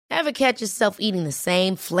Ever catch yourself eating the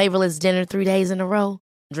same flavorless dinner 3 days in a row?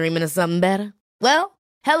 Dreaming of something better? Well,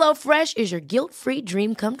 HelloFresh is your guilt-free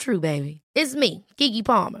dream come true, baby. It's me, Keke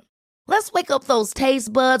Palmer. Let's wake up those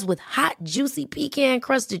taste buds with hot, juicy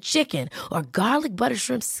pecan-crusted chicken or garlic butter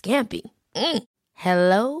shrimp scampi.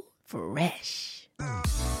 Hello Fresh.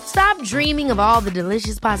 Stop dreaming of all the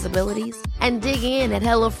delicious possibilities and dig in at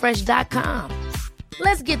HelloFresh.com.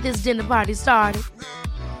 Let's get this dinner party started.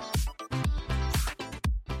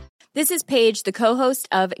 This is Paige, the co-host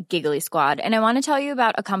of Giggly Squad, and I want to tell you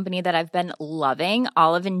about a company that I've been loving,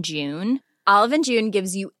 Olive & June. Olive & June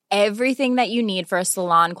gives you everything that you need for a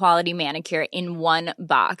salon-quality manicure in one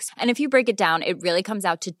box. And if you break it down, it really comes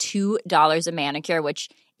out to $2 a manicure, which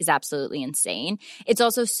is absolutely insane. It's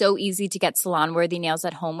also so easy to get salon-worthy nails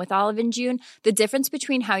at home with Olive & June. The difference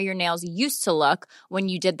between how your nails used to look when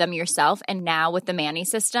you did them yourself and now with the Mani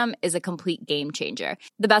system is a complete game changer.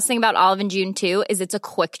 The best thing about Olive & June, too, is it's a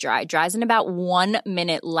quick dry. Dries in about 1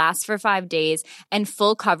 minute, lasts for 5 days, and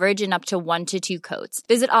full coverage in up to 1 to 2 coats.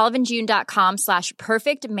 Visit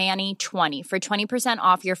oliveandjune.com/perfectmani20 for 20%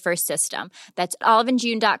 off your first system. That's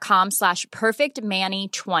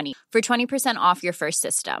oliveandjune.com/perfectmani20 for 20% off your first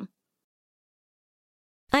system.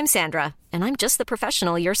 I'm Sandra, and I'm just the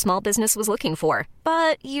professional your small business was looking for.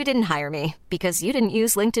 But you didn't hire me because you didn't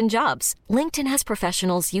use LinkedIn Jobs. LinkedIn has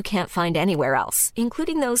professionals you can't find anywhere else,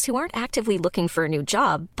 including those who aren't actively looking for a new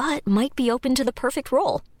job, but might be open to the perfect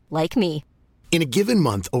role, like me. In a given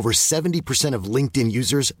month, over 70% of LinkedIn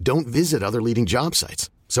users don't visit other leading job sites.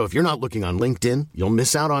 So if you're not looking on LinkedIn, you'll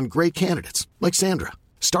miss out on great candidates, like Sandra.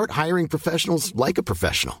 Start hiring professionals like a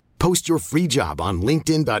professional. Post your free job on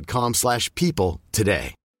linkedin.com/people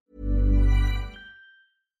today.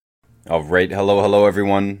 All right, hello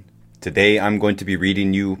everyone. Today I'm going to be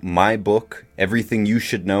reading you my book, Everything You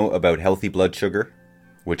Should Know About Healthy Blood Sugar,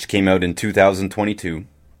 which came out in 2022.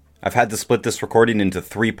 I've had to split this recording into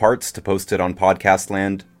 3 parts to post it on Podcast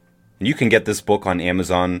Land, and you can get this book on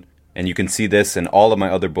Amazon, and you can see this and all of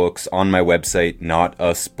my other books on my website,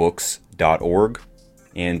 notusbooks.org.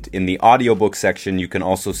 And in the audiobook section, you can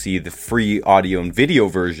also see the free audio and video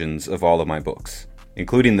versions of all of my books.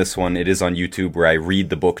 Including this one, it is on YouTube where I read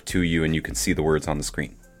the book to you and you can see the words on the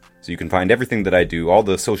screen. So you can find everything that I do, all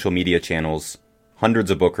the social media channels,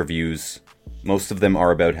 hundreds of book reviews, most of them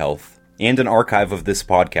are about health, and an archive of this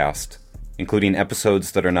podcast, including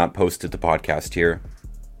episodes that are not posted to podcast here,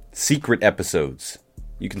 secret episodes.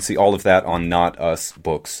 You can see all of that on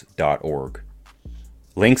notusbooks.org.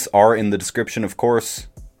 Links are in the description, of course,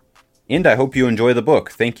 and I hope you enjoy the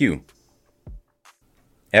book. Thank you.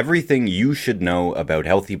 Everything you should know about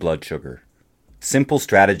healthy blood sugar. Simple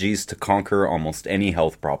strategies to conquer almost any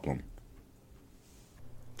health problem.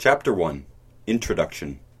 Chapter 1.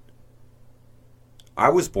 Introduction. I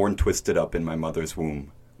was born twisted up in my mother's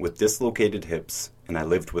womb, with dislocated hips, and I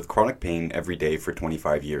lived with chronic pain every day for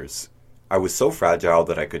 25 years. I was so fragile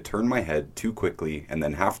that I could turn my head too quickly and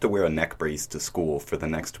then have to wear a neck brace to school for the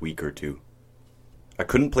next week or two. I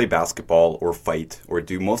couldn't play basketball or fight or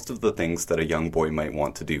do most of the things that a young boy might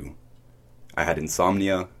want to do. I had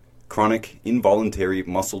insomnia, chronic involuntary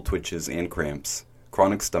muscle twitches and cramps,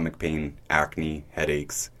 chronic stomach pain, acne,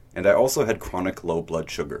 headaches, and I also had chronic low blood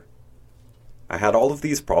sugar. I had all of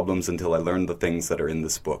these problems until I learned the things that are in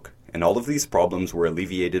this book, and all of these problems were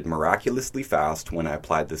alleviated miraculously fast when I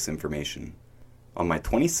applied this information. On my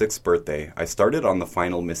 26th birthday, I started on the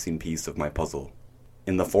final missing piece of my puzzle,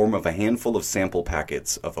 in the form of a handful of sample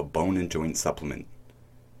packets of a bone and joint supplement.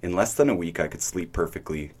 In less than a week I could sleep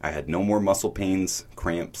perfectly, I had no more muscle pains,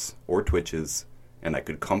 cramps, or twitches, and I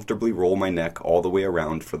could comfortably roll my neck all the way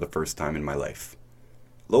around for the first time in my life.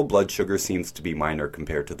 Low blood sugar seems to be minor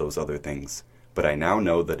compared to those other things, but I now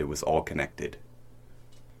know that it was all connected.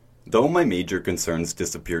 Though my major concerns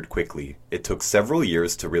disappeared quickly, it took several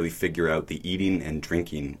years to really figure out the eating and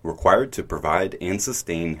drinking required to provide and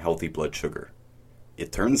sustain healthy blood sugar.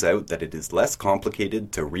 It turns out that it is less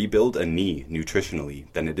complicated to rebuild a knee nutritionally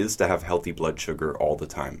than it is to have healthy blood sugar all the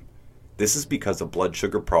time. This is because a blood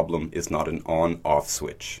sugar problem is not an on-off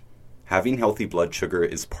switch. Having healthy blood sugar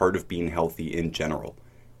is part of being healthy in general,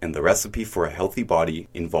 and the recipe for a healthy body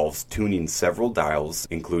involves tuning several dials,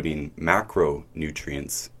 including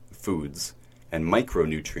macronutrients, foods, and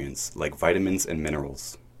micronutrients like vitamins and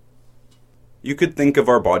minerals. You could think of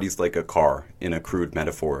our bodies like a car, in a crude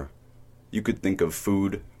metaphor. You could think of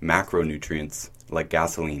food, macronutrients, like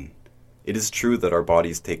gasoline. It is true that our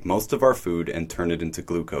bodies take most of our food and turn it into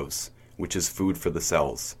glucose, which is food for the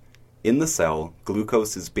cells. In the cell,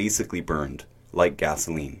 glucose is basically burned, like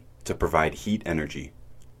gasoline, to provide heat energy.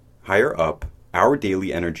 Higher up, our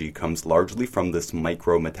daily energy comes largely from this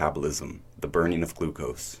micrometabolism, the burning of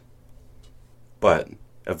glucose. But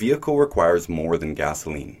a vehicle requires more than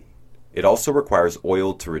gasoline. It also requires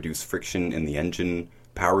oil to reduce friction in the engine,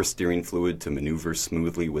 power steering fluid to maneuver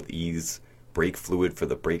smoothly with ease, brake fluid for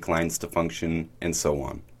the brake lines to function, and so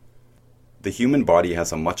on. The human body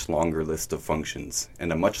has a much longer list of functions,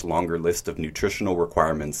 and a much longer list of nutritional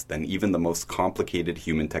requirements than even the most complicated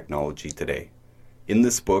human technology today. In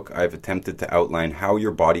this book, I have attempted to outline how your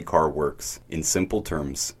body car works, in simple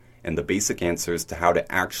terms, and the basic answers to how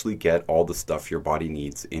to actually get all the stuff your body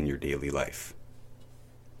needs in your daily life.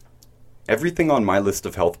 Everything on my list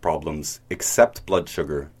of health problems, except blood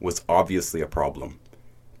sugar, was obviously a problem.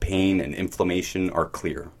 Pain and inflammation are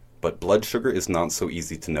clear. But blood sugar is not so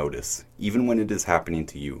easy to notice, even when it is happening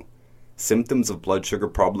to you. Symptoms of blood sugar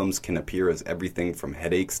problems can appear as everything from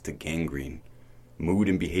headaches to gangrene. Mood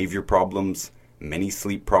and behavior problems, many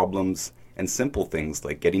sleep problems, and simple things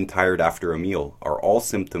like getting tired after a meal are all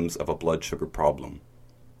symptoms of a blood sugar problem.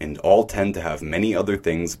 And all tend to have many other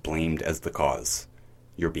things blamed as the cause.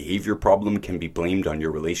 Your behavior problem can be blamed on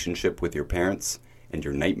your relationship with your parents, and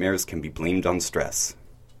your nightmares can be blamed on stress.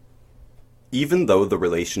 Even though the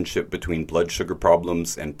relationship between blood sugar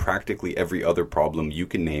problems and practically every other problem you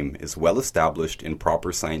can name is well established in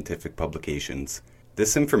proper scientific publications,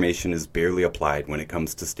 this information is barely applied when it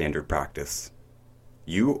comes to standard practice.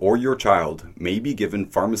 You or your child may be given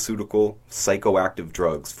pharmaceutical, psychoactive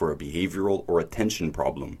drugs for a behavioral or attention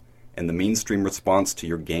problem, and the mainstream response to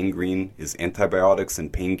your gangrene is antibiotics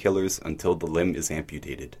and painkillers until the limb is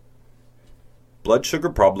amputated. Blood sugar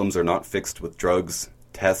problems are not fixed with drugs,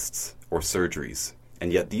 tests, or surgeries,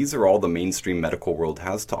 and yet these are all the mainstream medical world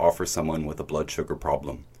has to offer someone with a blood sugar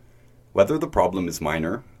problem. Whether the problem is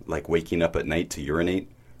minor, like waking up at night to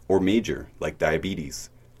urinate, or major, like diabetes,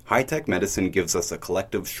 high-tech medicine gives us a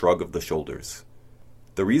collective shrug of the shoulders.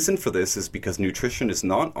 The reason for this is because nutrition is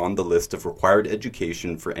not on the list of required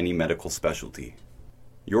education for any medical specialty.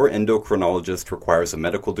 Your endocrinologist requires a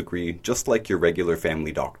medical degree just like your regular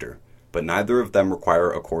family doctor, but neither of them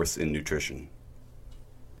require a course in nutrition.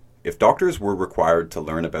 If doctors were required to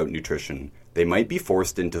learn about nutrition, they might be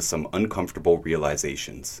forced into some uncomfortable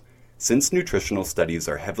realizations. Since nutritional studies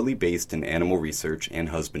are heavily based in animal research and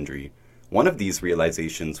husbandry, one of these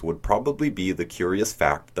realizations would probably be the curious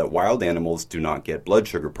fact that wild animals do not get blood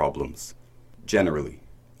sugar problems. Generally,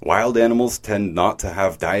 wild animals tend not to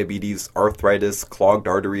have diabetes, arthritis, clogged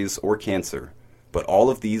arteries, or cancer, but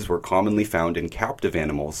all of these were commonly found in captive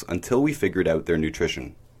animals until we figured out their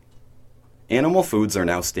nutrition. Animal foods are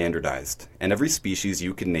now standardized, and every species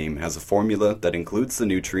you can name has a formula that includes the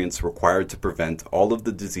nutrients required to prevent all of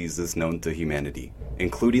the diseases known to humanity,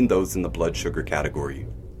 including those in the blood sugar category.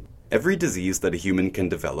 Every disease that a human can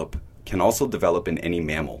develop can also develop in any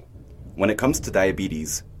mammal. When it comes to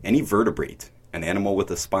diabetes, any vertebrate, an animal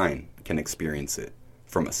with a spine, can experience it,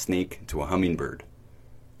 from a snake to a hummingbird.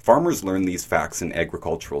 Farmers learn these facts in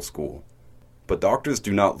agricultural school, but doctors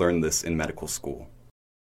do not learn this in medical school.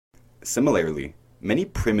 Similarly, many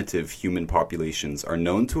primitive human populations are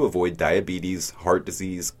known to avoid diabetes, heart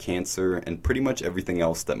disease, cancer, and pretty much everything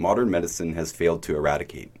else that modern medicine has failed to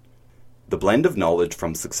eradicate. The blend of knowledge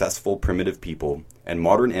from successful primitive people and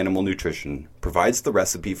modern animal nutrition provides the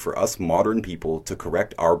recipe for us modern people to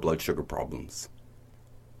correct our blood sugar problems.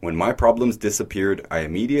 When my problems disappeared, I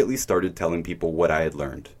immediately started telling people what I had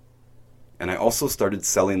learned. And I also started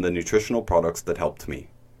selling the nutritional products that helped me.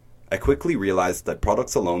 I quickly realized that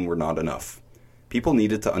products alone were not enough. People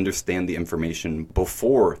needed to understand the information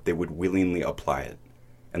before they would willingly apply it.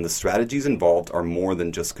 And the strategies involved are more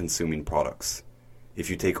than just consuming products. If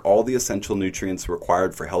you take all the essential nutrients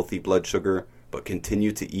required for healthy blood sugar, but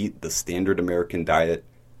continue to eat the standard American diet,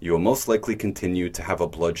 you will most likely continue to have a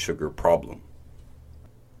blood sugar problem.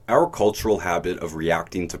 Our cultural habit of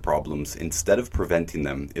reacting to problems instead of preventing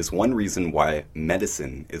them is one reason why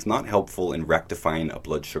medicine is not helpful in rectifying a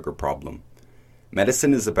blood sugar problem.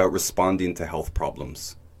 Medicine is about responding to health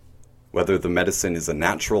problems. Whether the medicine is a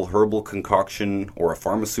natural herbal concoction or a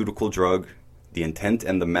pharmaceutical drug, the intent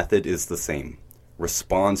and the method is the same.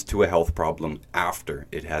 Responds to a health problem after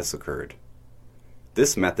it has occurred.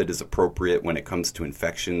 This method is appropriate when it comes to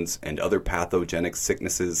infections and other pathogenic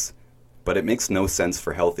sicknesses, but it makes no sense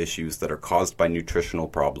for health issues that are caused by nutritional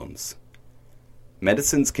problems.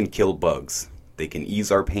 Medicines can kill bugs. They can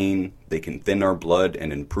ease our pain, they can thin our blood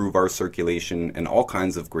and improve our circulation, and all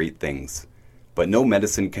kinds of great things. But no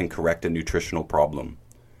medicine can correct a nutritional problem.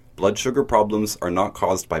 Blood sugar problems are not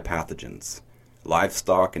caused by pathogens.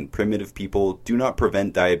 Livestock and primitive people do not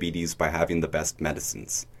prevent diabetes by having the best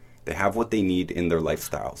medicines. They have what they need in their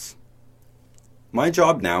lifestyles. My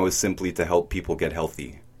job now is simply to help people get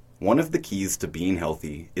healthy. One of the keys to being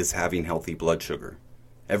healthy is having healthy blood sugar.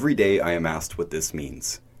 Every day I am asked what this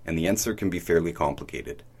means, and the answer can be fairly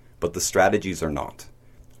complicated, but the strategies are not.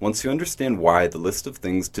 Once you understand why, the list of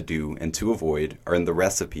things to do and to avoid are in the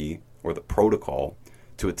recipe, or the protocol,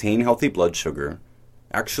 to attain healthy blood sugar,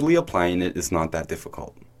 actually applying it is not that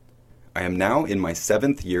difficult. I am now in my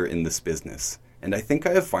 7th year in this business, and I think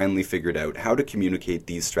I have finally figured out how to communicate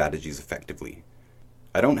these strategies effectively.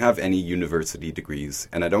 I don't have any university degrees,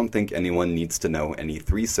 and I don't think anyone needs to know any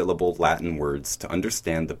 3-syllable Latin words to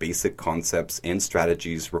understand the basic concepts and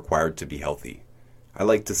strategies required to be healthy. I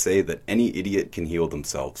like to say that any idiot can heal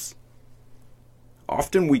themselves.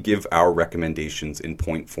 Often we give our recommendations in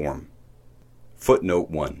point form. Footnote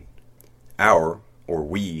 1. Our, or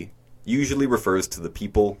we, usually refers to the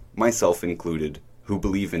people, myself included, who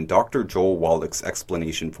believe in Dr. Joel Wallach's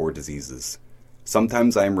explanation for diseases.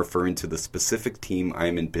 Sometimes I am referring to the specific team I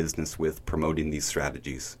am in business with promoting these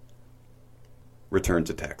strategies. Return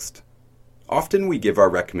to text. Often we give our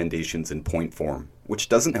recommendations in point form, which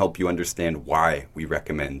doesn't help you understand why we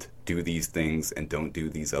recommend do these things and don't do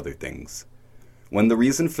these other things. When the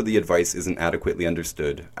reason for the advice isn't adequately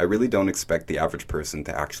understood, I really don't expect the average person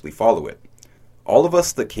to actually follow it. All of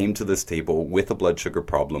us that came to this table with a blood sugar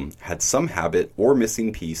problem had some habit or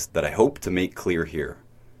missing piece that I hope to make clear here.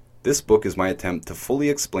 This book is my attempt to fully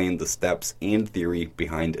explain the steps and theory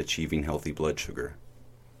behind achieving healthy blood sugar.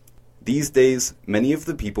 These days, many of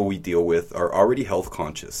the people we deal with are already health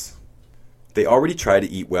conscious. They already try to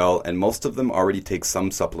eat well, and most of them already take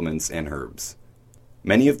some supplements and herbs.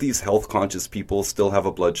 Many of these health conscious people still have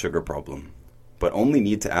a blood sugar problem, but only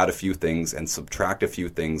need to add a few things and subtract a few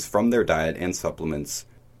things from their diet and supplements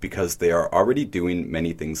because they are already doing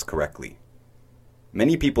many things correctly.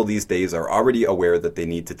 Many people these days are already aware that they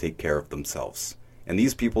need to take care of themselves, and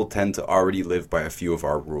these people tend to already live by a few of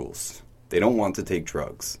our rules. They don't want to take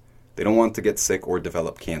drugs. They don't want to get sick or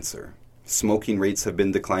develop cancer. Smoking rates have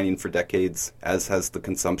been declining for decades, as has the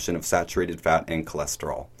consumption of saturated fat and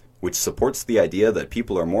cholesterol, which supports the idea that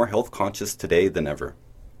people are more health conscious today than ever.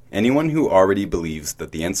 Anyone who already believes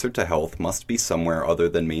that the answer to health must be somewhere other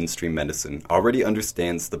than mainstream medicine already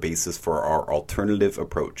understands the basis for our alternative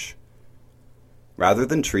approach. Rather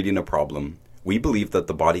than treating a problem, we believe that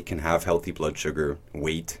the body can have healthy blood sugar,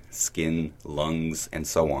 weight, skin, lungs, and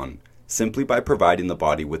so on, simply by providing the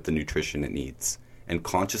body with the nutrition it needs, and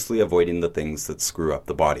consciously avoiding the things that screw up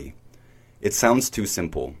the body. It sounds too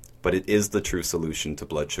simple, but it is the true solution to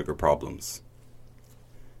blood sugar problems.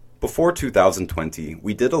 Before 2020,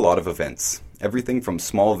 we did a lot of events, everything from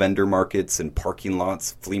small vendor markets and parking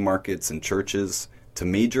lots, flea markets and churches, to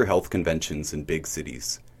major health conventions in big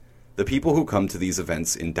cities. The people who come to these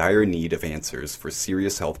events in dire need of answers for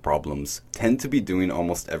serious health problems tend to be doing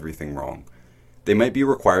almost everything wrong. They might be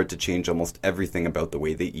required to change almost everything about the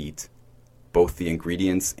way they eat, both the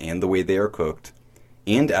ingredients and the way they are cooked,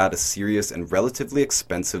 and add a serious and relatively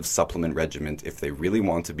expensive supplement regimen if they really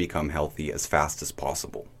want to become healthy as fast as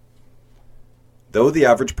possible. Though the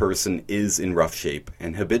average person is in rough shape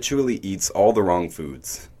and habitually eats all the wrong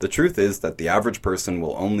foods, the truth is that the average person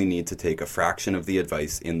will only need to take a fraction of the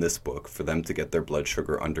advice in this book for them to get their blood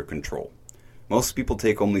sugar under control. Most people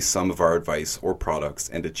take only some of our advice or products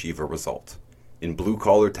and achieve a result. In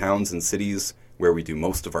blue-collar towns and cities, where we do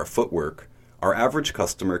most of our footwork, our average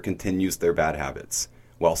customer continues their bad habits,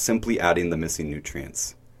 while simply adding the missing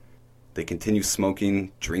nutrients. They continue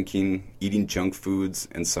smoking, drinking, eating junk foods,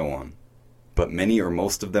 and so on. But many or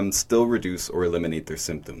most of them still reduce or eliminate their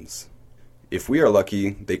symptoms. If we are lucky,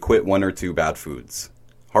 they quit 1 or 2 bad foods.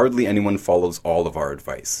 Hardly anyone follows all of our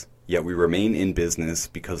advice, yet we remain in business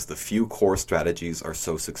because the few core strategies are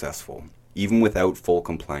so successful, even without full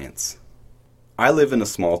compliance. I live in a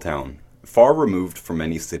small town, far removed from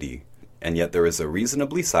any city, and yet there is a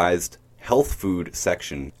reasonably sized health food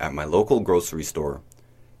section at my local grocery store.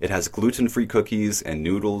 It has gluten-free cookies and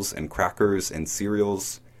noodles and crackers and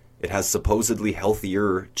cereals. It has supposedly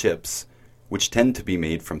healthier chips, which tend to be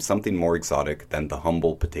made from something more exotic than the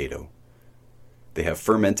humble potato. They have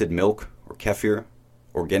fermented milk or kefir,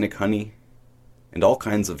 organic honey, and all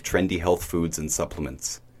kinds of trendy health foods and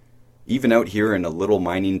supplements. Even out here in a little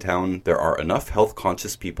mining town, there are enough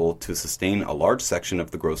health-conscious people to sustain a large section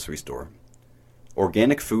of the grocery store.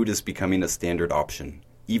 Organic food is becoming a standard option,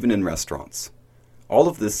 even in restaurants. All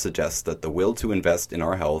of this suggests that the will to invest in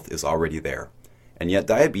our health is already there, and yet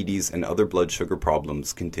diabetes and other blood sugar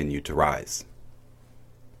problems continue to rise.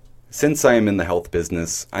 Since I am in the health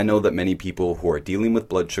business, I know that many people who are dealing with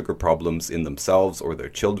blood sugar problems in themselves or their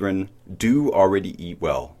children do already eat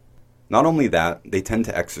well. Not only that, they tend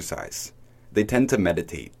to exercise. They tend to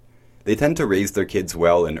meditate. They tend to raise their kids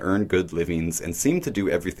well and earn good livings and seem to do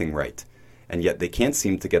everything right, and yet they can't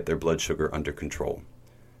seem to get their blood sugar under control.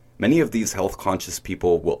 Many of these health-conscious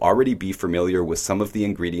people will already be familiar with some of the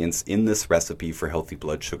ingredients in this recipe for healthy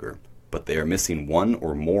blood sugar, but they are missing one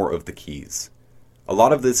or more of the keys. A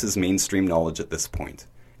lot of this is mainstream knowledge at this point,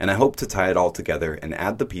 and I hope to tie it all together and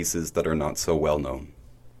add the pieces that are not so well known.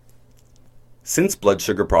 Since blood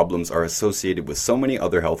sugar problems are associated with so many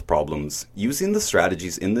other health problems, using the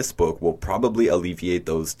strategies in this book will probably alleviate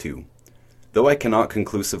those too. Though I cannot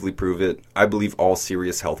conclusively prove it, I believe all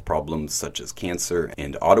serious health problems such as cancer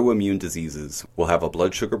and autoimmune diseases will have a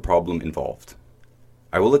blood sugar problem involved.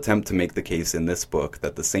 I will attempt to make the case in this book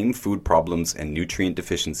that the same food problems and nutrient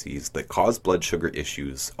deficiencies that cause blood sugar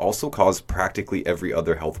issues also cause practically every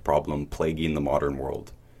other health problem plaguing the modern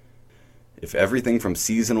world. If everything from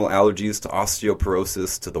seasonal allergies to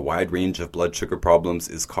osteoporosis to the wide range of blood sugar problems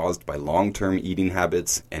is caused by long-term eating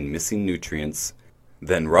habits and missing nutrients,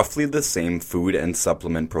 then roughly the same food and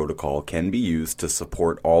supplement protocol can be used to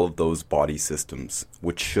support all of those body systems,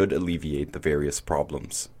 which should alleviate the various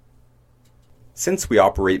problems. Since we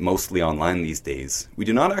operate mostly online these days, we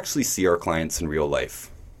do not actually see our clients in real life.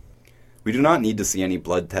 We do not need to see any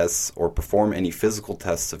blood tests or perform any physical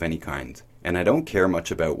tests of any kind, and I don't care much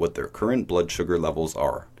about what their current blood sugar levels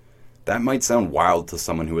are. That might sound wild to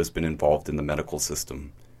someone who has been involved in the medical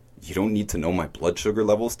system. You don't need to know my blood sugar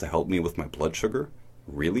levels to help me with my blood sugar?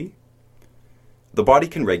 Really? The body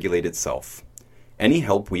can regulate itself. Any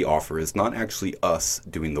help we offer is not actually us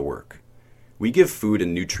doing the work. We give food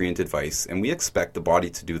and nutrient advice, and we expect the body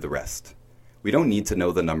to do the rest. We don't need to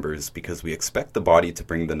know the numbers because we expect the body to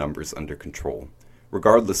bring the numbers under control,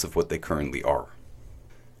 regardless of what they currently are.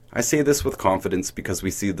 I say this with confidence because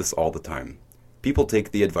we see this all the time. People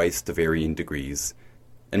take the advice to varying degrees,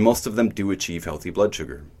 and most of them do achieve healthy blood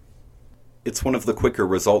sugar. It's one of the quicker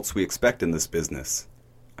results we expect in this business.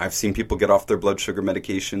 I've seen people get off their blood sugar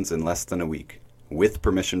medications in less than a week, with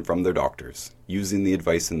permission from their doctors, using the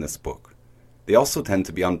advice in this book. They also tend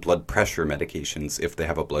to be on blood pressure medications if they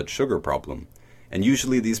have a blood sugar problem, and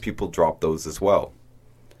usually these people drop those as well.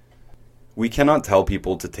 We cannot tell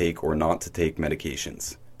people to take or not to take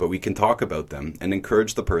medications, but we can talk about them and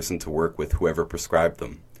encourage the person to work with whoever prescribed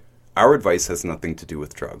them. Our advice has nothing to do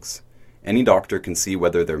with drugs. Any doctor can see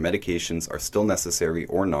whether their medications are still necessary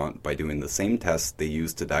or not by doing the same tests they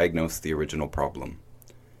used to diagnose the original problem.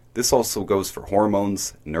 This also goes for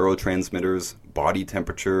hormones, neurotransmitters, body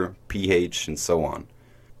temperature, pH, and so on.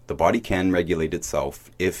 The body can regulate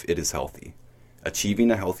itself if it is healthy.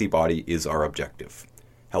 Achieving a healthy body is our objective.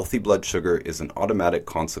 Healthy blood sugar is an automatic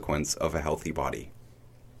consequence of a healthy body.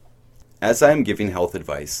 As I am giving health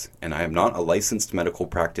advice, and I am not a licensed medical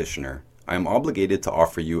practitioner, I am obligated to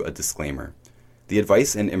offer you a disclaimer. The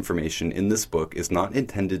advice and information in this book is not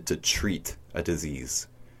intended to treat a disease.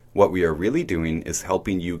 What we are really doing is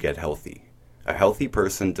helping you get healthy. A healthy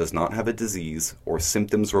person does not have a disease or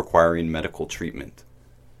symptoms requiring medical treatment.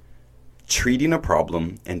 Treating a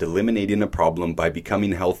problem and eliminating a problem by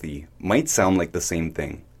becoming healthy might sound like the same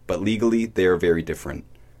thing, but legally they are very different.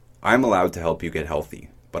 I am allowed to help you get healthy,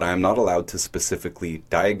 but I am not allowed to specifically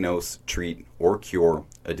diagnose, treat, or cure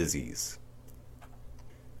a disease.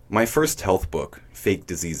 My first health book, Fake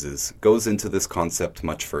Diseases, goes into this concept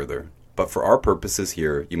much further, but for our purposes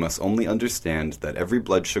here, you must only understand that every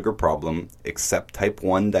blood sugar problem, except type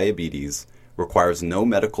 1 diabetes, requires no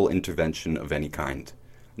medical intervention of any kind.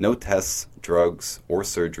 No tests, drugs, or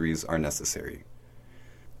surgeries are necessary.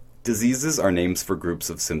 Diseases are names for groups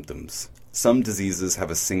of symptoms. Some diseases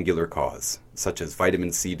have a singular cause, such as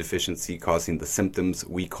vitamin C deficiency causing the symptoms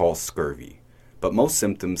we call scurvy. But most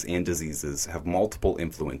symptoms and diseases have multiple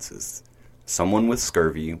influences. Someone with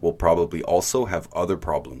scurvy will probably also have other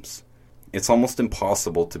problems. It's almost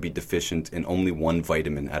impossible to be deficient in only one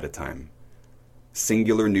vitamin at a time.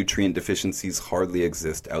 Singular nutrient deficiencies hardly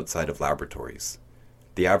exist outside of laboratories.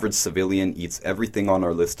 The average civilian eats everything on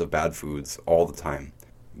our list of bad foods all the time,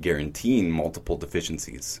 guaranteeing multiple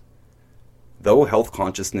deficiencies. Though health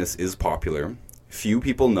consciousness is popular, few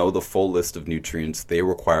people know the full list of nutrients they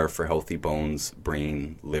require for healthy bones,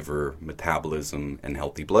 brain, liver, metabolism, and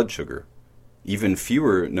healthy blood sugar. Even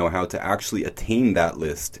fewer know how to actually attain that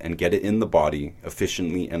list and get it in the body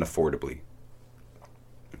efficiently and affordably.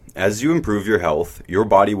 As you improve your health, your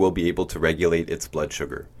body will be able to regulate its blood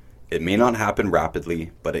sugar. It may not happen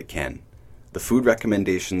rapidly, but it can. The food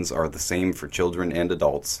recommendations are the same for children and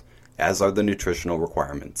adults, as are the nutritional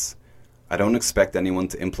requirements. I don't expect anyone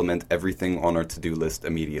to implement everything on our to-do list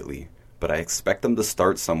immediately, but I expect them to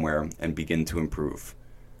start somewhere and begin to improve.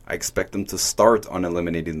 I expect them to start on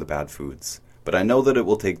eliminating the bad foods, but I know that it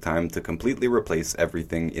will take time to completely replace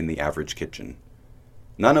everything in the average kitchen.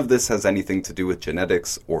 None of this has anything to do with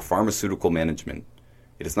genetics or pharmaceutical management.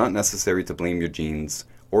 It is not necessary to blame your genes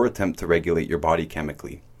or attempt to regulate your body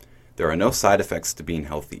chemically. There are no side effects to being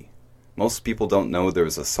healthy. Most people don't know there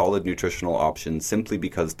is a solid nutritional option simply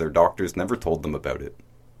because their doctors never told them about it.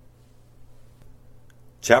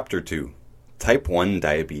 Chapter 2. Type 1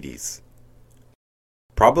 Diabetes.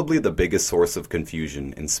 Probably the biggest source of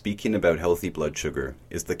confusion in speaking about healthy blood sugar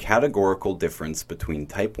is the categorical difference between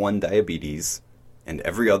type 1 diabetes and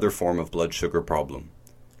every other form of blood sugar problem.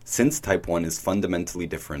 Since type 1 is fundamentally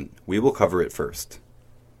different, we will cover it first.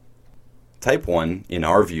 Type 1, in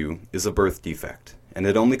our view, is a birth defect, and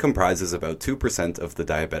it only comprises about 2% of the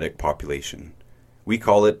diabetic population. We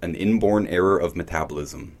call it an inborn error of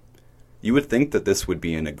metabolism. You would think that this would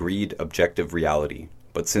be an agreed, objective reality,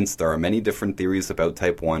 but since there are many different theories about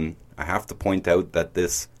type 1, I have to point out that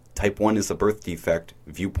this type 1 is a birth defect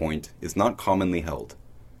viewpoint is not commonly held.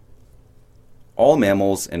 All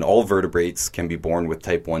mammals and all vertebrates can be born with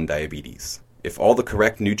type 1 diabetes. If all the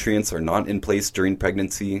correct nutrients are not in place during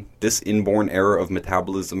pregnancy, this inborn error of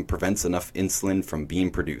metabolism prevents enough insulin from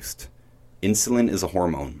being produced. Insulin is a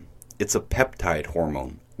hormone. It's a peptide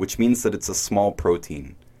hormone, which means that it's a small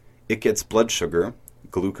protein. It gets blood sugar,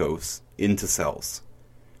 glucose, into cells.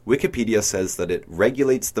 Wikipedia says that it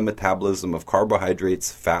regulates the metabolism of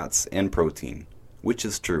carbohydrates, fats, and protein, which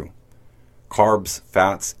is true. Carbs,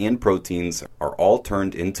 fats, and proteins are all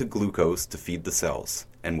turned into glucose to feed the cells,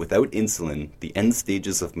 and without insulin, the end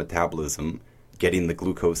stages of metabolism, getting the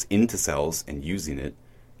glucose into cells and using it,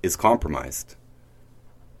 is compromised.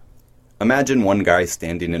 Imagine one guy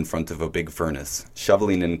standing in front of a big furnace,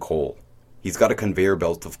 shoveling in coal. He's got a conveyor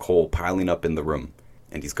belt of coal piling up in the room,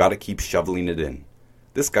 and he's got to keep shoveling it in.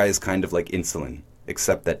 This guy is kind of like insulin,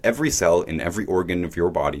 except that every cell in every organ of your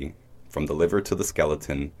body, from the liver to the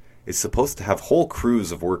skeleton, is supposed to have whole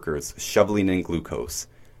crews of workers shoveling in glucose,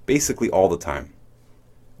 basically all the time.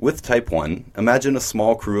 With type 1, imagine a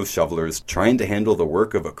small crew of shovelers trying to handle the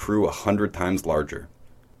work of a crew 100 times larger.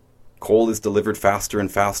 Coal is delivered faster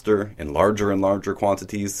and faster, in larger and larger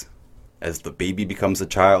quantities. As the baby becomes a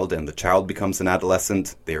child and the child becomes an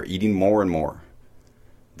adolescent, they are eating more and more.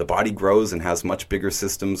 The body grows and has much bigger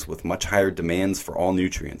systems with much higher demands for all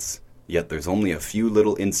nutrients, yet there's only a few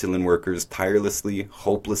little insulin workers tirelessly,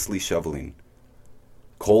 hopelessly shoveling.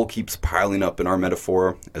 Coal keeps piling up in our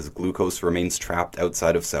metaphor as glucose remains trapped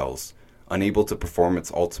outside of cells, unable to perform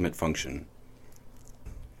its ultimate function.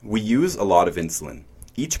 We use a lot of insulin.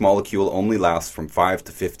 Each molecule only lasts from 5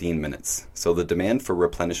 to 15 minutes, so the demand for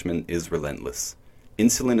replenishment is relentless.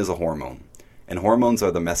 Insulin is a hormone, and hormones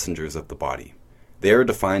are the messengers of the body. They are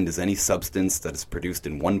defined as any substance that is produced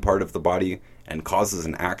in one part of the body and causes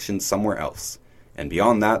an action somewhere else, and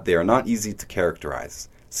beyond that they are not easy to characterize,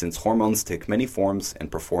 since hormones take many forms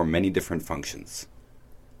and perform many different functions.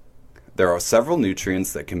 There are several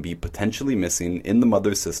nutrients that can be potentially missing in the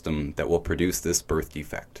mother's system that will produce this birth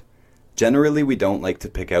defect. Generally, we don't like to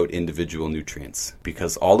pick out individual nutrients,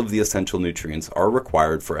 because all of the essential nutrients are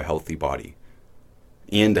required for a healthy body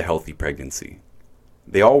and a healthy pregnancy.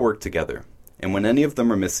 They all work together, and when any of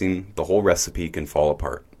them are missing, the whole recipe can fall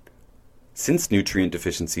apart. Since nutrient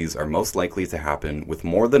deficiencies are most likely to happen with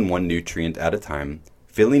more than one nutrient at a time,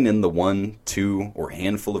 filling in the 1, 2, or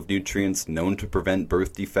handful of nutrients known to prevent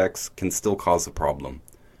birth defects can still cause a problem.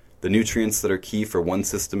 The nutrients that are key for one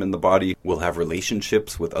system in the body will have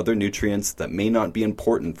relationships with other nutrients that may not be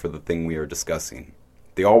important for the thing we are discussing.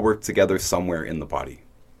 They all work together somewhere in the body.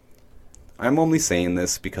 I'm only saying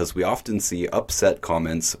this because we often see upset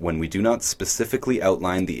comments when we do not specifically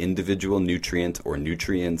outline the individual nutrient or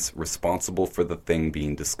nutrients responsible for the thing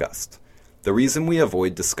being discussed. The reason we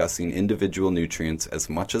avoid discussing individual nutrients as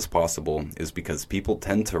much as possible is because people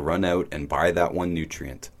tend to run out and buy that one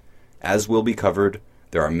nutrient. As will be covered,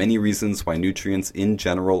 there are many reasons why nutrients in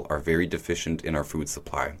general are very deficient in our food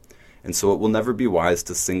supply, and so it will never be wise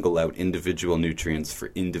to single out individual nutrients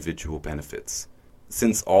for individual benefits.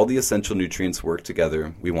 Since all the essential nutrients work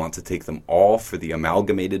together, we want to take them all for the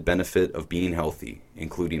amalgamated benefit of being healthy,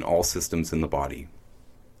 including all systems in the body.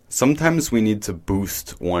 Sometimes we need to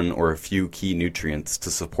boost one or a few key nutrients to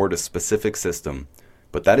support a specific system,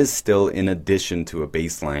 but that is still in addition to a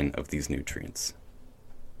baseline of these nutrients.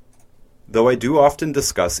 Though I do often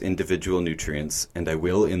discuss individual nutrients, and I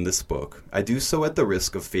will in this book, I do so at the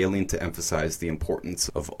risk of failing to emphasize the importance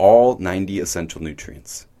of all 90 essential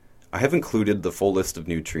nutrients. I have included the full list of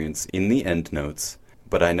nutrients in the endnotes,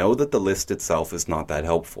 but I know that the list itself is not that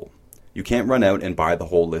helpful. You can't run out and buy the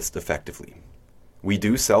whole list effectively. We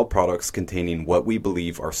do sell products containing what we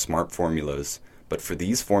believe are smart formulas, but for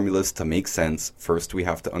these formulas to make sense, first we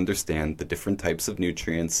have to understand the different types of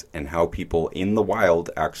nutrients and how people in the wild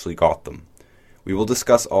actually got them. We will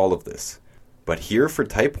discuss all of this, But here for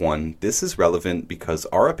type 1, this is relevant because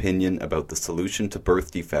our opinion about the solution to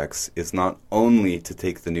birth defects is not only to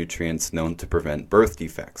take the nutrients known to prevent birth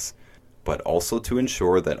defects, but also to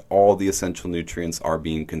ensure that all the essential nutrients are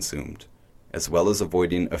being consumed, as well as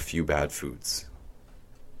avoiding a few bad foods.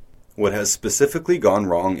 What has specifically gone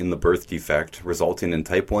wrong in the birth defect resulting in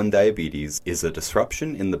type 1 diabetes is a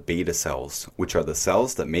disruption in the beta cells, which are the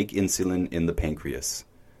cells that make insulin in the pancreas.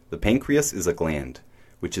 The pancreas is a gland,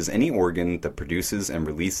 which is any organ that produces and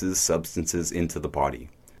releases substances into the body.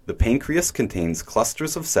 The pancreas contains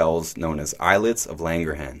clusters of cells known as islets of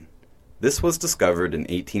Langerhans. This was discovered in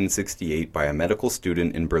 1868 by a medical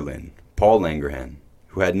student in Berlin, Paul Langerhans,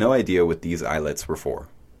 who had no idea what these islets were for.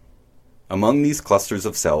 Among these clusters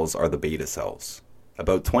of cells are the beta cells.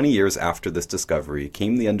 About 20 years after this discovery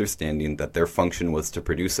came the understanding that their function was to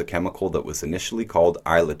produce a chemical that was initially called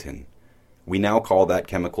iletin. We now call that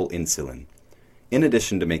chemical insulin. In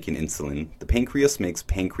addition to making insulin, the pancreas makes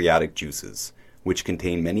pancreatic juices, which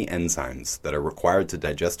contain many enzymes that are required to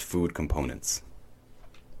digest food components.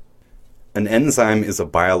 An enzyme is a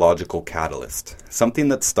biological catalyst, something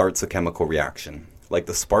that starts a chemical reaction, like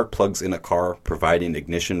the spark plugs in a car providing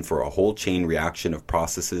ignition for a whole chain reaction of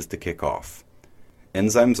processes to kick off.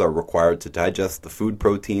 Enzymes are required to digest the food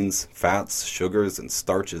proteins, fats, sugars, and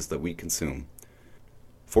starches that we consume.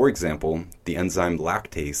 For example, the enzyme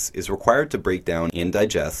lactase is required to break down and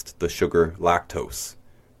digest the sugar lactose.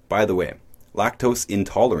 By the way, lactose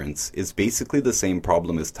intolerance is basically the same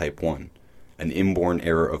problem as type 1, an inborn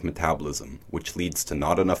error of metabolism, which leads to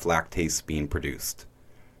not enough lactase being produced.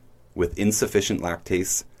 With insufficient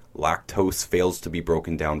lactase, lactose fails to be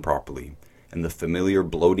broken down properly, and the familiar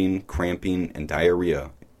bloating, cramping, and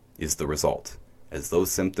diarrhea is the result, as those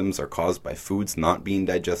symptoms are caused by foods not being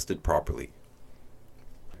digested properly.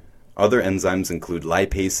 Other enzymes include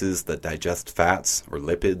lipases that digest fats or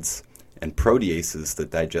lipids, and proteases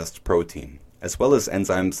that digest protein, as well as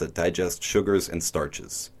enzymes that digest sugars and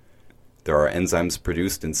starches. There are enzymes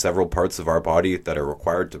produced in several parts of our body that are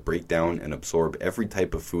required to break down and absorb every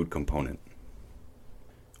type of food component.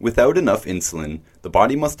 Without enough insulin, the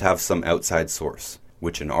body must have some outside source,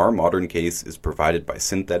 which in our modern case is provided by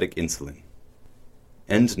synthetic insulin.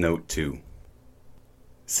 Endnote 2.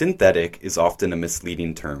 Synthetic is often a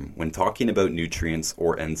misleading term when talking about nutrients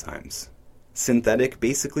or enzymes. Synthetic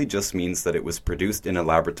basically just means that it was produced in a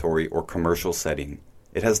laboratory or commercial setting.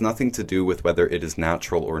 It has nothing to do with whether it is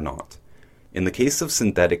natural or not. In the case of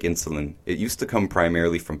synthetic insulin, it used to come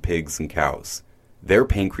primarily from pigs and cows. Their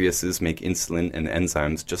pancreases make insulin and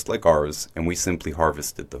enzymes just like ours, and we simply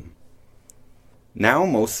harvested them. Now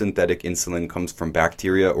most synthetic insulin comes from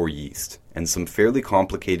bacteria or yeast, and some fairly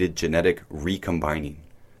complicated genetic recombining.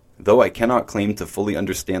 Though I cannot claim to fully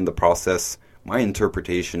understand the process, my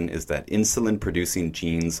interpretation is that insulin-producing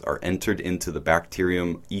genes are entered into the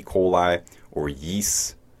bacterium E. coli or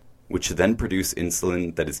yeast, which then produce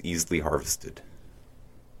insulin that is easily harvested.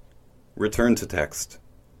 Return to text.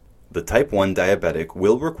 The type 1 diabetic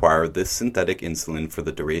will require this synthetic insulin for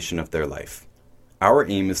the duration of their life. Our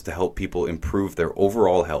aim is to help people improve their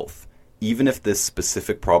overall health, even if this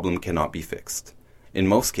specific problem cannot be fixed. In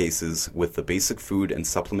most cases, with the basic food and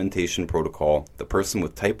supplementation protocol, the person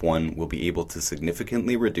with type 1 will be able to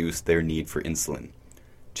significantly reduce their need for insulin.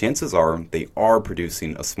 Chances are they are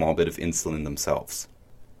producing a small bit of insulin themselves.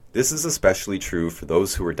 This is especially true for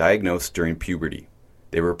those who were diagnosed during puberty.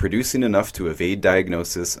 They were producing enough to evade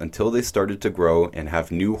diagnosis until they started to grow and have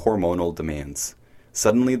new hormonal demands.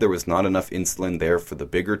 Suddenly there was not enough insulin there for the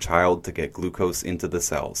bigger child to get glucose into the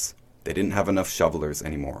cells. They didn't have enough shovelers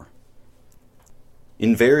anymore.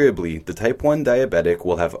 Invariably, the type 1 diabetic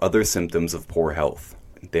will have other symptoms of poor health.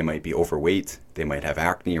 They might be overweight, they might have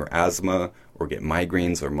acne or asthma, or get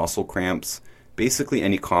migraines or muscle cramps. Basically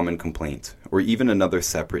any common complaint, or even another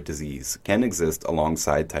separate disease, can exist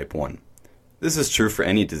alongside type 1. This is true for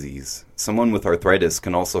any disease. Someone with arthritis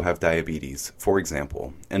can also have diabetes, for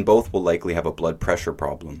example, and both will likely have a blood pressure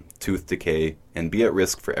problem, tooth decay, and be at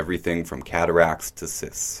risk for everything from cataracts to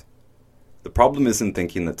cysts. The problem isn't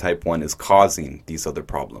thinking that type 1 is causing these other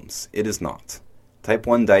problems. It is not. Type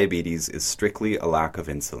 1 diabetes is strictly a lack of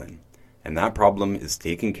insulin, and that problem is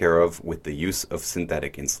taken care of with the use of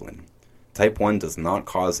synthetic insulin. Type 1 does not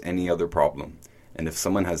cause any other problem, and if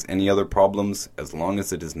someone has any other problems, as long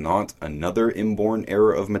as it is not another inborn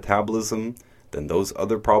error of metabolism, then those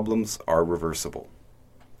other problems are reversible.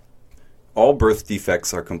 All birth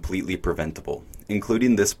defects are completely preventable,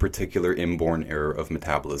 including this particular inborn error of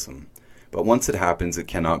metabolism. But once it happens, it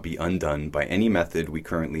cannot be undone by any method we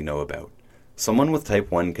currently know about. Someone with type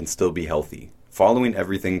 1 can still be healthy, following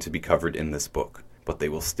everything to be covered in this book, but they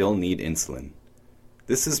will still need insulin.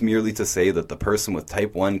 This is merely to say that the person with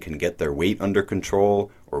type 1 can get their weight under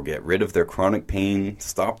control, or get rid of their chronic pain,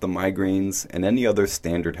 stop the migraines, and any other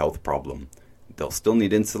standard health problem. They'll still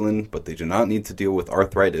need insulin, but they do not need to deal with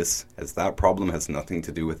arthritis, as that problem has nothing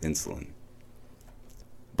to do with insulin.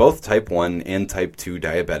 Both type 1 and type 2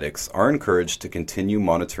 diabetics are encouraged to continue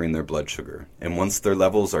monitoring their blood sugar, and once their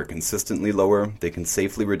levels are consistently lower, they can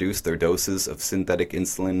safely reduce their doses of synthetic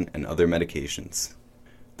insulin and other medications.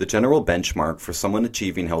 The general benchmark for someone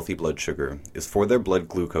achieving healthy blood sugar is for their blood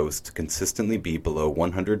glucose to consistently be below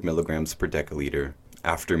 100 milligrams per deciliter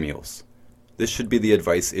after meals. This should be the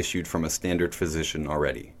advice issued from a standard physician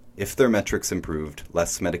already. If their metrics improved,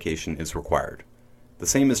 less medication is required. The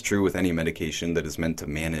same is true with any medication that is meant to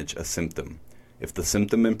manage a symptom. If the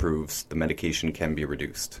symptom improves, the medication can be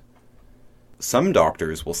reduced. Some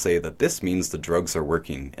doctors will say that this means the drugs are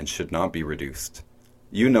working and should not be reduced.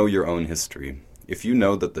 You know your own history. If you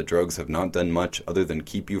know that the drugs have not done much other than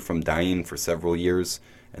keep you from dying for several years,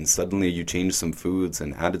 and suddenly you changed some foods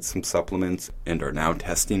and added some supplements and are now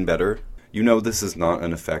testing better, you know this is not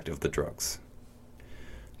an effect of the drugs.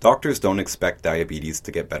 Doctors don't expect diabetes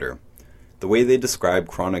to get better. The way they describe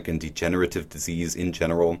chronic and degenerative disease in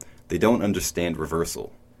general, they don't understand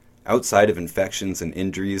reversal. Outside of infections and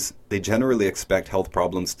injuries, they generally expect health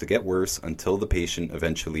problems to get worse until the patient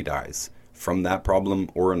eventually dies, from that problem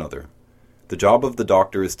or another. The job of the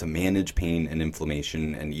doctor is to manage pain and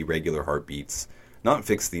inflammation and irregular heartbeats, not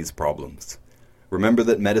fix these problems. Remember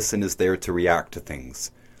that medicine is there to react to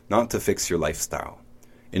things, not to fix your lifestyle.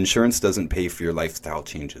 Insurance doesn't pay for your lifestyle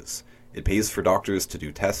changes. It pays for doctors to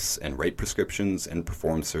do tests and write prescriptions and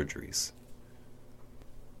perform surgeries.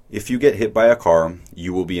 If you get hit by a car,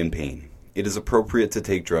 you will be in pain. It is appropriate to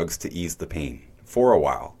take drugs to ease the pain, for a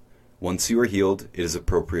while. Once you are healed, it is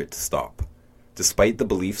appropriate to stop. Despite the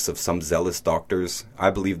beliefs of some zealous doctors, I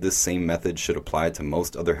believe this same method should apply to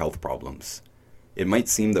most other health problems. It might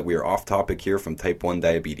seem that we are off topic here from type 1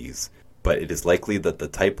 diabetes, but it is likely that the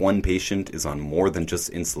type 1 patient is on more than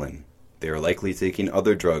just insulin. They are likely taking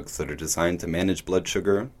other drugs that are designed to manage blood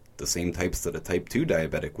sugar, the same types that a type 2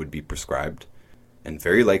 diabetic would be prescribed, and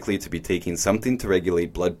very likely to be taking something to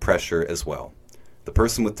regulate blood pressure as well. The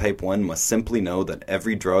person with type 1 must simply know that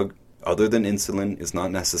every drug other than insulin is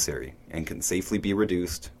not necessary and can safely be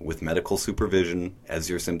reduced with medical supervision as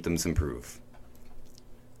your symptoms improve.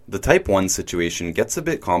 The type 1 situation gets a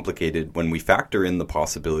bit complicated when we factor in the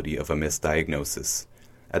possibility of a misdiagnosis.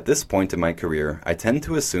 At this point in my career, I tend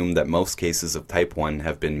to assume that most cases of type 1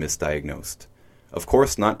 have been misdiagnosed. Of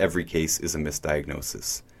course, not every case is a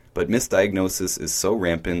misdiagnosis, but misdiagnosis is so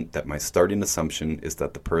rampant that my starting assumption is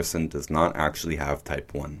that the person does not actually have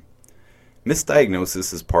type 1.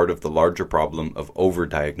 Misdiagnosis is part of the larger problem of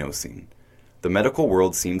overdiagnosing. The medical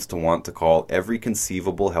world seems to want to call every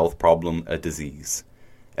conceivable health problem a disease.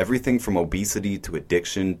 Everything from obesity to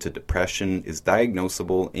addiction to depression is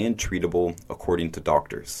diagnosable and treatable according to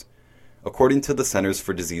doctors. According to the Centers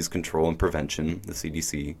for Disease Control and Prevention, the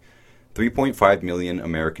CDC, 3.5 million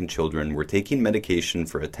American children were taking medication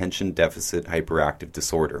for attention deficit hyperactive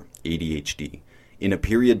disorder, ADHD, in a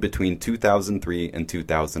period between 2003 and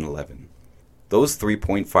 2011. Those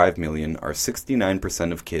 3.5 million are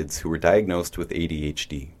 69% of kids who were diagnosed with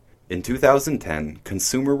ADHD. In 2010,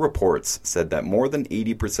 Consumer Reports said that more than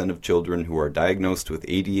 80% of children who are diagnosed with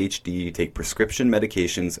ADHD take prescription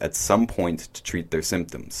medications at some point to treat their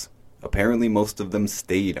symptoms. Apparently, most of them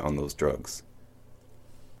stayed on those drugs.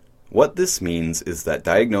 What this means is that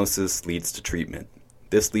diagnosis leads to treatment.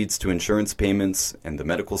 This leads to insurance payments and the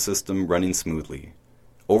medical system running smoothly.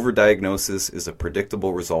 Overdiagnosis is a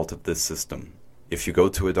predictable result of this system. If you go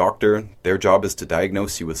to a doctor, their job is to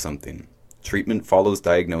diagnose you with something. Treatment follows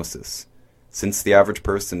diagnosis. Since the average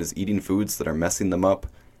person is eating foods that are messing them up,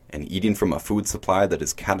 and eating from a food supply that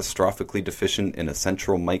is catastrophically deficient in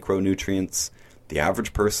essential micronutrients, the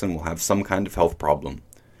average person will have some kind of health problem.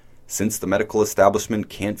 Since the medical establishment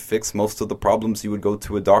can't fix most of the problems you would go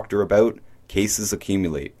to a doctor about, cases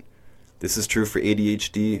accumulate. This is true for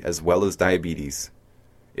ADHD as well as diabetes.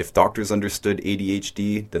 If doctors understood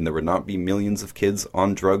ADHD, then there would not be millions of kids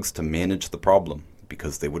on drugs to manage the problem,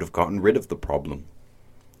 because they would have gotten rid of the problem.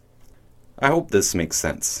 I hope this makes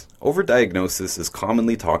sense. Overdiagnosis is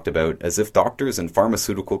commonly talked about as if doctors and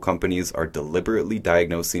pharmaceutical companies are deliberately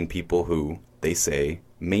diagnosing people who, they say,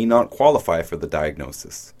 may not qualify for the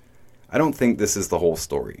diagnosis. I don't think this is the whole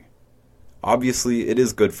story. Obviously, it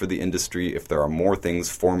is good for the industry if there are more things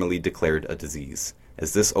formally declared a disease,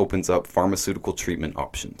 as this opens up pharmaceutical treatment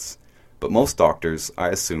options. But most doctors, I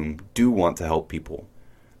assume, do want to help people.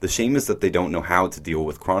 The shame is that they don't know how to deal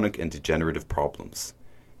with chronic and degenerative problems.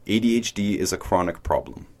 ADHD is a chronic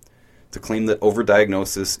problem. To claim that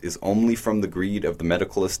overdiagnosis is only from the greed of the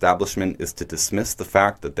medical establishment is to dismiss the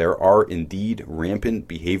fact that there are indeed rampant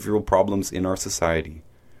behavioral problems in our society.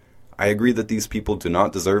 I agree that these people do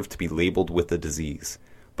not deserve to be labeled with a disease,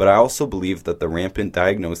 but I also believe that the rampant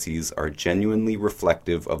diagnoses are genuinely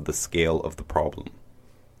reflective of the scale of the problem.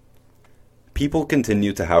 People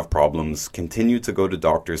continue to have problems, continue to go to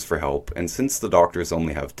doctors for help, and since the doctors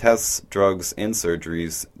only have tests, drugs, and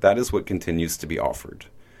surgeries, that is what continues to be offered.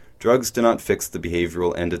 Drugs do not fix the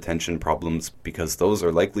behavioral and attention problems because those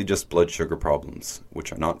are likely just blood sugar problems,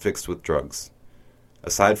 which are not fixed with drugs.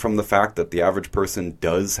 Aside from the fact that the average person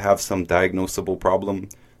does have some diagnosable problem,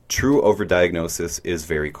 true overdiagnosis is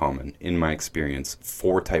very common, in my experience,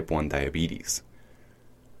 for type 1 diabetes.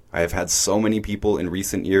 I have had so many people in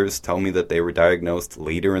recent years tell me that they were diagnosed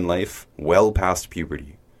later in life, well past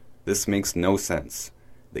puberty. This makes no sense.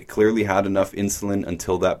 They clearly had enough insulin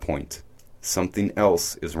until that point. Something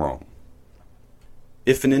else is wrong.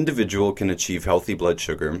 If an individual can achieve healthy blood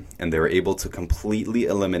sugar and they are able to completely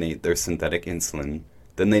eliminate their synthetic insulin,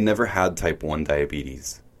 then they never had type 1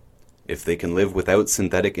 diabetes. If they can live without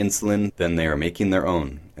synthetic insulin, then they are making their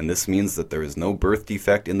own, and this means that there is no birth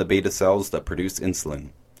defect in the beta cells that produce insulin.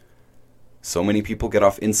 So many people get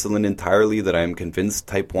off insulin entirely that I am convinced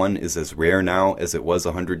type 1 is as rare now as it was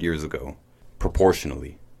 100 years ago,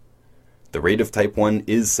 proportionally. The rate of type 1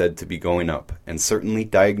 is said to be going up, and certainly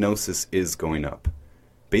diagnosis is going up.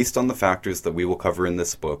 Based on the factors that we will cover in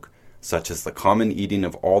this book, such as the common eating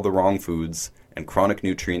of all the wrong foods and chronic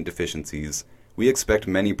nutrient deficiencies, we expect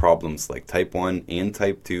many problems like type 1 and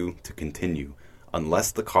type 2 to continue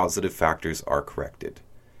unless the causative factors are corrected.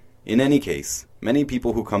 In any case, many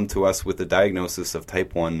people who come to us with a diagnosis of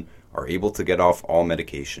type 1 are able to get off all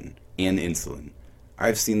medication and insulin.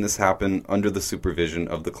 I've seen this happen under the supervision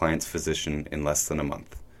of the client's physician in less than a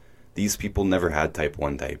month. These people never had type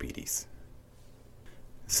 1 diabetes.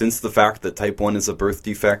 Since the fact that type 1 is a birth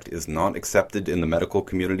defect is not accepted in the medical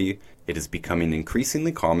community, it is becoming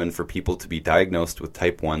increasingly common for people to be diagnosed with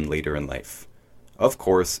type 1 later in life. Of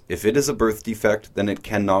course, if it is a birth defect, then it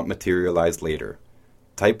cannot materialize later.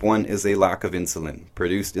 Type 1 is a lack of insulin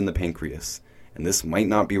produced in the pancreas, and this might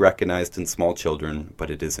not be recognized in small children, but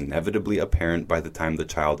it is inevitably apparent by the time the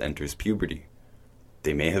child enters puberty.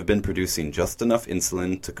 They may have been producing just enough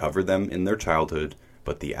insulin to cover them in their childhood,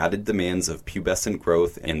 but the added demands of pubescent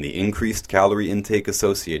growth and the increased calorie intake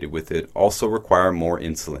associated with it also require more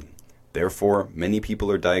insulin. Therefore, many people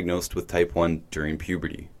are diagnosed with type 1 during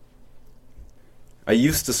puberty. I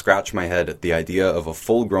used to scratch my head at the idea of a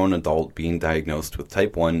full-grown adult being diagnosed with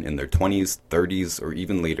type 1 in their 20s, 30s, or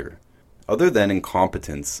even later. Other than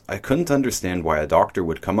incompetence, I couldn't understand why a doctor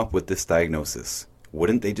would come up with this diagnosis.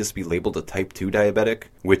 Wouldn't they just be labeled a type 2 diabetic,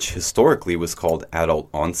 which historically was called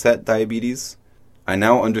adult-onset diabetes? I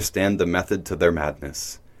now understand the method to their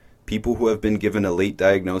madness. People who have been given a late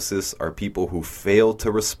diagnosis are people who fail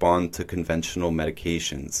to respond to conventional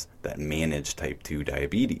medications that manage type 2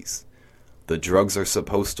 diabetes. The drugs are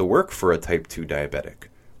supposed to work for a type 2 diabetic.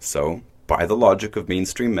 So, by the logic of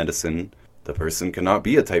mainstream medicine, the person cannot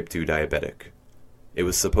be a type 2 diabetic. It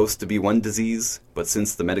was supposed to be one disease, but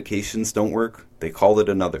since the medications don't work, they call it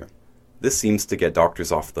another. This seems to get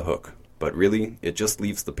doctors off the hook, but really, it just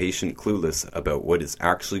leaves the patient clueless about what is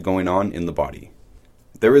actually going on in the body.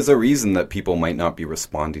 There is a reason that people might not be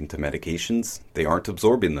responding to medications. They aren't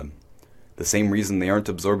absorbing them. The same reason they aren't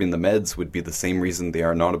absorbing the meds would be the same reason they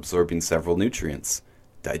are not absorbing several nutrients.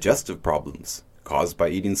 Digestive problems, caused by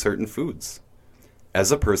eating certain foods. As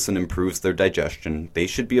a person improves their digestion, they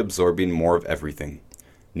should be absorbing more of everything.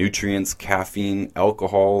 Nutrients, caffeine,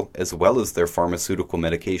 alcohol, as well as their pharmaceutical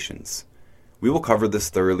medications. We will cover this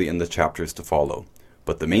thoroughly in the chapters to follow,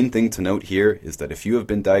 but the main thing to note here is that if you have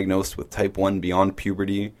been diagnosed with type 1 beyond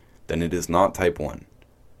puberty, then it is not type 1.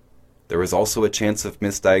 There is also a chance of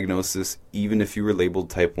misdiagnosis even if you were labeled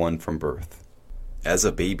type 1 from birth. As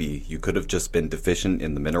a baby, you could have just been deficient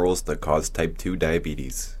in the minerals that cause type 2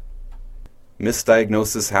 diabetes.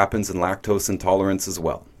 Misdiagnosis happens in lactose intolerance as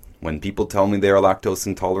well. When people tell me they are lactose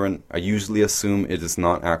intolerant, I usually assume it is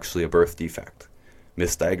not actually a birth defect.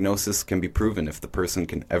 Misdiagnosis can be proven if the person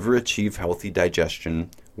can ever achieve healthy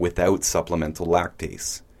digestion without supplemental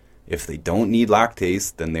lactase. If they don't need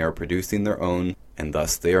lactase, then they are producing their own, and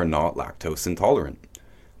thus they are not lactose intolerant.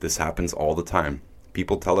 This happens all the time.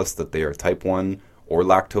 People tell us that they are type 1 or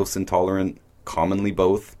lactose intolerant, commonly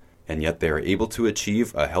both, and yet they are able to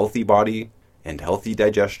achieve a healthy body and healthy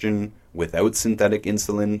digestion without synthetic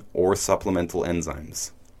insulin or supplemental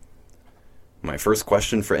enzymes. My first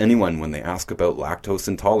question for anyone when they ask about lactose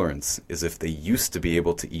intolerance is if they used to be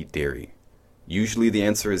able to eat dairy. Usually the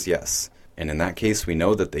answer is yes, And in that case, we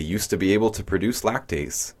know that they used to be able to produce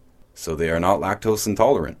lactase, so they are not lactose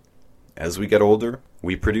intolerant. As we get older,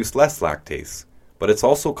 we produce less lactase, but it's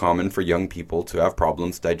also common for young people to have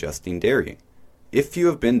problems digesting dairy. If you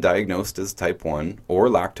have been diagnosed as type 1 or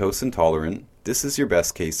lactose intolerant, this is your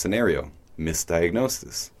best case scenario,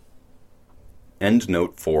 misdiagnosis.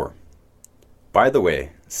 Endnote 4. By the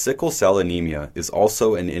way, sickle cell anemia is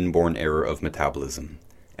also an inborn error of metabolism,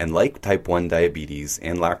 and like type 1 diabetes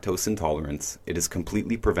and lactose intolerance, it is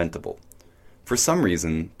completely preventable. For some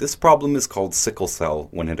reason, this problem is called sickle cell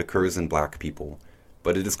when it occurs in black people,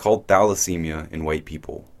 but it is called thalassemia in white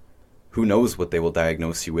people. Who knows what they will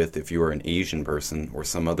diagnose you with if you are an Asian person or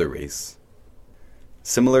some other race.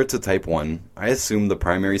 Similar to type 1, I assume the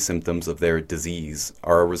primary symptoms of their disease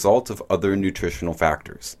are a result of other nutritional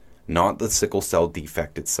factors, not the sickle cell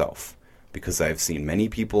defect itself, because I have seen many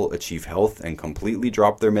people achieve health and completely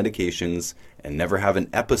drop their medications and never have an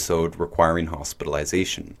episode requiring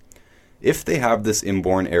hospitalization. If they have this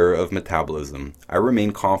inborn error of metabolism, I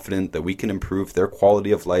remain confident that we can improve their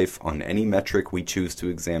quality of life on any metric we choose to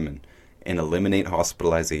examine and eliminate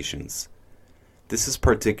hospitalizations. This is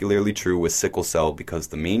particularly true with sickle cell because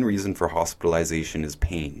the main reason for hospitalization is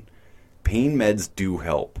pain. Pain meds do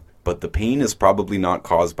help, but the pain is probably not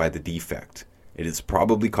caused by the defect. It is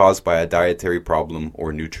probably caused by a dietary problem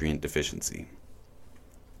or nutrient deficiency.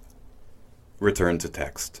 Return to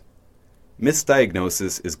text.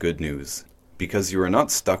 Misdiagnosis is good news, because you are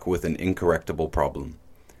not stuck with an incorrectable problem.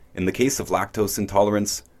 In the case of lactose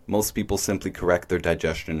intolerance, most people simply correct their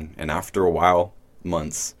digestion, and after a while,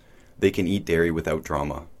 months, they can eat dairy without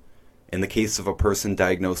drama. In the case of a person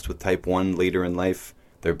diagnosed with type 1 later in life,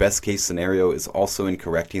 their best case scenario is also in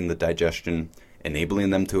correcting the digestion, enabling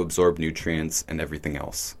them to absorb nutrients and everything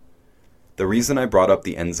else. The reason I brought up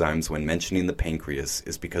the enzymes when mentioning the pancreas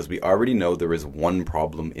is because we already know there is one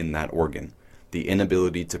problem in that organ, the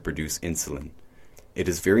inability to produce insulin. It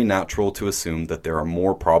is very natural to assume that there are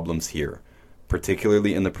more problems here,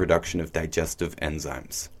 particularly in the production of digestive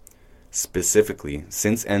enzymes. Specifically,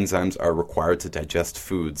 since enzymes are required to digest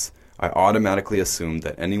foods, I automatically assume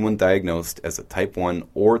that anyone diagnosed as a type 1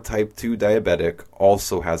 or type 2 diabetic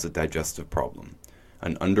also has a digestive problem,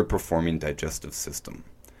 an underperforming digestive system.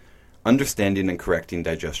 Understanding and correcting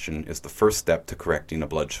digestion is the first step to correcting a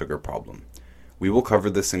blood sugar problem. We will cover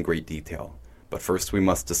this in great detail, but first we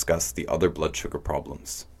must discuss the other blood sugar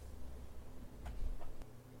problems.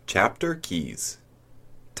 Chapter Keys.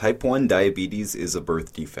 Type 1 diabetes is a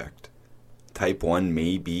birth defect. Type 1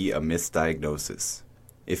 may be a misdiagnosis.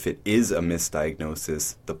 If it is a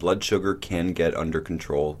misdiagnosis, the blood sugar can get under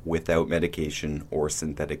control without medication or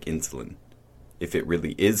synthetic insulin. If it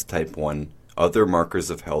really is type 1, other markers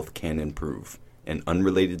of health can improve, and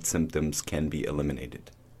unrelated symptoms can be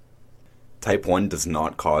eliminated. Type 1 does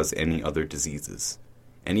not cause any other diseases.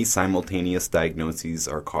 Any simultaneous diagnoses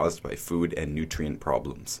are caused by food and nutrient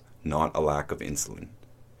problems, not a lack of insulin.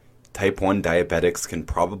 Type 1 diabetics can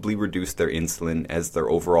probably reduce their insulin as their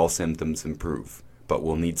overall symptoms improve, but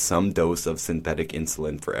will need some dose of synthetic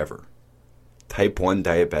insulin forever. Type 1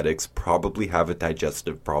 diabetics probably have a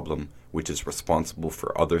digestive problem, which is responsible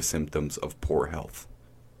for other symptoms of poor health.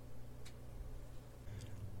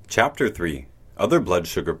 Chapter 3. Other blood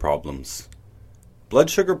sugar problems. Blood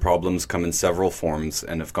sugar problems come in several forms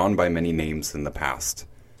and have gone by many names in the past.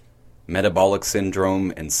 Metabolic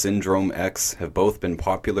syndrome and syndrome X have both been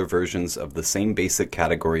popular versions of the same basic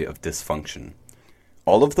category of dysfunction.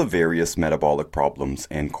 All of the various metabolic problems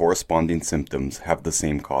and corresponding symptoms have the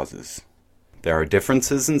same causes. There are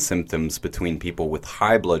differences in symptoms between people with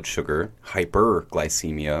high blood sugar,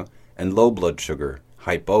 hyperglycemia, and low blood sugar,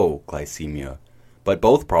 hypoglycemia, but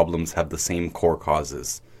both problems have the same core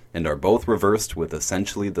causes, and are both reversed with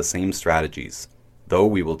essentially the same strategies, though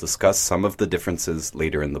we will discuss some of the differences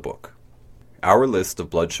later in the book. Our list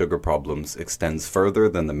of blood sugar problems extends further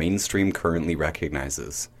than the mainstream currently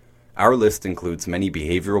recognizes. Our list includes many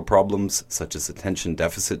behavioral problems such as attention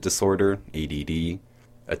deficit disorder, ADD,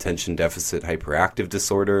 attention deficit hyperactive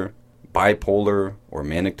disorder, bipolar or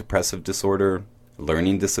manic depressive disorder,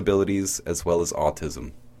 learning disabilities, as well as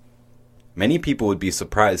autism. Many people would be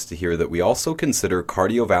surprised to hear that we also consider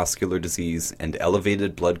cardiovascular disease and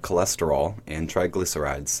elevated blood cholesterol and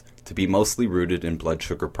triglycerides to be mostly rooted in blood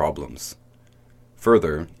sugar problems.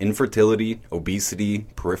 Further, infertility, obesity,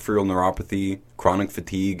 peripheral neuropathy, chronic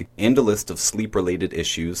fatigue, and a list of sleep-related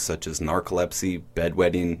issues such as narcolepsy,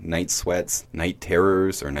 bedwetting, night sweats, night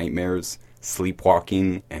terrors or nightmares,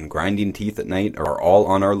 sleepwalking, and grinding teeth at night are all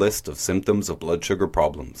on our list of symptoms of blood sugar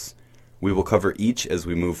problems. We will cover each as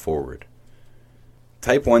we move forward.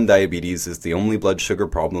 Type 1 diabetes is the only blood sugar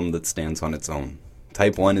problem that stands on its own.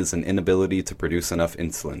 Type 1 is an inability to produce enough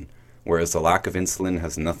insulin, whereas a lack of insulin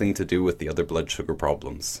has nothing to do with the other blood sugar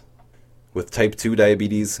problems. With type 2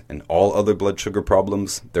 diabetes and all other blood sugar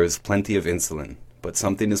problems, there is plenty of insulin, but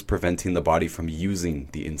something is preventing the body from using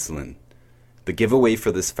the insulin. The giveaway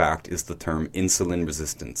for this fact is the term insulin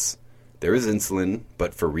resistance. There is insulin,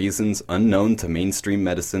 but for reasons unknown to mainstream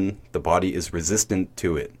medicine, the body is resistant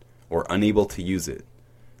to it, or unable to use it.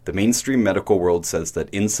 The mainstream medical world says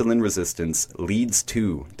that insulin resistance leads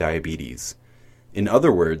to diabetes. In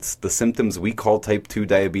other words, the symptoms we call type 2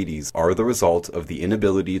 diabetes are the result of the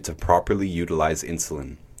inability to properly utilize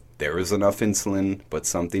insulin. There is enough insulin, but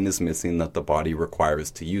something is missing that the body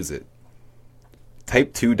requires to use it.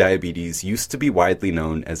 Type 2 diabetes used to be widely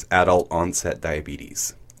known as adult onset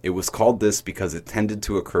diabetes. It was called this because it tended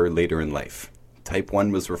to occur later in life. Type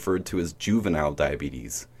 1 was referred to as juvenile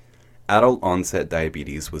diabetes. Adult onset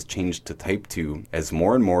diabetes was changed to type 2 as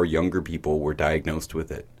more and more younger people were diagnosed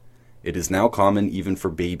with it. It is now common even for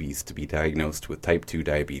babies to be diagnosed with type 2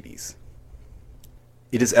 diabetes.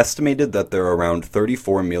 It is estimated that there are around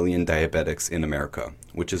 34 million diabetics in America,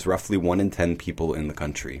 which is roughly 1 in 10 people in the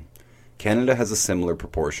country. Canada has a similar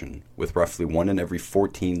proportion, with roughly 1 in every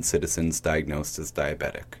 14 citizens diagnosed as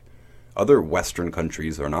diabetic. Other Western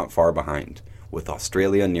countries are not far behind, with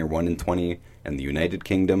Australia near 1 in 20 and the United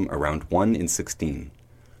Kingdom around 1 in 16.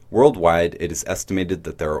 Worldwide, it is estimated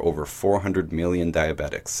that there are over 400 million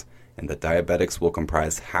diabetics, and that diabetics will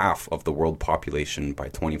comprise half of the world population by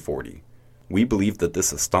 2040. We believe that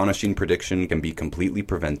this astonishing prediction can be completely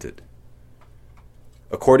prevented.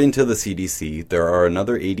 According to the CDC, there are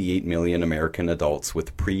another 88 million American adults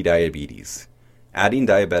with pre-diabetes. Adding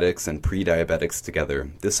diabetics and pre-diabetics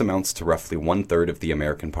together, this amounts to roughly 1/3 of the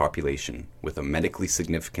American population with a medically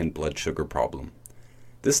significant blood sugar problem.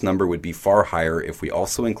 This number would be far higher if we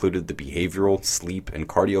also included the behavioral, sleep, and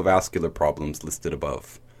cardiovascular problems listed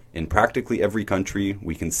above. In practically every country,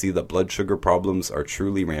 we can see that blood sugar problems are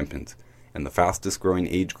truly rampant, and the fastest growing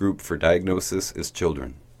age group for diagnosis is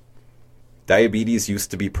children. Diabetes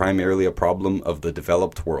used to be primarily a problem of the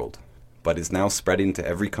developed world, but is now spreading to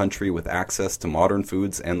every country with access to modern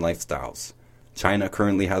foods and lifestyles. China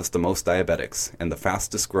currently has the most diabetics and the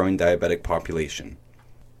fastest growing diabetic population.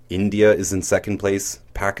 India is in second place,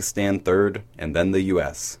 Pakistan third, and then the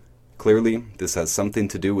US. Clearly, this has something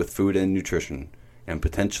to do with food and nutrition, and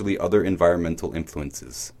potentially other environmental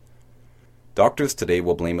influences. Doctors today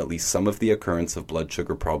will blame at least some of the occurrence of blood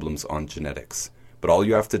sugar problems on genetics, but all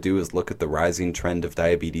you have to do is look at the rising trend of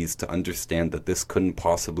diabetes to understand that this couldn't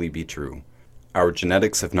possibly be true. Our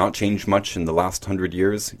genetics have not changed much in the last 100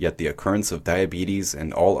 years, yet the occurrence of diabetes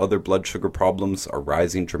and all other blood sugar problems are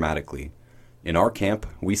rising dramatically. In our camp,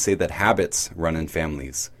 we say that habits run in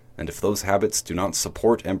families, and if those habits do not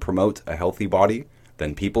support and promote a healthy body,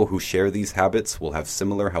 then people who share these habits will have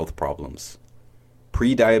similar health problems.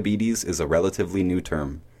 Pre-diabetes is a relatively new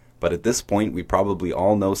term, but at this point we probably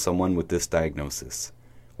all know someone with this diagnosis.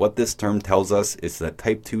 What this term tells us is that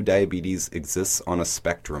type 2 diabetes exists on a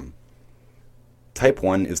spectrum. Type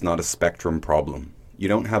 1 is not a spectrum problem. You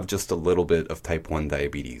don't have just a little bit of type 1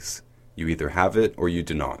 diabetes. You either have it or you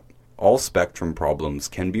do not. All spectrum problems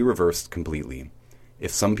can be reversed completely. If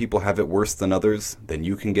some people have it worse than others, then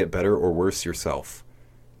you can get better or worse yourself.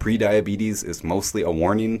 Prediabetes is mostly a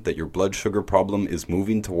warning that your blood sugar problem is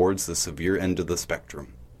moving towards the severe end of the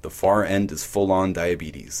spectrum. The far end is full-on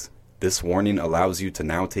diabetes. This warning allows you to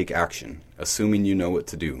now take action, assuming you know what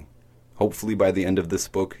to do. Hopefully by the end of this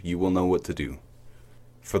book, you will know what to do.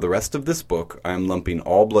 For the rest of this book, I am lumping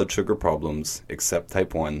all blood sugar problems, except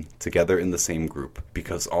type 1, together in the same group,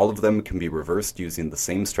 because all of them can be reversed using the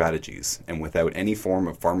same strategies, and without any form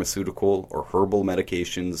of pharmaceutical or herbal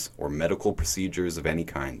medications or medical procedures of any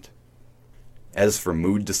kind. As for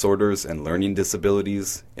mood disorders and learning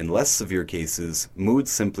disabilities, in less severe cases, mood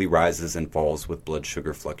simply rises and falls with blood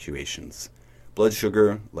sugar fluctuations. Blood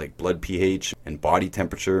sugar, like blood pH and body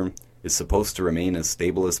temperature, is supposed to remain as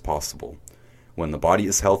stable as possible. When the body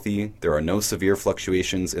is healthy, there are no severe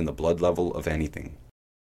fluctuations in the blood level of anything.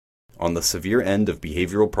 On the severe end of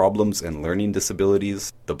behavioral problems and learning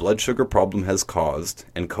disabilities, the blood sugar problem has caused,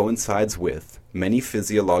 and coincides with, many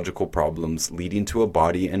physiological problems leading to a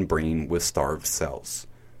body and brain with starved cells.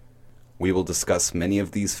 We will discuss many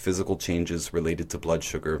of these physical changes related to blood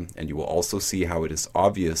sugar, and you will also see how it is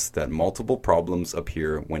obvious that multiple problems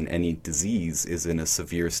appear when any disease is in a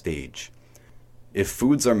severe stage. If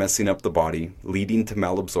foods are messing up the body, leading to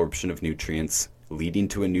malabsorption of nutrients, leading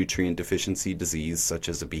to a nutrient deficiency disease such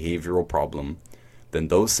as a behavioral problem, then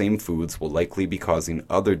those same foods will likely be causing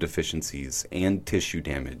other deficiencies and tissue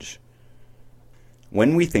damage.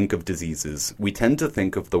 When we think of diseases, we tend to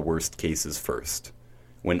think of the worst cases first.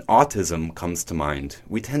 When autism comes to mind,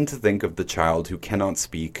 we tend to think of the child who cannot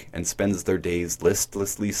speak and spends their days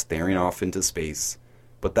listlessly staring off into space,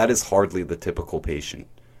 but that is hardly the typical patient.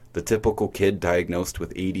 The typical kid diagnosed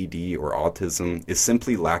with ADD or autism is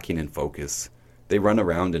simply lacking in focus. They run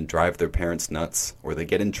around and drive their parents nuts, or they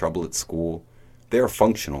get in trouble at school. They are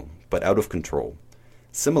functional, but out of control.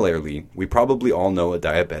 Similarly, we probably all know a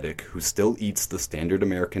diabetic who still eats the standard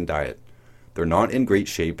American diet. They're not in great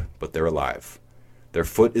shape, but they're alive. Their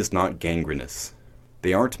foot is not gangrenous.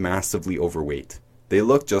 They aren't massively overweight. They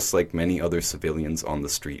look just like many other civilians on the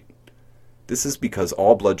street. This is because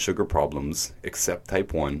all blood sugar problems, except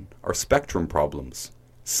type 1, are spectrum problems.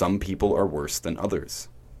 Some people are worse than others.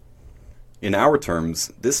 In our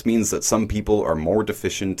terms, this means that some people are more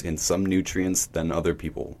deficient in some nutrients than other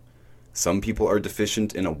people. Some people are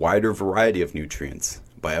deficient in a wider variety of nutrients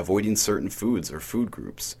by avoiding certain foods or food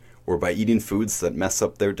groups, or by eating foods that mess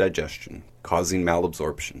up their digestion, causing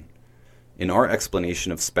malabsorption. In our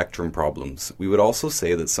explanation of spectrum problems, we would also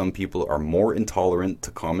say that some people are more intolerant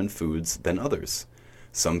to common foods than others.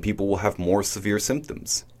 Some people will have more severe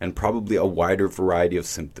symptoms, and probably a wider variety of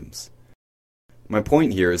symptoms. My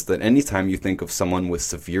point here is that anytime you think of someone with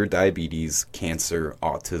severe diabetes, cancer,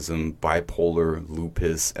 autism, bipolar,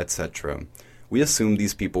 lupus, etc., we assume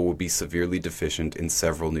these people will be severely deficient in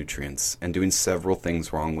several nutrients and doing several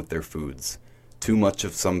things wrong with their foods. Too much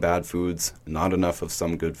of some bad foods, not enough of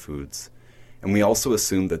some good foods. And we also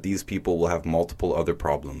assume that these people will have multiple other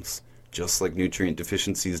problems. Just like nutrient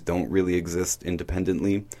deficiencies don't really exist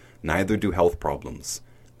independently, neither do health problems.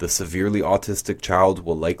 The severely autistic child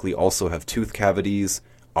will likely also have tooth cavities,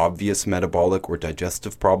 obvious metabolic or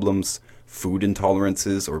digestive problems, food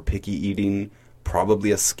intolerances or picky eating, probably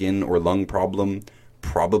a skin or lung problem,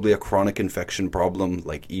 probably a chronic infection problem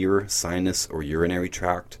like ear, sinus, or urinary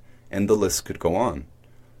tract, and the list could go on.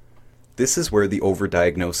 This is where the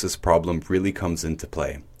overdiagnosis problem really comes into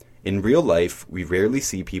play. In real life, we rarely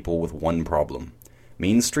see people with one problem.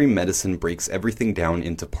 Mainstream medicine breaks everything down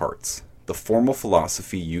into parts. The formal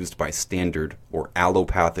philosophy used by standard or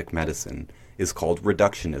allopathic medicine is called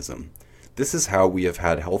reductionism. This is how we have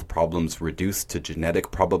had health problems reduced to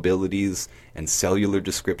genetic probabilities and cellular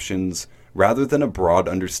descriptions rather than a broad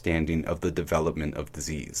understanding of the development of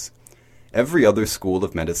disease. Every other school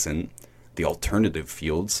of medicine, the alternative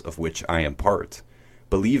fields of which I am part,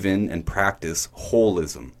 believe in and practice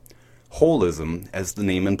holism. Holism, as the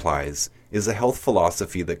name implies, is a health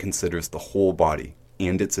philosophy that considers the whole body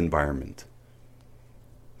and its environment.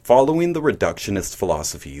 Following the reductionist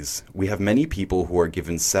philosophies, we have many people who are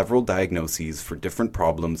given several diagnoses for different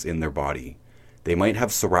problems in their body. They might have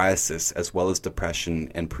psoriasis as well as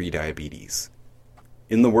depression and prediabetes.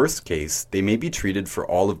 In the worst case, they may be treated for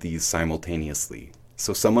all of these simultaneously,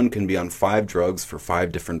 so someone can be on 5 drugs for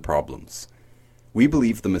 5 different problems. We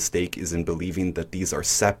believe the mistake is in believing that these are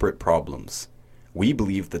separate problems. We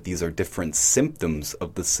believe that these are different symptoms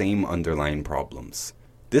of the same underlying problems.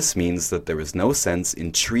 This means that there is no sense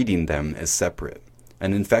in treating them as separate.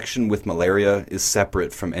 An infection with malaria is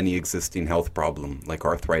separate from any existing health problem like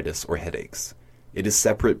arthritis or headaches. It is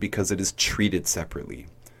separate because it is treated separately.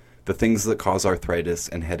 The things that cause arthritis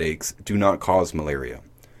and headaches do not cause malaria.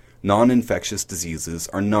 Non-infectious diseases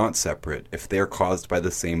are not separate if they are caused by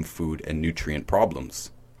the same food and nutrient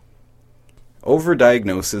problems.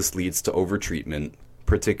 Overdiagnosis leads to overtreatment,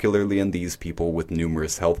 particularly in these people with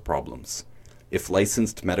numerous health problems. If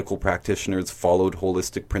licensed medical practitioners followed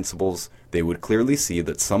holistic principles, they would clearly see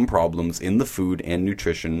that some problems in the food and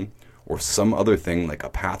nutrition, or some other thing like a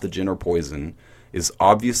pathogen or poison, is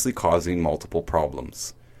obviously causing multiple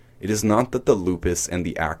problems. It is not that the lupus and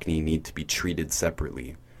the acne need to be treated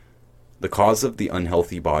separately. The cause of the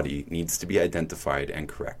unhealthy body needs to be identified and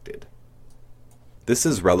corrected. This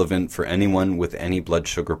is relevant for anyone with any blood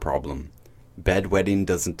sugar problem. Bedwetting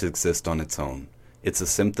doesn't exist on its own. It's a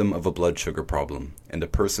symptom of a blood sugar problem, and a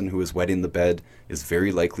person who is wetting the bed is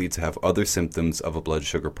very likely to have other symptoms of a blood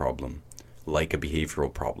sugar problem, like a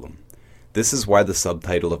behavioral problem. This is why the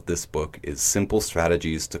subtitle of this book is Simple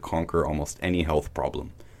Strategies to Conquer Almost Any Health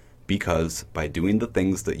Problem. Because by doing the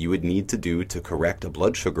things that you would need to do to correct a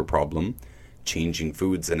blood sugar problem, changing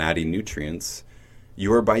foods and adding nutrients,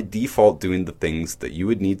 you are by default doing the things that you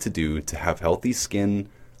would need to do to have healthy skin,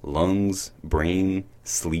 lungs, brain,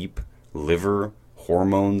 sleep, liver,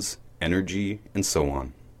 hormones, energy, and so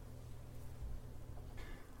on.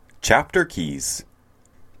 Chapter Keys.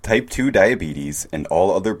 Type 2 diabetes and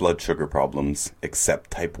all other blood sugar problems,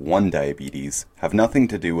 except type 1 diabetes, have nothing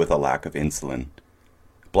to do with a lack of insulin.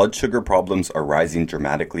 Blood sugar problems are rising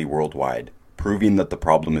dramatically worldwide, proving that the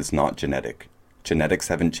problem is not genetic. Genetics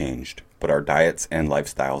haven't changed, but our diets and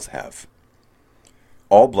lifestyles have.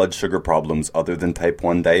 All blood sugar problems other than type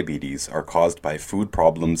 1 diabetes are caused by food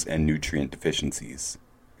problems and nutrient deficiencies.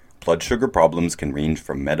 Blood sugar problems can range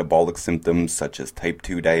from metabolic symptoms such as type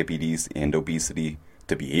 2 diabetes and obesity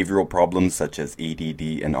to behavioral problems such as ADD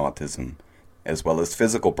and autism, as well as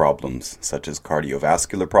physical problems such as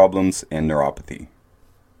cardiovascular problems and neuropathy.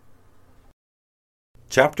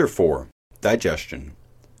 Chapter 4. Digestion.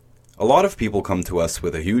 A lot of people come to us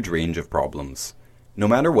with a huge range of problems. No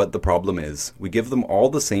matter what the problem is, we give them all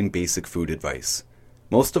the same basic food advice.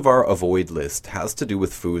 Most of our avoid list has to do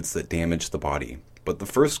with foods that damage the body, but the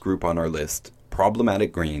first group on our list,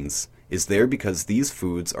 problematic grains, is there because these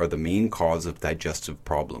foods are the main cause of digestive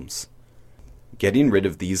problems. Getting rid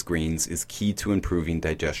of these grains is key to improving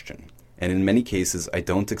digestion, and in many cases I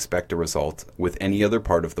don't expect a result with any other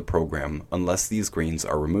part of the program unless these grains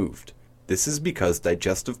are removed. This is because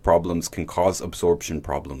digestive problems can cause absorption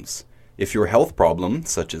problems. If your health problem,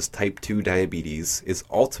 such as type 2 diabetes, is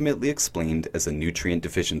ultimately explained as a nutrient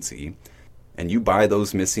deficiency, and you buy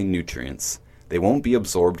those missing nutrients, they won't be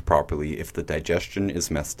absorbed properly if the digestion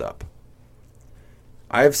is messed up.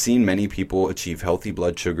 I have seen many people achieve healthy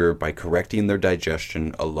blood sugar by correcting their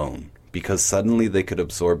digestion alone, because suddenly they could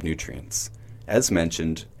absorb nutrients. As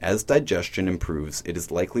mentioned, as digestion improves, it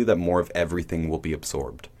is likely that more of everything will be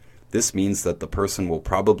absorbed. This means that the person will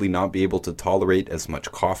probably not be able to tolerate as much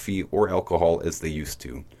coffee or alcohol as they used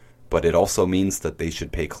to, but it also means that they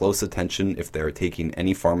should pay close attention if they are taking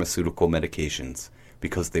any pharmaceutical medications,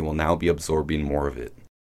 because they will now be absorbing more of it.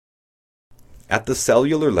 At the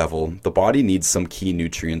cellular level, the body needs some key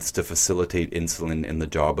nutrients to facilitate insulin in the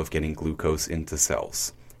job of getting glucose into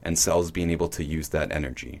cells, and cells being able to use that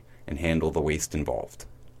energy and handle the waste involved.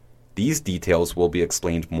 These details will be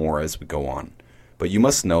explained more as we go on. But you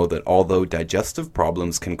must know that although digestive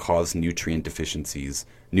problems can cause nutrient deficiencies,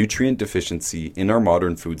 nutrient deficiency in our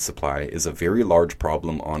modern food supply is a very large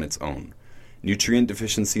problem on its own. Nutrient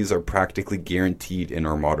deficiencies are practically guaranteed in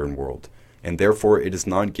our modern world, and therefore it is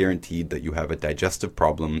not guaranteed that you have a digestive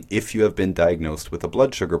problem if you have been diagnosed with a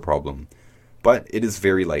blood sugar problem. But it is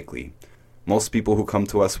very likely. Most people who come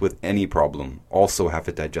to us with any problem also have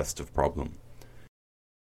a digestive problem.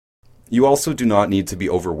 You also do not need to be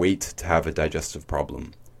overweight to have a digestive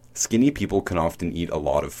problem. Skinny people can often eat a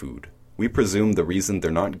lot of food. We presume the reason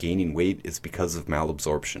they're not gaining weight is because of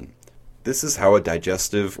malabsorption. This is how a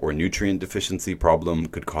digestive or nutrient deficiency problem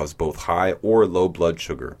could cause both high or low blood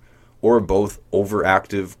sugar, or both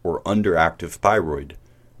overactive or underactive thyroid.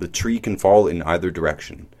 The tree can fall in either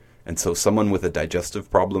direction, and so someone with a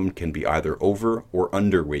digestive problem can be either over or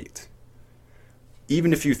underweight.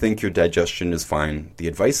 Even if you think your digestion is fine, the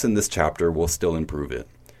advice in this chapter will still improve it.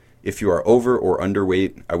 If you are over or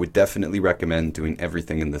underweight, I would definitely recommend doing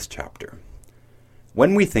everything in this chapter.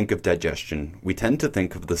 When we think of digestion, we tend to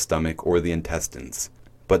think of the stomach or the intestines,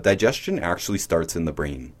 but digestion actually starts in the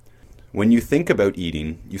brain. When you think about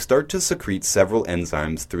eating, you start to secrete several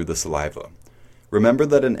enzymes through the saliva. Remember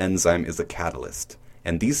that an enzyme is a catalyst,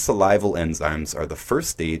 and these salival enzymes are the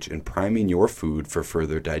first stage in priming your food for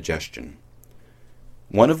further digestion.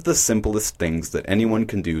 One of the simplest things that anyone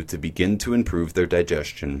can do to begin to improve their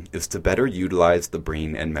digestion is to better utilize the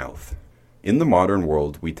brain and mouth. In the modern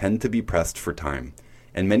world, we tend to be pressed for time,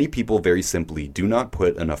 and many people very simply do not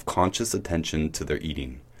put enough conscious attention to their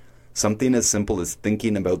eating. Something as simple as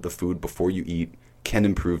thinking about the food before you eat can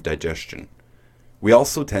improve digestion. We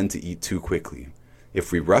also tend to eat too quickly.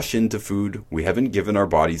 If we rush into food, we haven't given our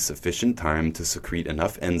bodies sufficient time to secrete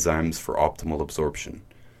enough enzymes for optimal absorption.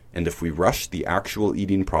 And if we rush the actual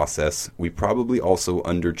eating process, we probably also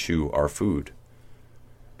underchew our food.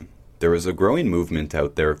 There is a growing movement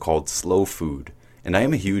out there called slow food, and I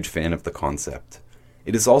am a huge fan of the concept.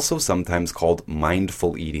 It is also sometimes called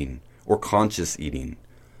mindful eating or conscious eating.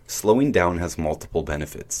 Slowing down has multiple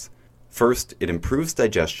benefits. First, it improves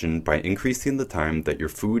digestion by increasing the time that your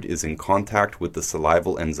food is in contact with the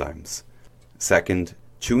salival enzymes. Second,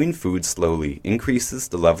 chewing food slowly increases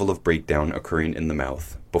the level of breakdown occurring in the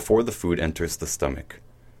mouth before the food enters the stomach.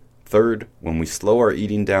 Third, when we slow our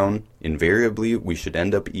eating down, invariably we should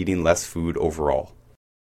end up eating less food overall.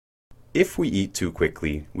 If we eat too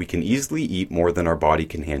quickly, we can easily eat more than our body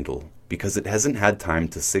can handle, because it hasn't had time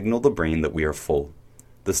to signal the brain that we are full.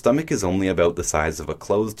 The stomach is only about the size of a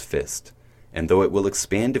closed fist, and though it will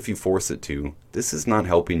expand if you force it to, this is not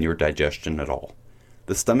helping your digestion at all.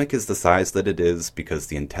 The stomach is the size that it is because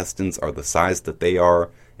the intestines are the size that they are,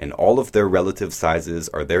 and all of their relative sizes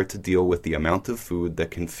are there to deal with the amount of food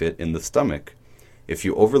that can fit in the stomach. If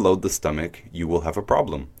you overload the stomach, you will have a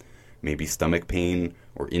problem. Maybe stomach pain,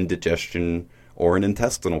 or indigestion, or an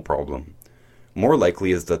intestinal problem. more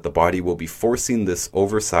likely is that the body will be forcing this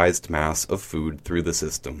oversized mass of food through the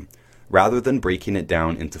system, rather than breaking it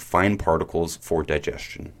down into fine particles for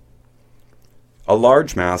digestion. A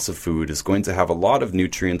large mass of food is going to have a lot of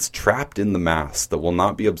nutrients trapped in the mass that will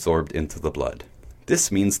not be absorbed into the blood.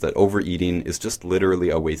 This means that overeating is just literally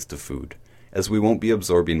a waste of food, as we won't be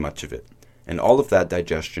absorbing much of it, and all of that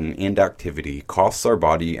digestion and activity costs our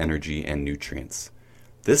body energy and nutrients.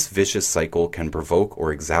 This vicious cycle can provoke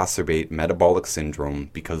or exacerbate metabolic syndrome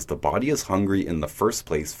because the body is hungry in the first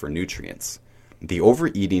place for nutrients. The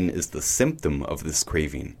overeating is the symptom of this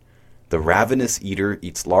craving. The ravenous eater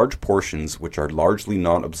eats large portions which are largely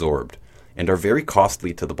not absorbed and are very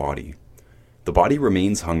costly to the body. The body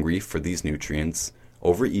remains hungry for these nutrients,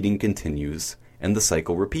 overeating continues, and the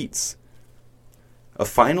cycle repeats. A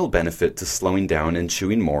final benefit to slowing down and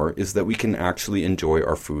chewing more is that we can actually enjoy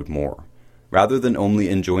our food more. Rather than only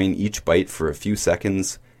enjoying each bite for a few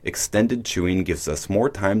seconds, extended chewing gives us more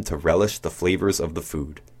time to relish the flavors of the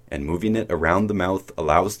food, and moving it around the mouth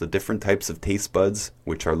allows the different types of taste buds,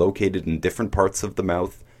 which are located in different parts of the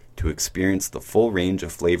mouth, to experience the full range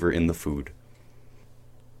of flavor in the food.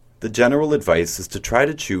 The general advice is to try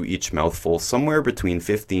to chew each mouthful somewhere between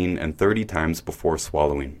 15 and 30 times before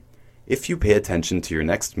swallowing. If you pay attention to your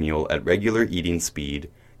next meal at regular eating speed,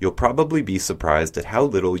 you'll probably be surprised at how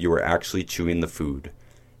little you are actually chewing the food.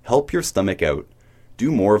 Help your stomach out.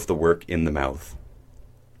 Do more of the work in the mouth.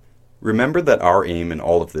 Remember that our aim in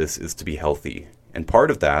all of this is to be healthy, and part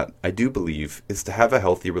of that, I do believe, is to have a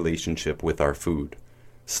healthy relationship with our food.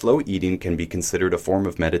 Slow eating can be considered a form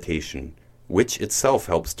of meditation, which itself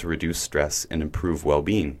helps to reduce stress and improve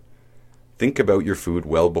well-being. Think about your food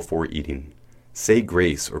well before eating. Say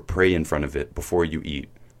grace or pray in front of it before you eat,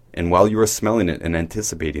 and while you are smelling it and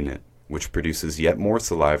anticipating it, which produces yet more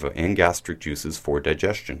saliva and gastric juices for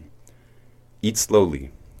digestion. Eat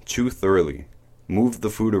slowly, chew thoroughly, move the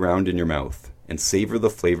food around in your mouth, and savor the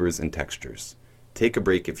flavors and textures. Take a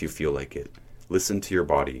break if you feel like it. Listen to your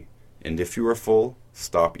body, and if you are full,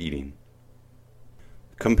 stop eating.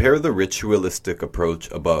 Compare the ritualistic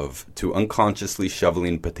approach above to unconsciously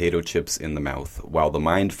shoveling potato chips in the mouth while the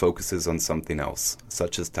mind focuses on something else,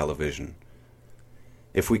 such as television.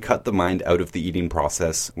 If we cut the mind out of the eating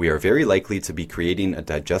process, we are very likely to be creating a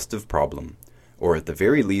digestive problem, or at the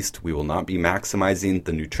very least, we will not be maximizing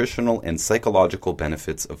the nutritional and psychological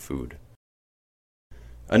benefits of food.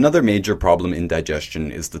 Another major problem in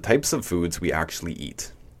digestion is the types of foods we actually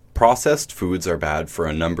eat. Processed foods are bad for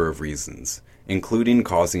a number of reasons, including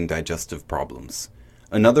causing digestive problems.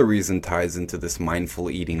 Another reason ties into this mindful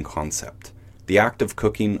eating concept. The act of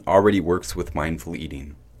cooking already works with mindful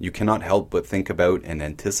eating. You cannot help but think about and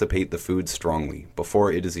anticipate the food strongly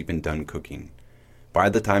before it is even done cooking. By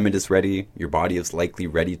the time it is ready, your body is likely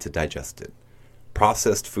ready to digest it.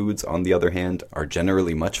 Processed foods, on the other hand, are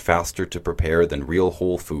generally much faster to prepare than real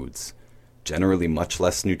whole foods, generally much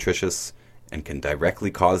less nutritious, and can directly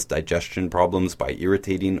cause digestion problems by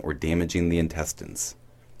irritating or damaging the intestines.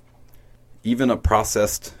 Even a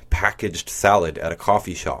processed, packaged salad at a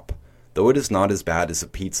coffee shop, though it is not as bad as a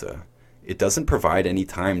pizza, it doesn't provide any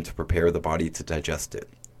time to prepare the body to digest it.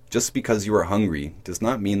 Just because you are hungry does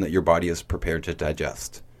not mean that your body is prepared to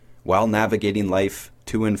digest. While navigating life,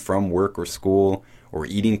 to and from work or school, or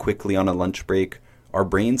eating quickly on a lunch break, our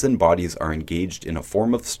brains and bodies are engaged in a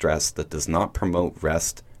form of stress that does not promote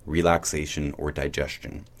rest, relaxation, or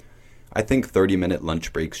digestion. I think 30-minute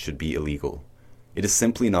lunch breaks should be illegal. It is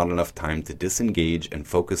simply not enough time to disengage and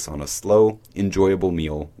focus on a slow, enjoyable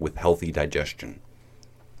meal with healthy digestion.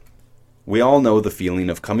 We all know the feeling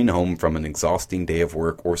of coming home from an exhausting day of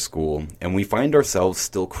work or school, and we find ourselves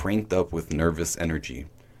still cranked up with nervous energy.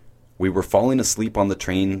 We were falling asleep on the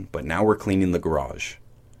train, but now we're cleaning the garage.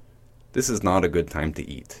 This is not a good time to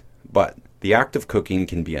eat, but the act of cooking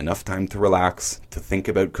can be enough time to relax, to think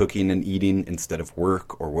about cooking and eating instead of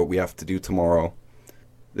work or what we have to do tomorrow.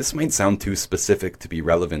 This might sound too specific to be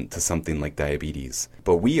relevant to something like diabetes,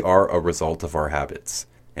 but we are a result of our habits,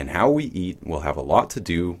 and how we eat will have a lot to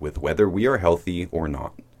do with whether we are healthy or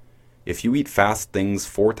not. If you eat fast things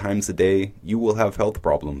 4 times a day, you will have health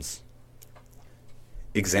problems.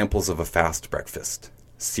 Examples of a fast breakfast: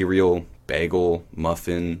 cereal, bagel,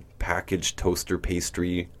 muffin, packaged toaster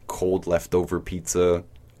pastry, cold leftover pizza,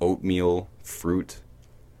 oatmeal, fruit.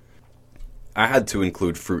 I had to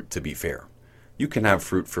include fruit to be fair. You can have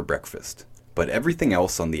fruit for breakfast, but everything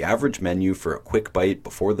else on the average menu for a quick bite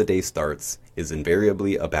before the day starts is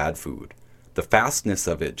invariably a bad food. The fastness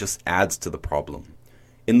of it just adds to the problem.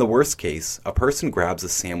 In the worst case, a person grabs a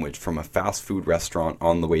sandwich from a fast food restaurant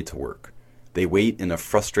on the way to work. They wait in a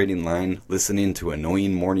frustrating line, listening to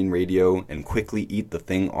annoying morning radio, and quickly eat the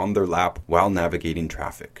thing on their lap while navigating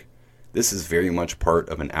traffic. This is very much part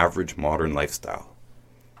of an average modern lifestyle.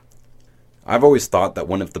 I've always thought that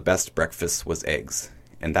one of the best breakfasts was eggs,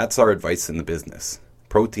 and that's our advice in the business.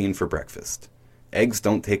 Protein for breakfast. Eggs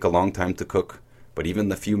don't take a long time to cook, but even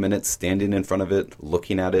the few minutes standing in front of it,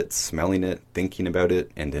 looking at it, smelling it, thinking about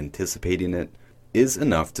it, and anticipating it, is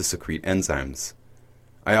enough to secrete enzymes.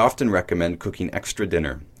 I often recommend cooking extra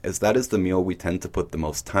dinner, as that is the meal we tend to put the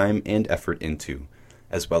most time and effort into,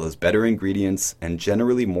 as well as better ingredients and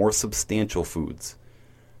generally more substantial foods.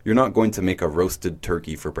 You're not going to make a roasted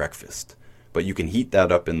turkey for breakfast, but you can heat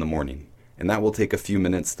that up in the morning, and that will take a few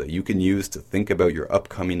minutes that you can use to think about your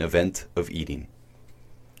upcoming event of eating.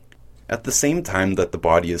 At the same time that the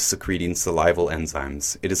body is secreting salival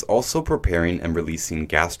enzymes, it is also preparing and releasing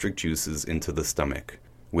gastric juices into the stomach,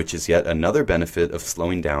 which is yet another benefit of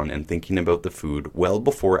slowing down and thinking about the food well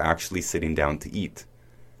before actually sitting down to eat.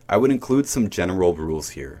 I would include some general rules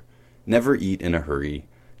here. Never eat in a hurry,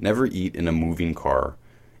 never eat in a moving car,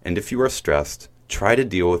 and if you are stressed, try to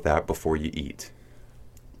deal with that before you eat.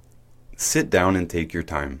 Sit down and take your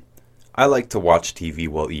time. I like to watch TV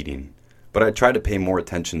while eating, but I try to pay more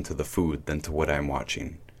attention to the food than to what I'm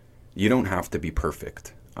watching. You don't have to be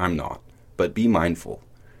perfect. I'm not. But be mindful.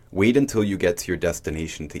 Wait until you get to your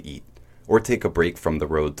destination to eat, or take a break from the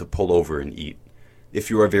road to pull over and eat. If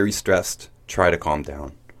you are very stressed, try to calm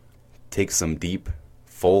down. Take some deep,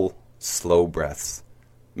 full, slow breaths.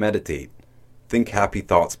 Meditate. Think happy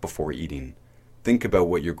thoughts before eating. Think about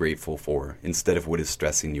what you're grateful for instead of what is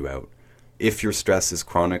stressing you out. If your stress is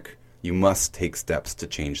chronic, you must take steps to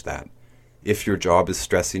change that. If your job is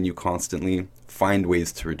stressing you constantly, find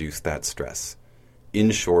ways to reduce that stress. In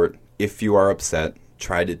short, if you are upset,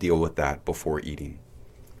 try to deal with that before eating.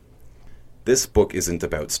 This book isn't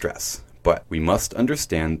about stress, but we must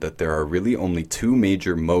understand that there are really only two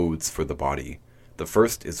major modes for the body. The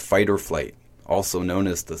first is fight or flight, also known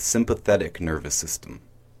as the sympathetic nervous system.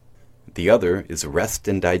 The other is rest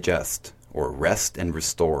and digest, or rest and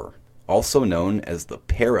restore, also known as the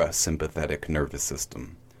parasympathetic nervous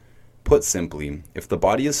system. Put simply, if the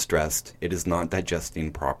body is stressed, it is not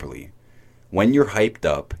digesting properly. When you're hyped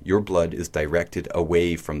up, your blood is directed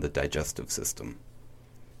away from the digestive system.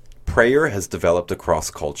 Prayer has developed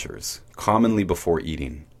across cultures, commonly before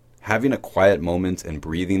eating. Having a quiet moment and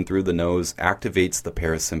breathing through the nose activates the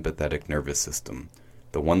parasympathetic nervous system,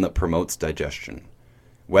 the one that promotes digestion.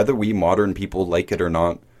 Whether we modern people like it or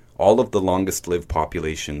not, all of the longest-lived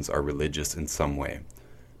populations are religious in some way.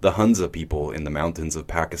 The Hunza people in the mountains of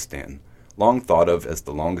Pakistan, long thought of as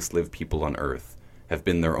the longest-lived people on Earth, have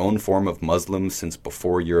been their own form of Muslims since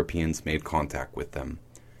before Europeans made contact with them.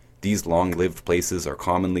 These long-lived places are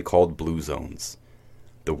commonly called blue zones.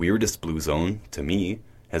 The weirdest blue zone, to me,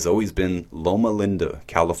 has always been Loma Linda,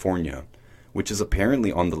 California, which is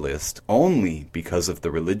apparently on the list only because of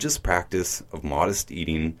the religious practice of modest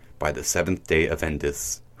eating by the Seventh-day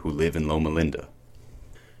Adventists who live in Loma Linda.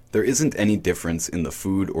 There isn't any difference in the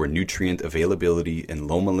food or nutrient availability in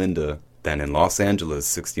Loma Linda than in Los Angeles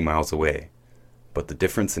 60 miles away, but the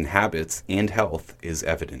difference in habits and health is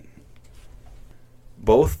evident.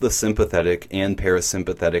 Both the sympathetic and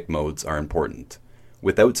parasympathetic modes are important.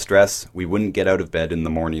 Without stress, we wouldn't get out of bed in the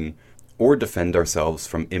morning or defend ourselves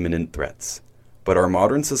from imminent threats. But our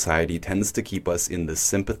modern society tends to keep us in the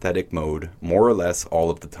sympathetic mode more or less all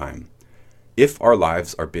of the time. If our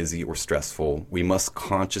lives are busy or stressful, we must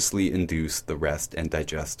consciously induce the rest and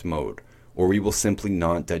digest mode, or we will simply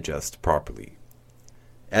not digest properly.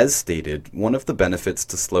 As stated, one of the benefits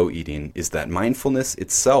to slow eating is that mindfulness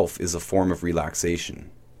itself is a form of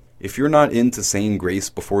relaxation. If you're not into saying grace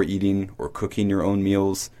before eating or cooking your own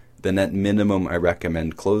meals, then at minimum I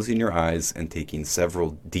recommend closing your eyes and taking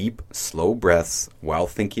several deep, slow breaths while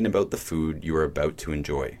thinking about the food you are about to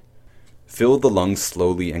enjoy. Fill the lungs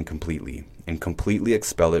slowly and completely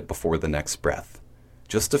expel it before the next breath.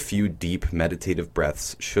 Just a few deep meditative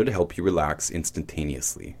breaths should help you relax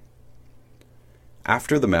instantaneously.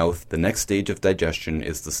 After the mouth, the next stage of digestion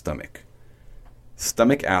is the stomach.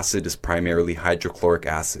 Stomach acid is primarily hydrochloric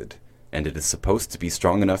acid, and it is supposed to be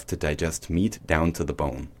strong enough to digest meat down to the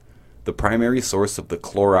bone. The primary source of the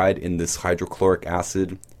chloride in this hydrochloric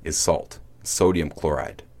acid is salt, sodium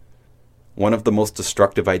chloride. One of the most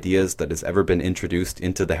destructive ideas that has ever been introduced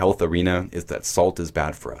into the health arena is that salt is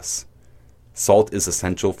bad for us. Salt is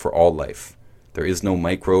essential for all life. There is no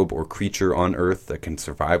microbe or creature on Earth that can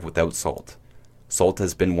survive without salt. Salt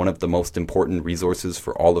has been one of the most important resources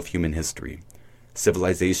for all of human history.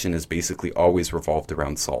 Civilization has basically always revolved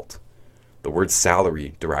around salt. The word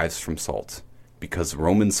salary derives from salt. because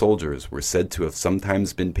Roman soldiers were said to have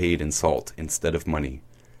sometimes been paid in salt instead of money.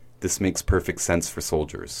 This makes perfect sense for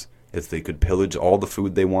soldiers, as they could pillage all the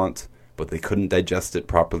food they want, but they couldn't digest it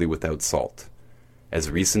properly without salt. As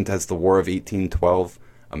recent as the War of 1812,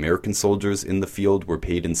 American soldiers in the field were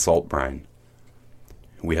paid in salt brine.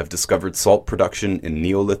 We have discovered salt production in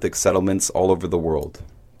Neolithic settlements all over the world.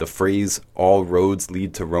 The phrase, "all roads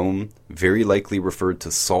lead to Rome," very likely referred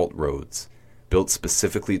to salt roads, built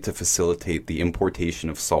specifically to facilitate the importation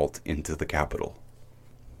of salt into the capital.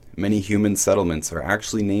 Many human settlements are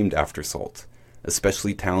actually named after salt,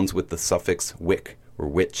 especially towns with the suffix "wick" or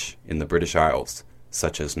 "wich" in the British Isles,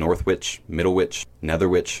 such as Northwich, Middlewich,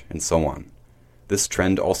 Netherwich, and so on. This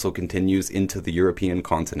trend also continues into the European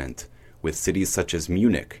continent, with cities such as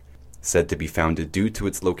Munich, said to be founded due to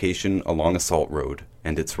its location along a salt road,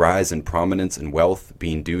 and its rise in prominence and wealth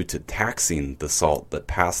being due to taxing the salt that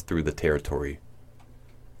passed through the territory.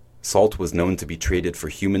 Salt was known to be traded for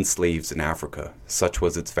human slaves in Africa, such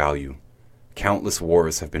was its value. Countless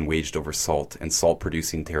wars have been waged over salt and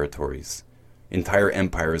salt-producing territories. Entire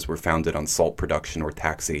empires were founded on salt production or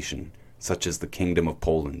taxation, such as the Kingdom of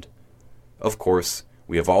Poland. Of course,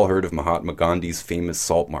 we have all heard of Mahatma Gandhi's famous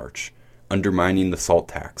Salt March, undermining the salt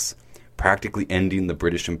tax, practically ending the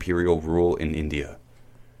British imperial rule in India.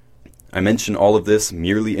 I mention all of this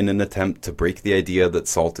merely in an attempt to break the idea that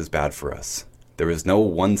salt is bad for us. There is no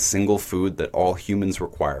one single food that all humans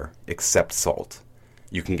require, except salt.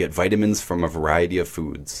 You can get vitamins from a variety of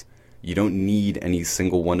foods. You don't need any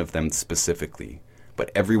single one of them specifically,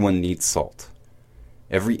 but everyone needs salt.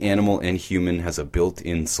 Every animal and human has a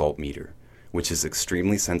built-in salt meter, which is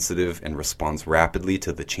extremely sensitive and responds rapidly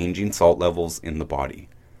to the changing salt levels in the body.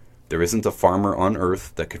 There isn't a farmer on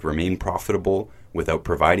earth that could remain profitable without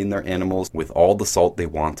providing their animals with all the salt they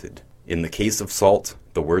wanted. In the case of salt,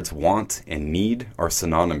 the words want and need are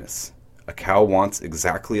synonymous. A cow wants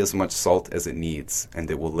exactly as much salt as it needs, and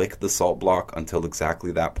it will lick the salt block until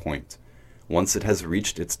exactly that point. Once it has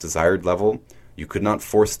reached its desired level, you could not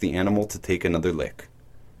force the animal to take another lick.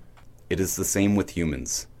 It is the same with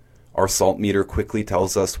humans. Our salt meter quickly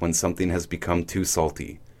tells us when something has become too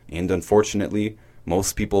salty, and unfortunately,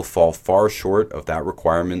 most people fall far short of that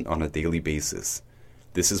requirement on a daily basis.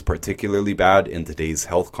 This is particularly bad in today's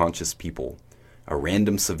health-conscious people. A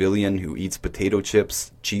random civilian who eats potato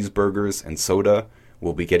chips, cheeseburgers, and soda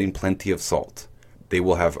will be getting plenty of salt. They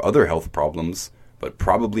will have other health problems, but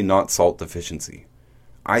probably not salt deficiency.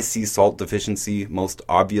 I see salt deficiency most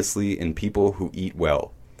obviously in people who eat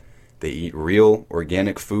well. They eat real,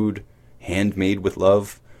 organic food, handmade with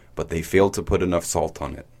love, but they fail to put enough salt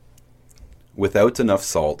on it. Without enough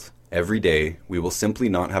salt, every day, we will simply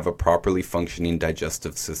not have a properly functioning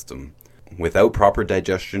digestive system. Without proper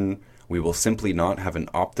digestion, we will simply not have an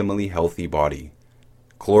optimally healthy body.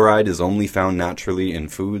 Chloride is only found naturally in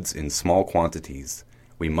foods in small quantities.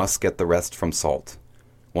 We must get the rest from salt.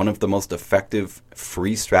 One of the most effective,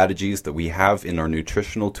 free strategies that we have in our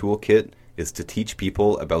nutritional toolkit is to teach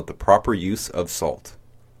people about the proper use of salt.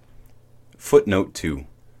 Footnote 2.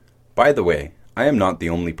 By the way, I am not the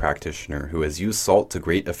only practitioner who has used salt to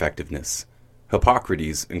great effectiveness.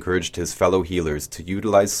 Hippocrates encouraged his fellow healers to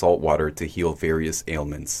utilize salt water to heal various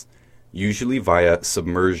ailments, usually via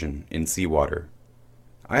submersion in seawater.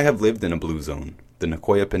 I have lived in a blue zone, the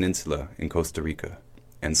Nicoya Peninsula in Costa Rica,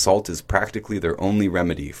 and salt is practically their only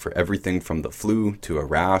remedy for everything from the flu to a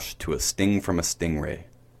rash to a sting from a stingray.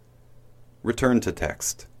 Return to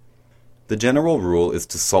text. The general rule is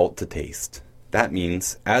to salt to taste. That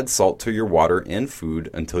means add salt to your water and food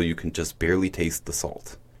until you can just barely taste the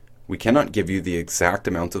salt. We cannot give you the exact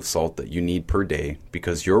amount of salt that you need per day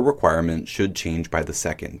because your requirement should change by the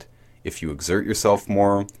second. If you exert yourself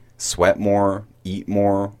more, sweat more, eat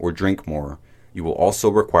more, or drink more, you will also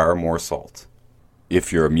require more salt.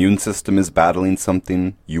 If your immune system is battling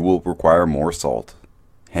something, you will require more salt.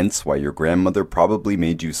 Hence why your grandmother probably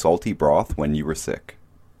made you salty broth when you were sick.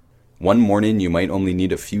 One morning you might only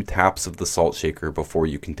need a few taps of the salt shaker before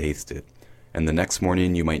you can taste it, and the next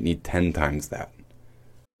morning you might need 10 times that.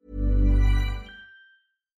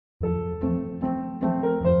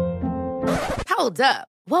 Hold up.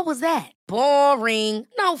 What was that? Boring.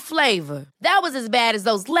 No flavor. That was as bad as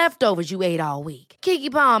those leftovers you ate all week.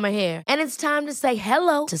 Keke Palmer here, and it's time to say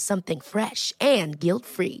hello to something fresh and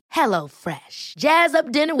guilt-free. Hello Fresh. Jazz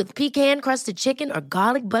up dinner with pecan-crusted chicken or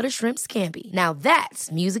garlic butter shrimp scampi. Now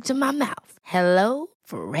that's music to my mouth. Hello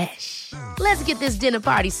Fresh. Let's get this dinner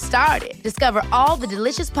party started. Discover all the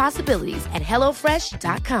delicious possibilities at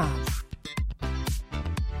HelloFresh.com.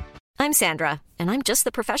 I'm Sandra, and I'm just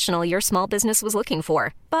the professional your small business was looking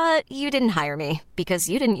for. But you didn't hire me because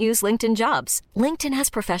you didn't use LinkedIn Jobs. LinkedIn has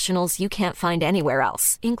professionals you can't find anywhere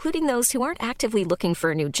else, including those who aren't actively looking for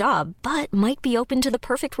a new job, but might be open to the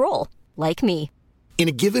perfect role, like me. In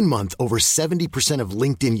a given month, over 70% of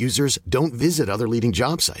LinkedIn users don't visit other leading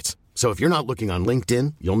job sites. So if you're not looking on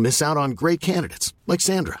LinkedIn, you'll miss out on great candidates like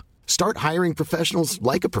Sandra. Start hiring professionals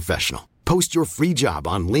like a professional. Post your free job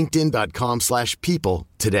on linkedin.com/people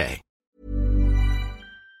today.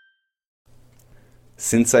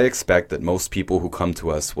 Since I expect that most people who come to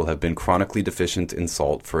us will have been chronically deficient in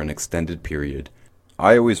salt for an extended period,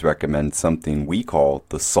 I always recommend something we call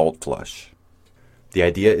the salt flush. The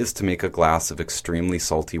idea is to make a glass of extremely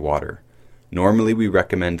salty water. Normally we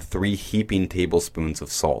recommend 3 heaping tablespoons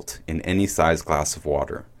of salt in any size glass of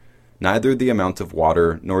water. Neither the amount of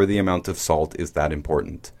water nor the amount of salt is that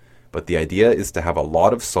important, but the idea is to have a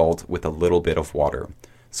lot of salt with a little bit of water,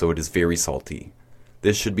 so it is very salty.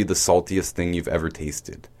 This should be the saltiest thing you've ever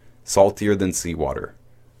tasted, saltier than seawater.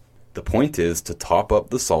 The point is to top up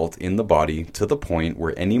the salt in the body to the point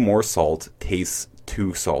where any more salt tastes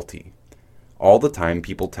too salty. All the time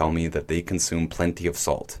people tell me that they consume plenty of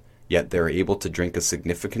salt, yet they're able to drink a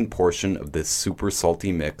significant portion of this super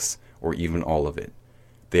salty mix, or even all of it.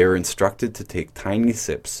 They are instructed to take tiny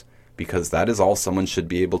sips, because that is all someone should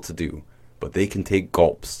be able to do, but they can take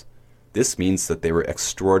gulps. This means that they were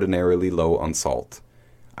extraordinarily low on salt.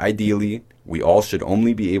 Ideally, we all should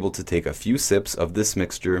only be able to take a few sips of this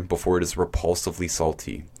mixture before it is repulsively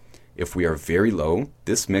salty. If we are very low,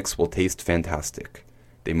 this mix will taste fantastic.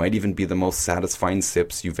 They might even be the most satisfying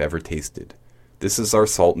sips you've ever tasted. This is our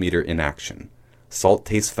salt meter in action. Salt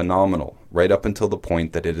tastes phenomenal, right up until the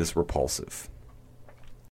point that it is repulsive.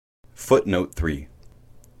 Footnote 3.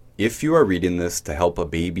 If you are reading this to help a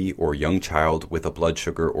baby or young child with a blood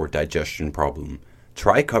sugar or digestion problem,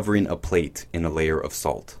 try covering a plate in a layer of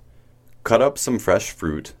salt. Cut up some fresh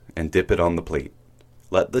fruit and dip it on the plate.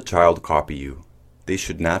 Let the child copy you. They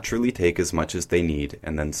should naturally take as much as they need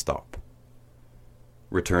and then stop.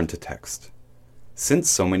 Return to text. Since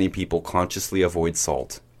so many people consciously avoid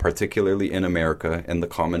salt, particularly in America and the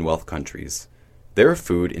Commonwealth countries, their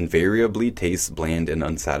food invariably tastes bland and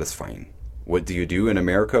unsatisfying. What do you do in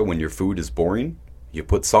America when your food is boring? You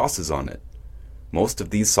put sauces on it. Most of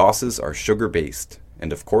these sauces are sugar-based,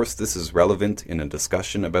 and of course this is relevant in a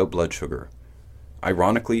discussion about blood sugar.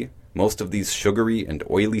 Ironically, most of these sugary and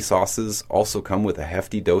oily sauces also come with a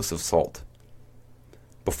hefty dose of salt.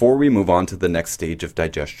 Before we move on to the next stage of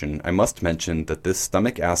digestion, I must mention that this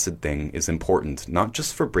stomach acid thing is important not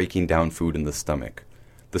just for breaking down food in the stomach.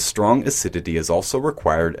 The strong acidity is also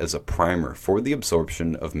required as a primer for the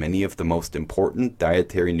absorption of many of the most important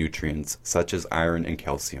dietary nutrients such as iron and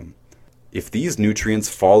calcium. If these nutrients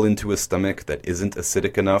fall into a stomach that isn't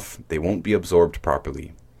acidic enough, they won't be absorbed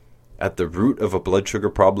properly. At the root of a blood sugar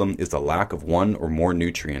problem is a lack of one or more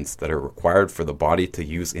nutrients that are required for the body to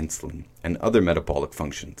use insulin and other metabolic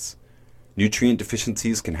functions. Nutrient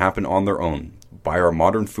deficiencies can happen on their own, by our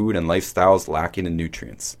modern food and lifestyles lacking in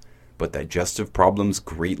nutrients, but digestive problems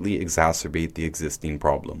greatly exacerbate the existing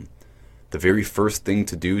problem. The very first thing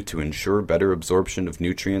to do to ensure better absorption of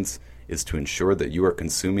nutrients is to ensure that you are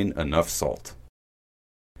consuming enough salt.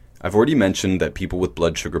 I've already mentioned that people with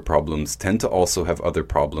blood sugar problems tend to also have other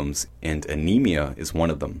problems, and anemia is one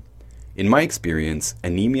of them. In my experience,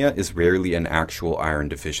 anemia is rarely an actual iron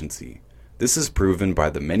deficiency. This is proven by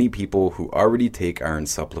the many people who already take iron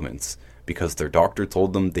supplements because their doctor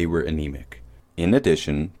told them they were anemic. In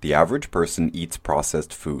addition, the average person eats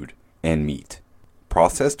processed food and meat.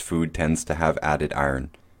 Processed food tends to have added iron,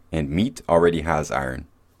 and meat already has iron.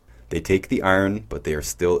 They take the iron, but they are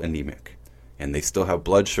still anemic, and they still have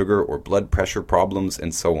blood sugar or blood pressure problems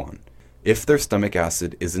and so on. If their stomach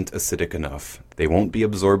acid isn't acidic enough, they won't be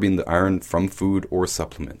absorbing the iron from food or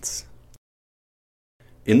supplements.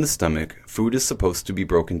 In the stomach, food is supposed to be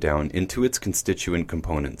broken down into its constituent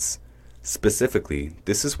components. Specifically,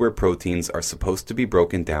 this is where proteins are supposed to be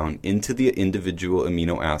broken down into the individual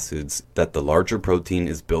amino acids that the larger protein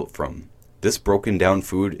is built from. This broken down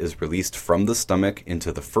food is released from the stomach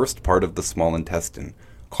into the first part of the small intestine,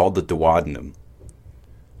 called the duodenum.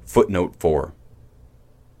 Footnote 4.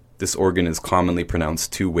 This organ is commonly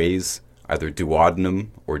pronounced 2 ways, either duodenum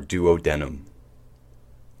or duodenum.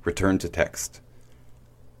 Return to text.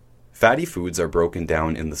 Fatty foods are broken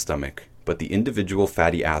down in the stomach, but the individual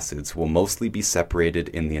fatty acids will mostly be separated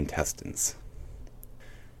in the intestines.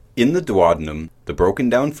 In the duodenum, the broken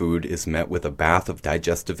down food is met with a bath of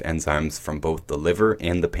digestive enzymes from both the liver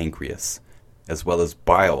and the pancreas, as well as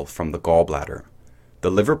bile from the gallbladder.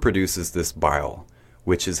 The liver produces this bile,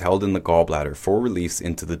 which is held in the gallbladder for release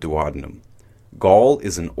into the duodenum. Gall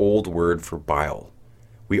is an old word for bile.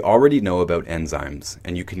 We already know about enzymes,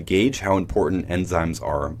 and you can gauge how important enzymes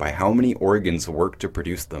are by how many organs work to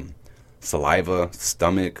produce them. Saliva,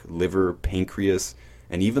 stomach, liver, pancreas,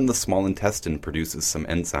 and even the small intestine produces some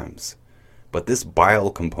enzymes. But this bile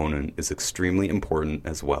component is extremely important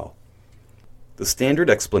as well. The standard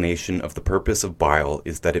explanation of the purpose of bile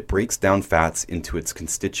is that it breaks down fats into its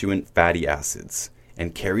constituent fatty acids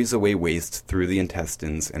and carries away waste through the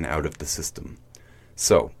intestines and out of the system.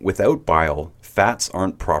 So, without bile, fats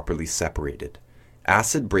aren't properly separated.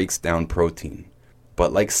 Acid breaks down protein.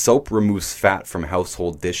 But like soap removes fat from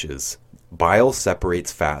household dishes, bile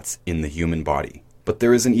separates fats in the human body. But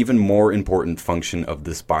there is an even more important function of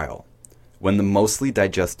this bile. When the mostly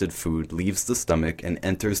digested food leaves the stomach and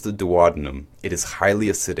enters the duodenum, it is highly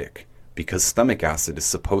acidic, because stomach acid is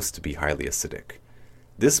supposed to be highly acidic.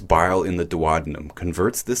 This bile in the duodenum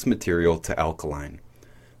converts this material to alkaline.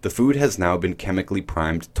 The food has now been chemically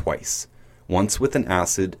primed twice, once with an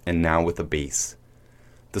acid and now with a base.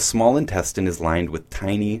 The small intestine is lined with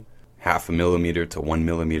tiny, 0.5 millimeter to 1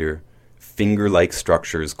 millimeter, finger-like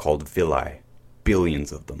structures called villi,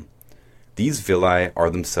 billions of them. These villi are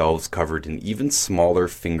themselves covered in even smaller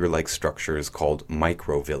finger-like structures called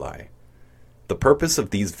microvilli. The purpose of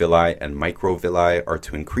these villi and microvilli are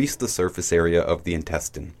to increase the surface area of the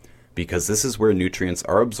intestine, because this is where nutrients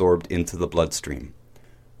are absorbed into the bloodstream.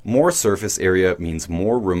 More surface area means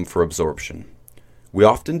more room for absorption. We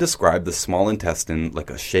often describe the small intestine like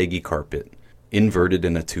a shaggy carpet, inverted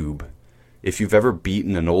in a tube. If you've ever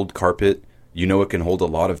beaten an old carpet, you know it can hold a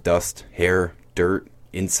lot of dust, hair, dirt,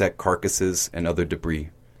 insect carcasses, and other debris.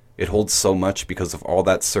 It holds so much because of all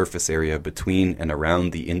that surface area between and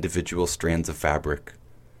around the individual strands of fabric.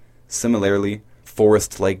 Similarly,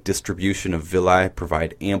 forest-like distribution of villi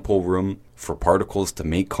provide ample room for particles to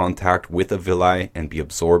make contact with a villi and be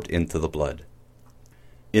absorbed into the blood.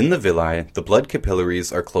 In the villi, the blood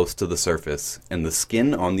capillaries are close to the surface, and the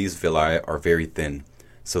skin on these villi are very thin,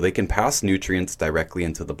 so they can pass nutrients directly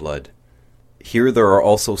into the blood. Here there are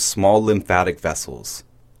also small lymphatic vessels,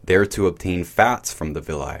 there to obtain fats from the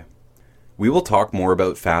villi. We will talk more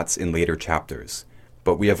about fats in later chapters,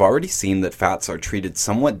 but we have already seen that fats are treated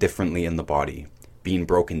somewhat differently in the body, being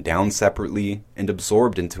broken down separately and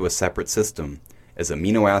absorbed into a separate system, as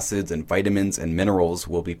amino acids and vitamins and minerals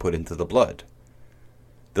will be put into the blood.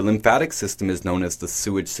 The lymphatic system is known as the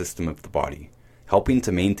sewage system of the body, helping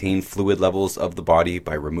to maintain fluid levels of the body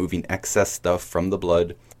by removing excess stuff from the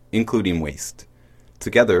blood, including waste.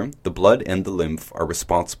 Together, the blood and the lymph are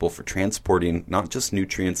responsible for transporting not just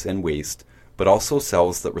nutrients and waste, but also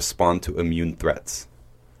cells that respond to immune threats.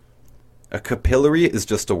 A capillary is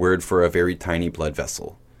just a word for a very tiny blood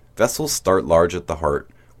vessel. Vessels start large at the heart,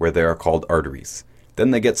 where they are called arteries.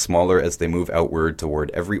 Then they get smaller as they move outward toward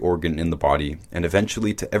every organ in the body, and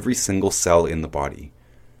eventually to every single cell in the body.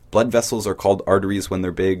 Blood vessels are called arteries when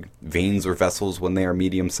they're big, veins or vessels when they are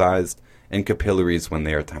medium-sized, and capillaries when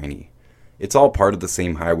they are tiny. It's all part of the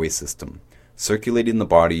same highway system, circulating the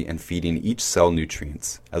body and feeding each cell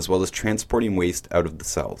nutrients, as well as transporting waste out of the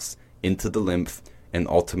cells, into the lymph, and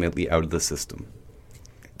ultimately out of the system.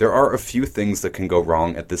 There are a few things that can go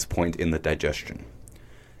wrong at this point in the digestion.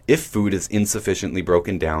 If food is insufficiently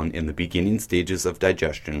broken down in the beginning stages of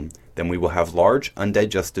digestion, then we will have large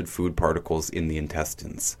undigested food particles in the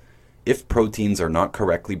intestines. If proteins are not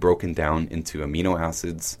correctly broken down into amino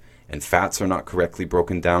acids, and fats are not correctly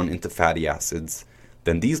broken down into fatty acids,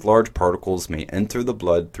 then these large particles may enter the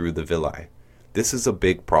blood through the villi. This is a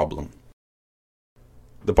big problem.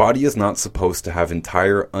 The body is not supposed to have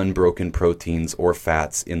entire unbroken proteins or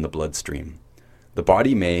fats in the bloodstream. The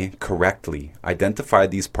body may, correctly, identify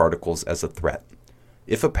these particles as a threat.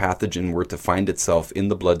 If a pathogen were to find itself in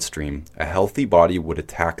the bloodstream, a healthy body would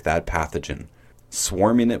attack that pathogen,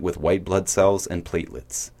 swarming it with white blood cells and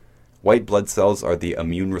platelets. White blood cells are the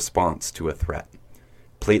immune response to a threat.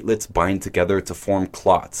 Platelets bind together to form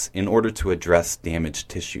clots in order to address damaged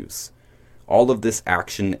tissues. All of this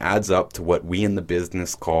action adds up to what we in the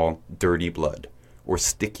business call dirty blood, or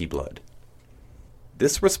sticky blood.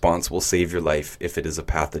 This response will save your life if it is a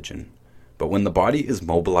pathogen. But when the body is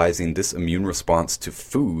mobilizing this immune response to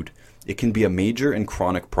food, it can be a major and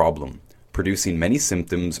chronic problem, producing many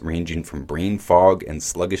symptoms ranging from brain fog and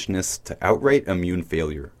sluggishness to outright immune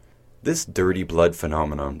failure. This dirty blood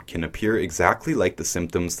phenomenon can appear exactly like the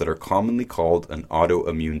symptoms that are commonly called an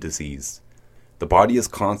autoimmune disease. The body is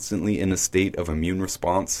constantly in a state of immune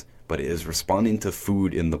response, but it is responding to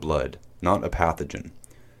food in the blood, not a pathogen.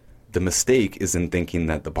 The mistake is in thinking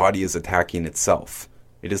that the body is attacking itself.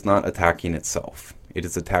 It is not attacking itself. it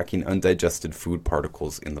is attacking undigested food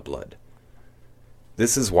particles in the blood.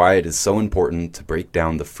 This is why it is so important to break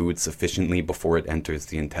down the food sufficiently before it enters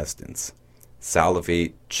the intestines.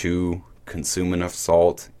 Salivate, chew, consume enough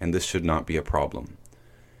salt, and this should not be a problem.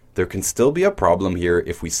 There can still be a problem here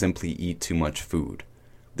if we simply eat too much food.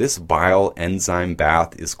 This bile enzyme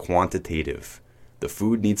bath is quantitative. The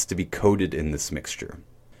food needs to be coated in this mixture.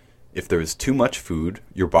 If there is too much food,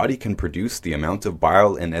 your body can produce the amount of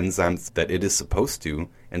bile and enzymes that it is supposed to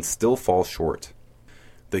and still fall short.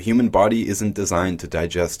 The human body isn't designed to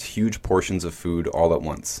digest huge portions of food all at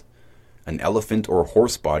once. An elephant or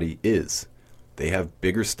horse body is. They have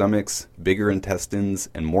bigger stomachs, bigger intestines,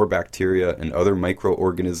 and more bacteria and other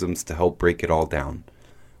microorganisms to help break it all down.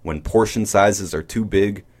 When portion sizes are too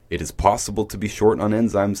big, it is possible to be short on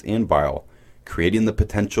enzymes and bile, creating the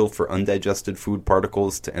potential for undigested food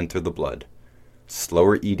particles to enter the blood.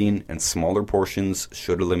 Slower eating and smaller portions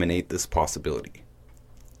should eliminate this possibility.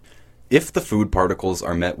 If the food particles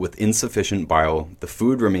are met with insufficient bile, the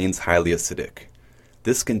food remains highly acidic.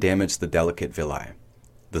 This can damage the delicate villi.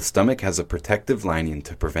 The stomach has a protective lining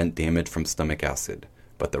to prevent damage from stomach acid,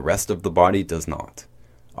 but the rest of the body does not.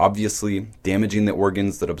 Obviously, damaging the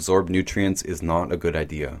organs that absorb nutrients is not a good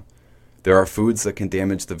idea. There are foods that can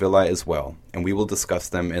damage the villi as well, and we will discuss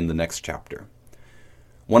them in the next chapter.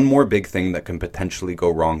 One more big thing that can potentially go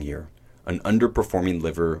wrong here: an underperforming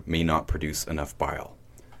liver may not produce enough bile.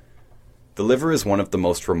 The liver is one of the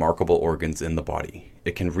most remarkable organs in the body.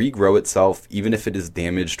 It can regrow itself even if it is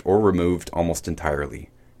damaged or removed almost entirely,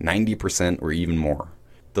 90% or even more.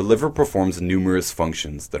 The liver performs numerous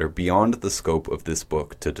functions that are beyond the scope of this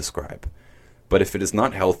book to describe. But if it is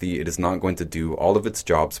not healthy, it is not going to do all of its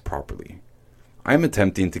jobs properly. I am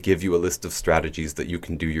attempting to give you a list of strategies that you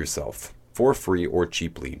can do yourself, for free or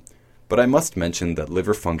cheaply, but I must mention that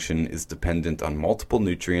liver function is dependent on multiple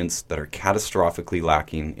nutrients that are catastrophically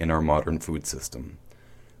lacking in our modern food system.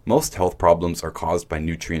 Most health problems are caused by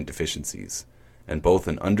nutrient deficiencies, and both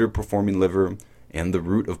an underperforming liver and the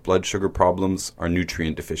root of blood sugar problems are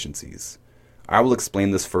nutrient deficiencies. I will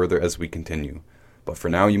explain this further as we continue, but for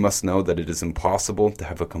now you must know that it is impossible to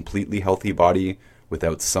have a completely healthy body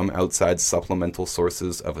without some outside supplemental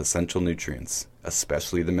sources of essential nutrients,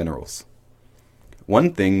 especially the minerals.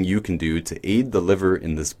 One thing you can do to aid the liver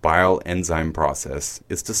in this bile enzyme process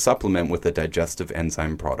is to supplement with a digestive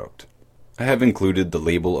enzyme product. I have included the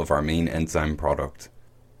label of our main enzyme product,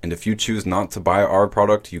 and if you choose not to buy our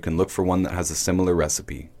product, you can look for one that has a similar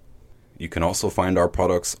recipe. You can also find our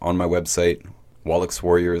products on my website,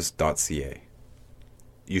 wallachswarriors.ca.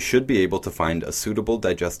 You should be able to find a suitable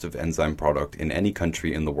digestive enzyme product in any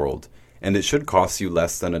country in the world, and it should cost you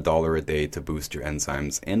less than $1 a day to boost your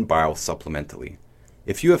enzymes and bile supplementally.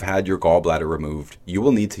 If you have had your gallbladder removed, you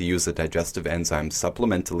will need to use a digestive enzyme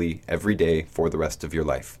supplementally every day for the rest of your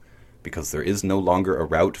life, because there is no longer a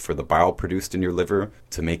route for the bile produced in your liver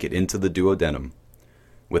to make it into the duodenum.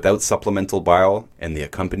 Without supplemental bile and the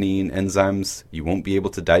accompanying enzymes, you won't be able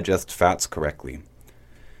to digest fats correctly.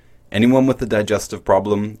 Anyone with a digestive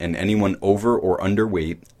problem and anyone over or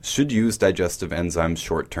underweight should use digestive enzymes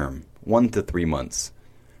short term, 1 to 3 months.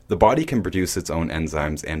 The body can produce its own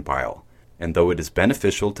enzymes and bile, and though it is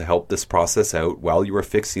beneficial to help this process out while you are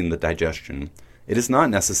fixing the digestion, it is not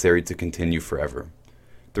necessary to continue forever.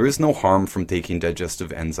 There is no harm from taking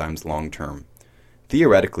digestive enzymes long term.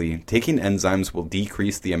 Theoretically, taking enzymes will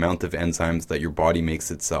decrease the amount of enzymes that your body makes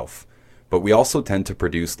itself, but we also tend to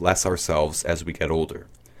produce less ourselves as we get older.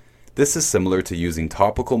 This is similar to using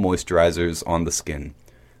topical moisturizers on the skin.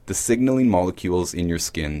 The signaling molecules in your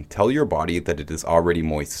skin tell your body that it is already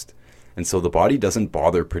moist, and so the body doesn't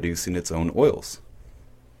bother producing its own oils.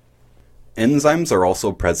 Enzymes are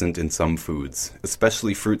also present in some foods,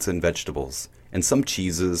 especially fruits and vegetables, and some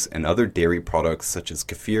cheeses and other dairy products such as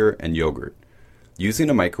kefir and yogurt. Using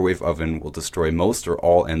a microwave oven will destroy most or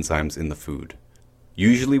all enzymes in the food.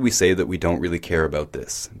 Usually we say that we don't really care about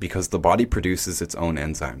this, because the body produces its own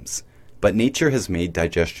enzymes. But nature has made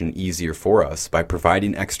digestion easier for us by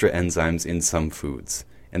providing extra enzymes in some foods,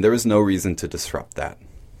 and there is no reason to disrupt that.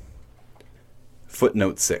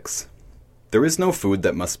 Footnote 6. There is no food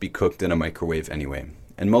that must be cooked in a microwave anyway,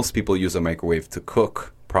 and most people use a microwave to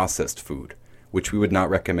cook processed food, which we would not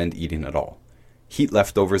recommend eating at all. Heat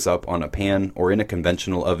leftovers up on a pan or in a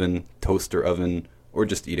conventional oven, toaster oven, or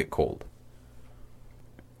just eat it cold.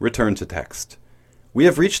 Return to text. We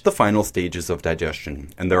have reached the final stages of digestion,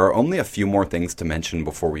 and there are only a few more things to mention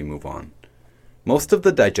before we move on. Most of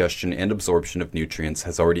the digestion and absorption of nutrients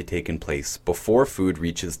has already taken place before food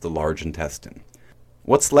reaches the large intestine.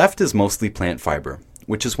 What's left is mostly plant fiber,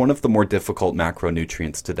 which is one of the more difficult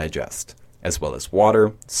macronutrients to digest, as well as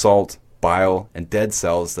water, salt, bile, and dead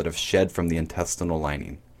cells that have shed from the intestinal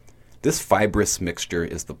lining. This fibrous mixture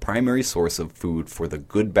is the primary source of food for the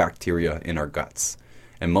good bacteria in our guts,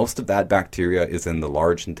 and most of that bacteria is in the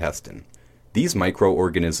large intestine. These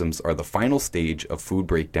microorganisms are the final stage of food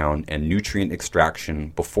breakdown and nutrient extraction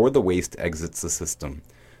before the waste exits the system,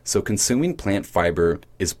 so consuming plant fiber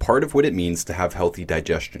is part of what it means to have healthy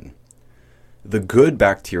digestion. The good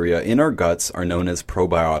bacteria in our guts are known as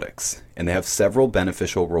probiotics, and they have several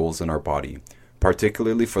beneficial roles in our body,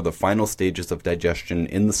 particularly for the final stages of digestion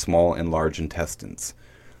in the small and large intestines.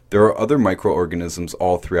 There are other microorganisms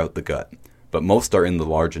all throughout the gut, but most are in the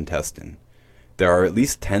large intestine. There are at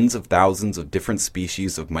least tens of thousands of different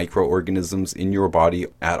species of microorganisms in your body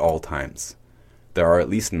at all times. There are at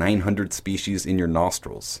least 900 species in your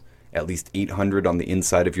nostrils, at least 800 on the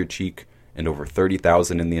inside of your cheek, and over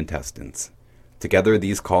 30,000 in the intestines. Together,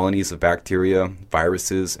 these colonies of bacteria,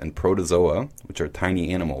 viruses, and protozoa, which are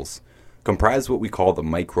tiny animals, comprise what we call the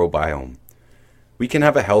microbiome. We can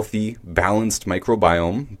have a healthy, balanced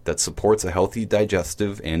microbiome that supports a healthy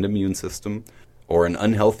digestive and immune system, or an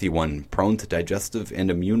unhealthy one prone to digestive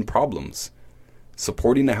and immune problems.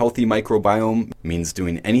 Supporting a healthy microbiome means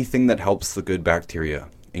doing anything that helps the good bacteria,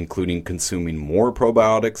 including consuming more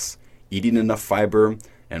probiotics, eating enough fiber,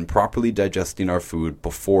 and properly digesting our food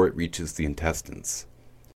before it reaches the intestines.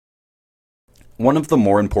 One of the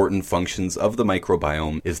more important functions of the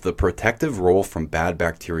microbiome is the protective role from bad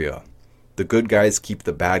bacteria. The good guys keep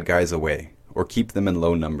the bad guys away, or keep them in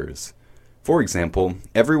low numbers. For example,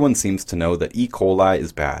 everyone seems to know that E. coli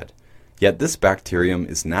is bad, yet this bacterium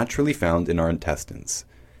is naturally found in our intestines.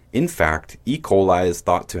 In fact, E. coli is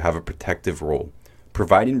thought to have a protective role,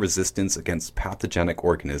 providing resistance against pathogenic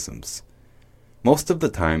organisms. Most of the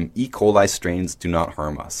time, E. coli strains do not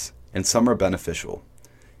harm us, and some are beneficial.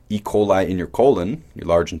 E. coli in your colon, your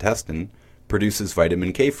large intestine, produces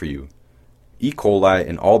vitamin K for you. E. coli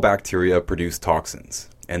and all bacteria produce toxins,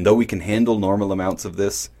 and though we can handle normal amounts of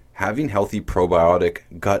this, having healthy probiotic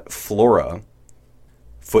gut flora.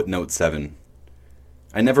 Footnote 7.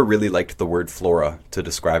 I never really liked the word flora to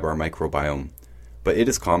describe our microbiome, but it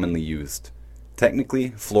is commonly used. Technically,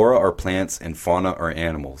 flora are plants and fauna are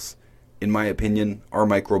animals. In my opinion, our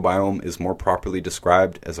microbiome is more properly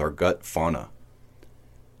described as our gut fauna.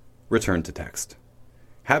 Return to text.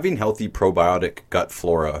 Having healthy probiotic gut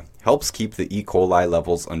flora helps keep the E. coli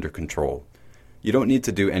levels under control. You don't need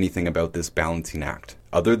to do anything about this balancing act,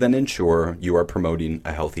 other than ensure you are promoting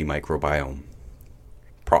a healthy microbiome.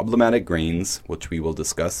 Problematic grains, which we will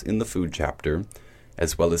discuss in the food chapter,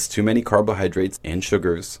 as well as too many carbohydrates and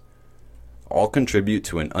sugars, all contribute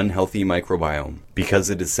to an unhealthy microbiome because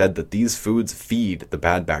it is said that these foods feed the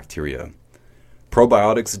bad bacteria.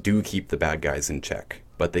 Probiotics do keep the bad guys in check,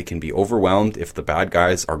 but they can be overwhelmed if the bad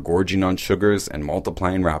guys are gorging on sugars and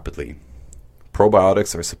multiplying rapidly.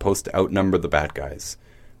 Probiotics are supposed to outnumber the bad guys,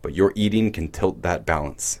 but your eating can tilt that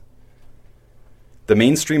balance. The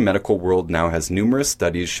mainstream medical world now has numerous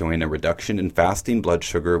studies showing a reduction in fasting blood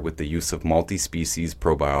sugar with the use of multi-species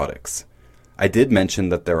probiotics. I did mention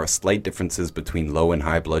that there are slight differences between low and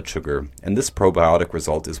high blood sugar, and this probiotic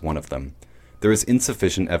result is one of them. There is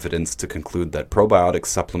insufficient evidence to conclude that probiotic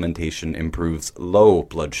supplementation improves low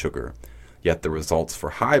blood sugar, yet the results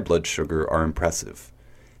for high blood sugar are impressive.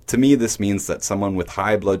 To me, this means that someone with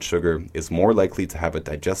high blood sugar is more likely to have a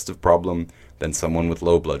digestive problem than someone with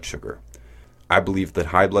low blood sugar. I believe that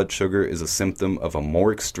high blood sugar is a symptom of a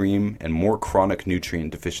more extreme and more chronic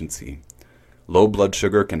nutrient deficiency. Low blood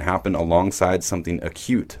sugar can happen alongside something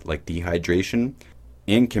acute like dehydration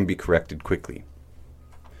and can be corrected quickly.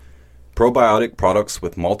 Probiotic products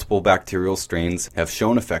with multiple bacterial strains have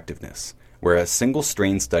shown effectiveness, whereas single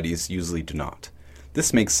strain studies usually do not.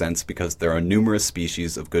 This makes sense because there are numerous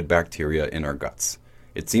species of good bacteria in our guts.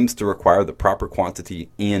 It seems to require the proper quantity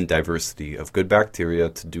and diversity of good bacteria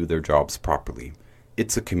to do their jobs properly.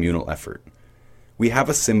 It's a communal effort. We have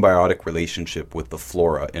a symbiotic relationship with the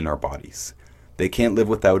flora in our bodies. They can't live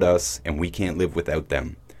without us, and we can't live without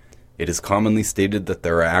them. It is commonly stated that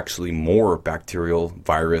there are actually more bacterial,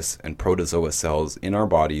 virus, and protozoa cells in our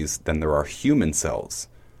bodies than there are human cells.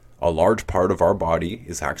 A large part of our body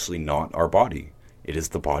is actually not our body. It is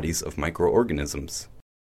the bodies of microorganisms.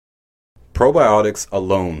 Probiotics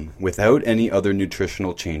alone, without any other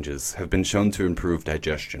nutritional changes, have been shown to improve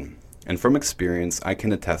digestion. And from experience, I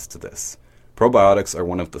can attest to this. Probiotics are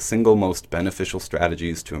one of the single most beneficial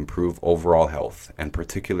strategies to improve overall health, and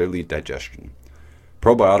particularly digestion.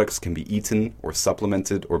 Probiotics can be eaten or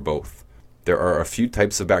supplemented or both. There are a few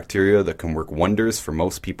types of bacteria that can work wonders for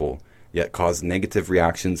most people, yet cause negative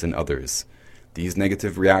reactions in others. These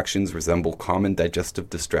negative reactions resemble common digestive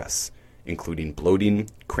distress. including bloating,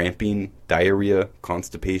 cramping, diarrhea,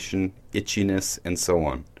 constipation, itchiness, and so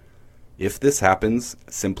on. If this happens,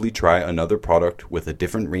 simply try another product with a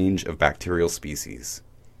different range of bacterial species.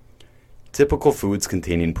 Typical foods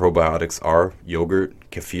containing probiotics are yogurt,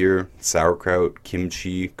 kefir, sauerkraut,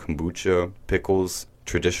 kimchi, kombucha, pickles,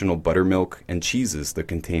 traditional buttermilk, and cheeses that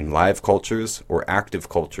contain live cultures or active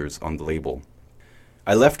cultures on the label.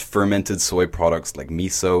 I left fermented soy products like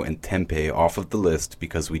miso and tempeh off of the list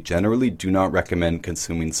because we generally do not recommend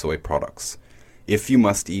consuming soy products. If you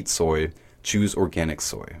must eat soy, choose organic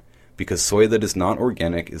soy, because soy that is not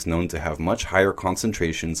organic is known to have much higher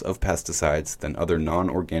concentrations of pesticides than other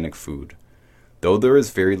non-organic food. Though there is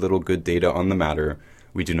very little good data on the matter,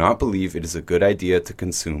 we do not believe it is a good idea to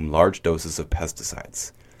consume large doses of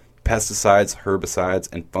pesticides. Pesticides,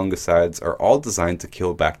 herbicides, and fungicides are all designed to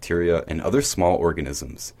kill bacteria and other small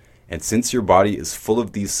organisms, and since your body is full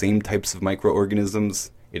of these same types of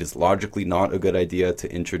microorganisms, it is logically not a good idea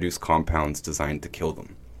to introduce compounds designed to kill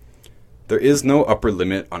them. There is no upper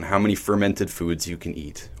limit on how many fermented foods you can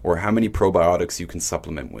eat, or how many probiotics you can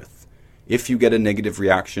supplement with. If you get a negative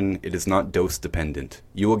reaction, it is not dose dependent.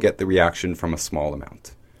 You will get the reaction from a small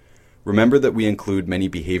amount. Remember that we include many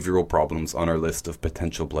behavioral problems on our list of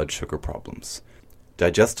potential blood sugar problems.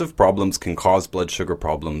 Digestive problems can cause blood sugar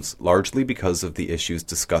problems largely because of the issues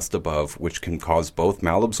discussed above, which can cause both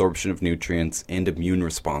malabsorption of nutrients and immune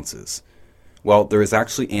responses. Well, there is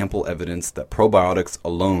actually ample evidence that probiotics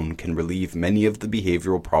alone can relieve many of the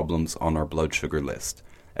behavioral problems on our blood sugar list,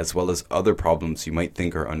 as well as other problems you might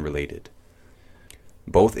think are unrelated.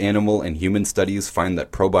 Both animal and human studies find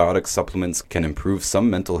that probiotic supplements can improve some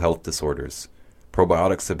mental health disorders.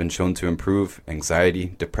 Probiotics have been shown to improve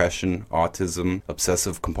anxiety, depression, autism,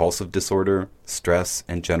 obsessive-compulsive disorder, stress,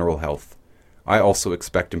 and general health. I also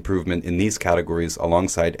expect improvement in these categories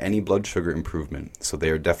alongside any blood sugar improvement, so they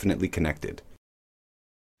are definitely connected.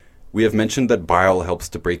 We have mentioned that bile helps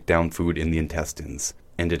to break down food in the intestines,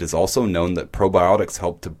 and it is also known that probiotics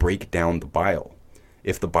help to break down the bile.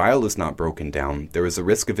 If the bile is not broken down, there is a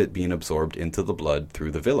risk of it being absorbed into the blood through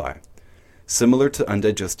the villi. Similar to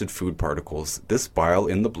undigested food particles, this bile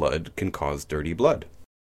in the blood can cause dirty blood.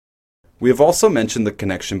 We have also mentioned the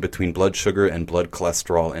connection between blood sugar and blood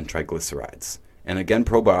cholesterol and triglycerides, and again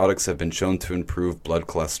probiotics have been shown to improve blood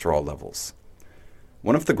cholesterol levels.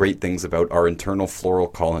 One of the great things about our internal floral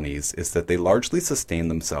colonies is that they largely sustain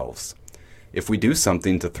themselves. If we do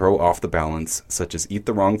something to throw off the balance, such as eat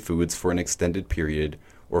the wrong foods for an extended period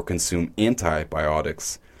or consume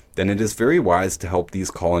antibiotics, then it is very wise to help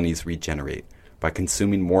these colonies regenerate by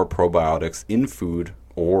consuming more probiotics in food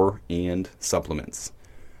and supplements.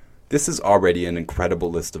 This is already an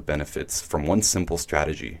incredible list of benefits from one simple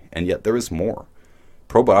strategy, and yet there is more.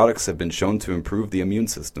 Probiotics have been shown to improve the immune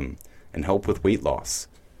system and help with weight loss.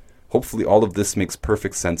 Hopefully all of this makes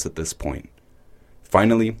perfect sense at this point.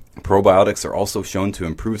 Finally, probiotics are also shown to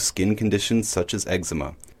improve skin conditions such as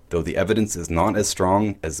eczema, though the evidence is not as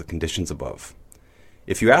strong as the conditions above.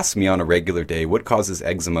 If you ask me on a regular day what causes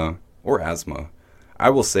eczema or asthma, I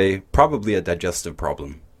will say probably a digestive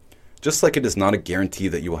problem. Just like it is not a guarantee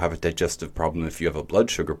that you will have a digestive problem if you have a blood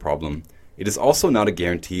sugar problem, it is also not a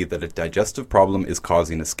guarantee that a digestive problem is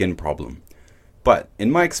causing a skin problem. But in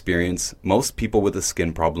my experience, most people with a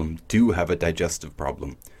skin problem do have a digestive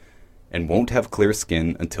problem, and won't have clear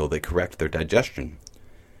skin until they correct their digestion.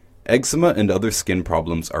 Eczema and other skin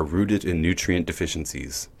problems are rooted in nutrient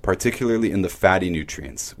deficiencies, particularly in the fatty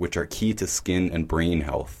nutrients, which are key to skin and brain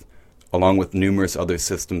health, along with numerous other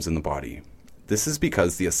systems in the body. This is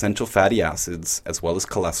because the essential fatty acids, as well as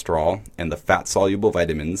cholesterol, and the fat-soluble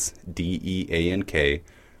vitamins, D, E, A, and K,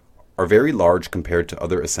 are very large compared to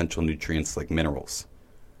other essential nutrients like minerals.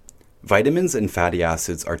 Vitamins and fatty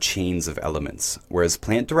acids are chains of elements, whereas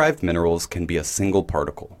plant-derived minerals can be a single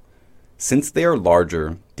particle. Since they are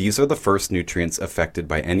larger, these are the first nutrients affected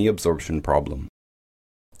by any absorption problem.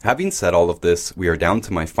 Having said all of this, we are down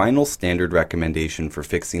to my final standard recommendation for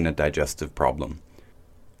fixing a digestive problem.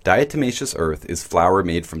 Diatomaceous earth is flour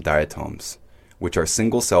made from diatoms, which are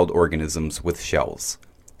single-celled organisms with shells.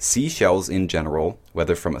 Sea shells in general,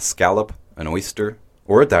 whether from a scallop, an oyster,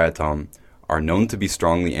 or a diatom, are known to be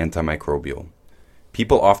strongly antimicrobial.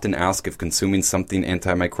 People often ask if consuming something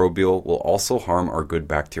antimicrobial will also harm our good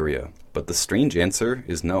bacteria, but the strange answer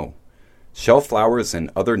is no. Shell flowers and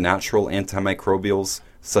other natural antimicrobials,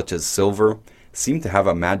 such as silver, seem to have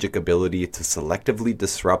a magic ability to selectively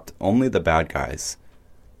disrupt only the bad guys.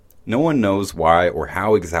 No one knows why or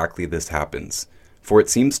how exactly this happens, for it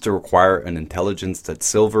seems to require an intelligence that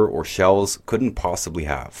silver or shells couldn't possibly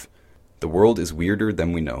have. The world is weirder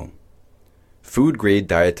than we know. Food-grade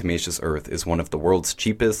diatomaceous earth is one of the world's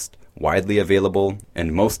cheapest, widely available,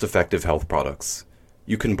 and most effective health products.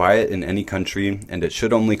 You can buy it in any country, and it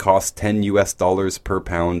should only cost $10 per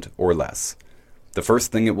pound or less. The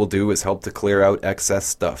first thing it will do is help to clear out excess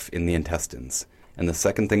stuff in the intestines, and the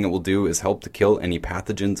second thing it will do is help to kill any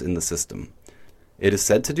pathogens in the system. It is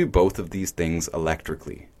said to do both of these things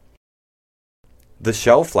electrically. The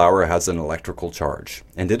shell flour has an electrical charge,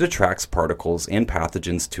 and it attracts particles and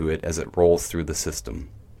pathogens to it as it rolls through the system.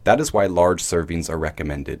 That is why large servings are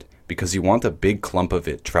recommended, because you want a big clump of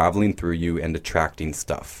it traveling through you and attracting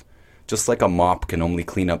stuff. Just like a mop can only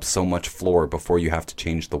clean up so much floor before you have to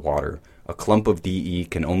change the water, a clump of DE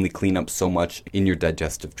can only clean up so much in your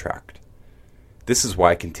digestive tract. This is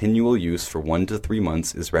why continual use for 1 to 3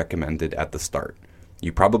 months is recommended at the start.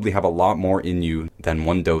 You probably have a lot more in you than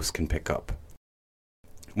one dose can pick up.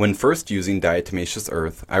 When first using diatomaceous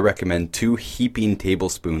earth, I recommend 2 heaping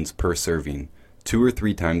tablespoons per serving, 2 or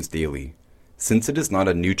 3 times daily. Since it is not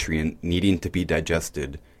a nutrient needing to be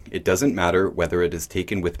digested, it doesn't matter whether it is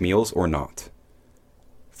taken with meals or not.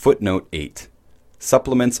 Footnote 8.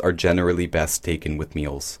 Supplements are generally best taken with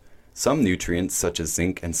meals. Some nutrients, such as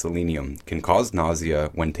zinc and selenium, can cause nausea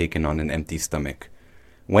when taken on an empty stomach.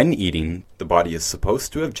 When eating, the body is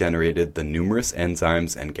supposed to have generated the numerous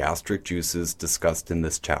enzymes and gastric juices discussed in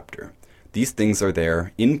this chapter. These things are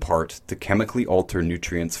there, in part, to chemically alter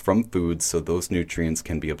nutrients from foods so those nutrients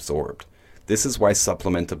can be absorbed. This is why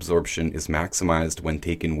supplement absorption is maximized when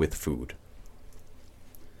taken with food.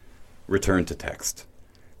 Return to text.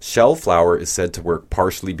 Shell flour is said to work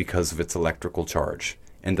partially because of its electrical charge,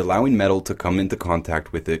 and allowing metal to come into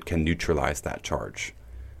contact with it can neutralize that charge.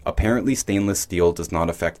 Apparently stainless steel does not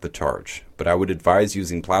affect the charge, but I would advise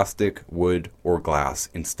using plastic, wood, or glass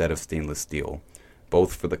instead of stainless steel,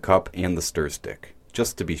 both for the cup and the stir stick,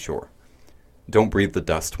 just to be sure. Don't breathe the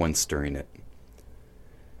dust when stirring it.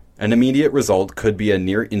 An immediate result could be a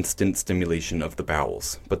near-instant stimulation of the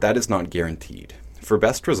bowels, but that is not guaranteed. For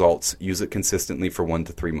best results, use it consistently for 1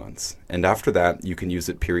 to 3 months, and after that, you can use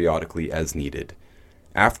it periodically as needed.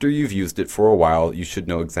 After you've used it for a while, you should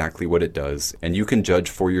know exactly what it does, and you can judge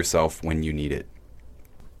for yourself when you need it.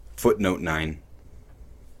 Footnote 9.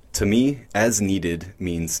 To me, as needed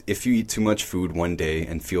means if you eat too much food one day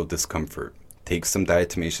and feel discomfort, take some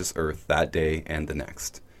diatomaceous earth that day and the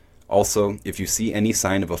next. Also, if you see any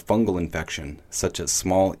sign of a fungal infection, such as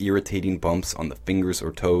small irritating bumps on the fingers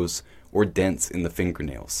or toes, or dents in the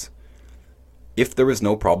fingernails. If there is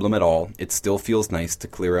no problem at all, it still feels nice to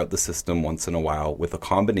clear out the system once in a while with a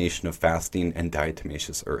combination of fasting and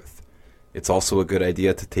diatomaceous earth. It's also a good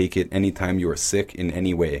idea to take it anytime you are sick in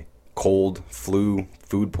any way, cold, flu,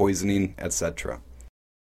 food poisoning, etc.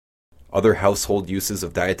 Other household uses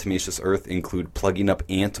of diatomaceous earth include plugging up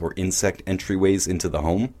ant or insect entryways into the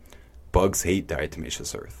home. Bugs hate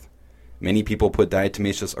diatomaceous earth. Many people put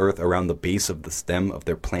diatomaceous earth around the base of the stem of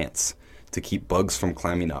their plants to keep bugs from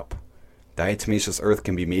climbing up. Diatomaceous earth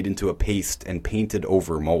can be made into a paste and painted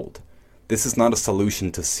over mold. This is not a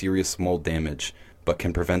solution to serious mold damage, but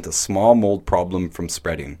can prevent a small mold problem from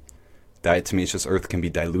spreading. Diatomaceous earth can be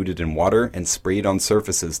diluted in water and sprayed on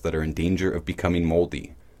surfaces that are in danger of becoming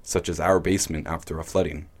moldy, such as our basement after a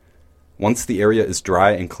flooding. Once the area is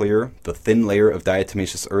dry and clear, the thin layer of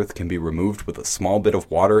diatomaceous earth can be removed with a small bit of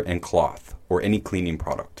water and cloth, or any cleaning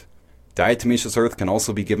product. Diatomaceous earth can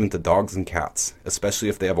also be given to dogs and cats, especially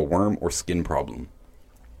if they have a worm or skin problem.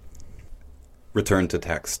 Return to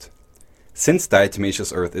text. Since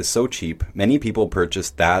diatomaceous earth is so cheap, many people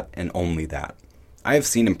purchase that and only that. I have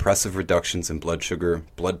seen impressive reductions in blood sugar,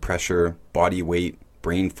 blood pressure, body weight,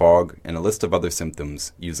 brain fog, and a list of other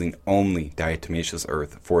symptoms using only diatomaceous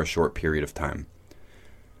earth for a short period of time.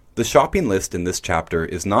 The shopping list in this chapter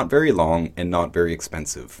is not very long and not very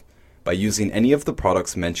expensive. By using any of the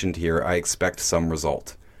products mentioned here, I expect some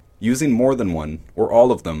result. Using more than one, or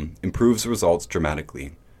all of them, improves results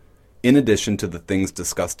dramatically. In addition to the things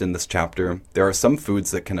discussed in this chapter, there are some foods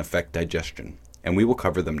that can affect digestion, and we will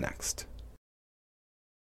cover them next.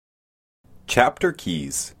 Chapter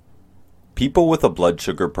Keys. People with a blood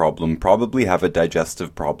sugar problem probably have a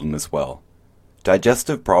digestive problem as well.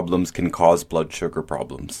 Digestive problems can cause blood sugar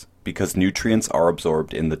problems, because nutrients are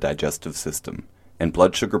absorbed in the digestive system, and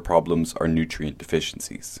blood sugar problems are nutrient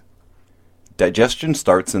deficiencies. Digestion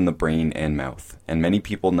starts in the brain and mouth, and many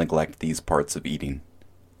people neglect these parts of eating.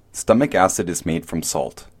 Stomach acid is made from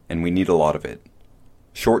salt, and we need a lot of it.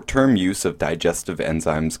 Short-term use of digestive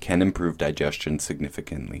enzymes can improve digestion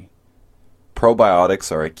significantly.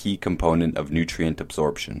 Probiotics are a key component of nutrient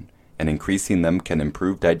absorption, and increasing them can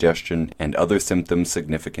improve digestion and other symptoms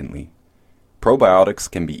significantly.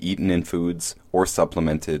 Probiotics can be eaten in foods, or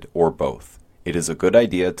supplemented, or both, It is a good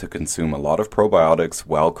idea to consume a lot of probiotics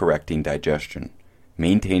while correcting digestion.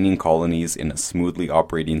 Maintaining colonies in a smoothly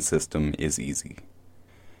operating system is easy.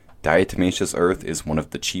 Diatomaceous earth is one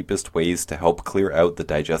of the cheapest ways to help clear out the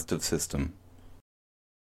digestive system.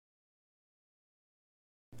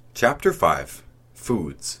 Chapter 5.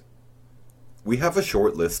 Foods. We have a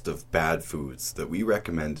short list of bad foods that we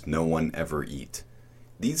recommend no one ever eat.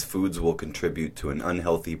 These foods will contribute to an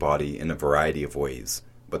unhealthy body in a variety of ways,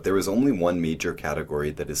 but there is only one major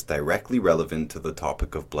category that is directly relevant to the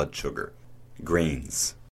topic of blood sugar: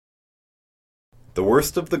 grains. The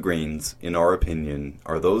worst of the grains, in our opinion,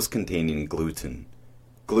 are those containing gluten.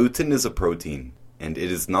 Gluten is a protein, and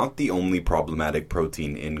it is not the only problematic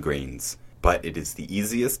protein in grains, but it is the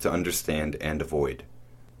easiest to understand and avoid.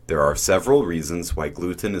 There are several reasons why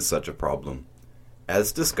gluten is such a problem.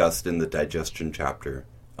 As discussed in the digestion chapter,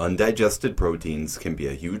 undigested proteins can be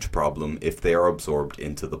a huge problem if they are absorbed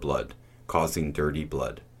into the blood, causing dirty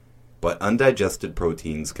blood. But undigested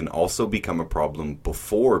proteins can also become a problem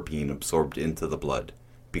before being absorbed into the blood,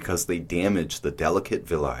 because they damage the delicate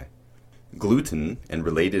villi. Gluten and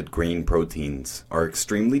related grain proteins are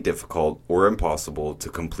extremely difficult or impossible to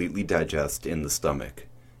completely digest in the stomach.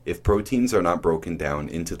 If proteins are not broken down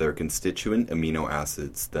into their constituent amino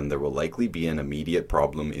acids, then there will likely be an immediate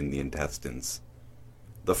problem in the intestines.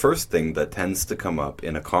 The first thing that tends to come up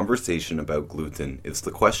in a conversation about gluten is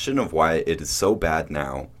the question of why it is so bad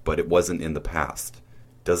now, but it wasn't in the past.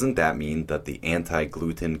 Doesn't that mean that the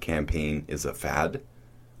anti-gluten campaign is a fad?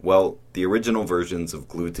 Well, the original versions of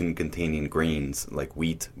gluten-containing grains, like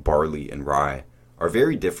wheat, barley, and rye, are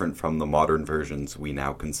very different from the modern versions we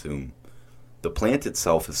now consume. The plant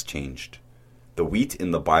itself has changed. The wheat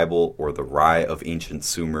in the Bible or the rye of ancient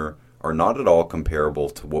Sumer are not at all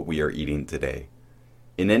comparable to what we are eating today.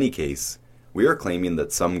 In any case, we are claiming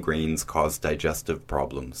that some grains cause digestive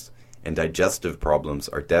problems, and digestive problems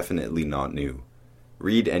are definitely not new.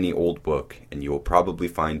 Read any old book, and you will probably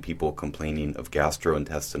find people complaining of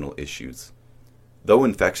gastrointestinal issues. Though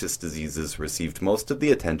infectious diseases received most of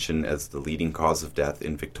the attention as the leading cause of death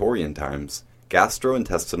in Victorian times,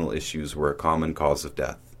 gastrointestinal issues were a common cause of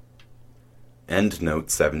death. Endnote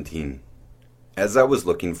 17. As I was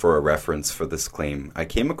looking for a reference for this claim, I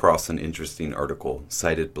came across an interesting article,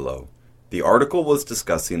 cited below. The article was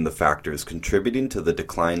discussing the factors contributing to the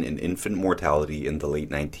decline in infant mortality in the late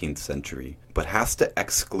 19th century, but has to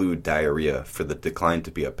exclude diarrhea for the decline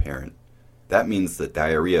to be apparent. That means that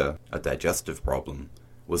diarrhea, a digestive problem,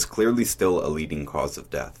 was clearly still a leading cause of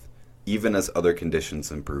death, even as other conditions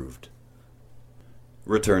improved.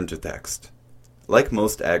 Return to text. Like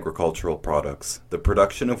most agricultural products, the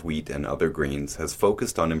production of wheat and other grains has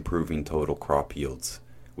focused on improving total crop yields,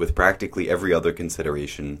 with practically every other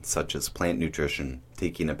consideration, such as plant nutrition,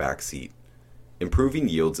 taking a back seat. Improving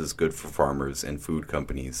yields is good for farmers and food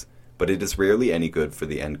companies, but it is rarely any good for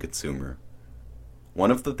the end consumer.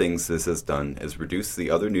 One of the things this has done is reduce the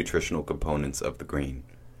other nutritional components of the grain.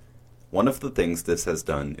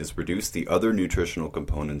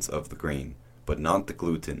 But not the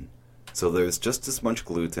gluten. So there is just as much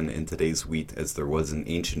gluten in today's wheat as there was in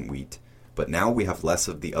ancient wheat, but now we have less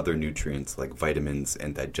of the other nutrients like vitamins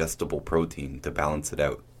and digestible protein to balance it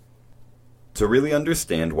out. To really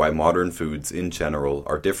understand why modern foods in general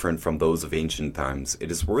are different from those of ancient times,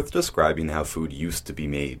 it is worth describing how food used to be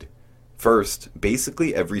made. First,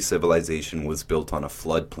 basically every civilization was built on a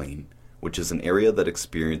floodplain, which is an area that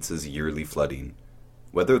experiences yearly flooding.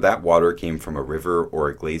 Whether that water came from a river or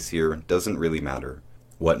a glacier doesn't really matter.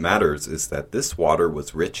 What matters is that this water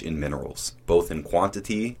was rich in minerals, both in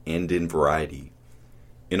quantity and in variety.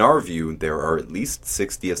 In our view, there are at least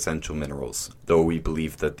 60 essential minerals, though we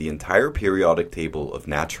believe that the entire periodic table of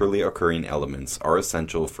naturally occurring elements are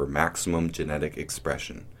essential for maximum genetic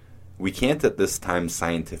expression. We can't at this time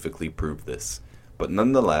scientifically prove this, but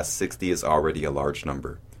nonetheless 60 is already a large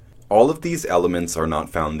number. All of these elements are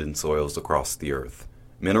not found in soils across the earth.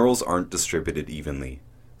 Minerals aren't distributed evenly.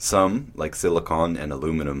 Some, like silicon and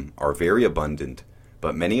aluminum, are very abundant,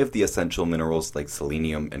 but many of the essential minerals like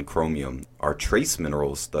selenium and chromium are trace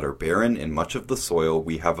minerals that are barren in much of the soil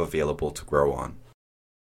we have available to grow on.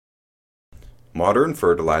 Modern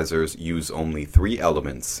fertilizers use only 3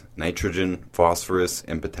 elements: nitrogen, phosphorus,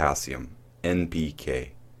 and potassium, NPK.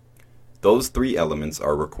 Those 3 elements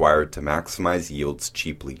are required to maximize yields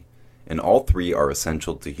cheaply, and all 3 are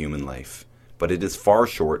essential to human life, but it is far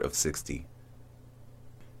short of 60.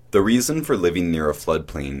 The reason for living near a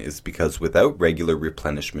floodplain is because without regular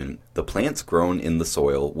replenishment, the plants grown in the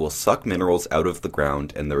soil will suck minerals out of the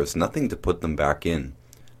ground and there is nothing to put them back in.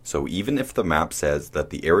 So even if the map says that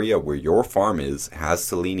the area where your farm is has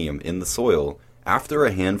selenium in the soil, After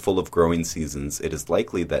a handful of growing seasons, it is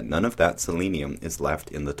likely that none of that selenium is left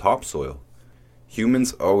in the topsoil.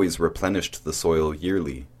 Humans always replenished the soil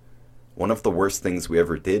yearly. One of the worst things we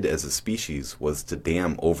ever did as a species was to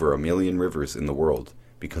dam over 1 million rivers in the world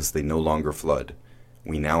because they no longer flood.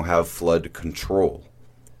 We now have flood control.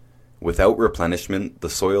 Without replenishment, the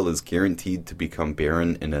soil is guaranteed to become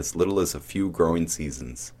barren in as little as a few growing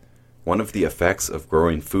seasons. One of the effects of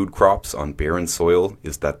growing food crops on barren soil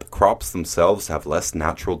is that the crops themselves have less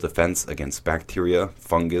natural defense against bacteria,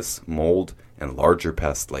 fungus, mold, and larger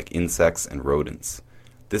pests like insects and rodents.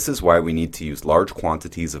 This is why we need to use large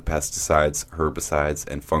quantities of pesticides, herbicides,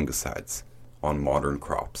 and fungicides on modern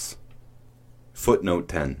crops. Footnote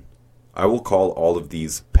 10. I will call all of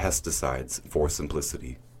these pesticides for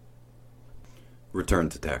simplicity. Return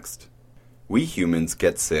to text. We humans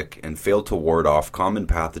get sick and fail to ward off common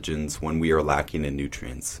pathogens when we are lacking in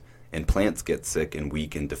nutrients, and plants get sick and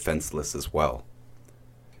weak and defenseless as well.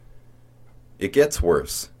 It gets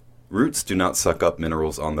worse. Roots do not suck up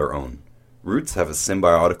minerals on their own. Roots have a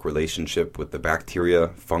symbiotic relationship with the bacteria,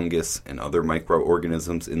 fungus, and other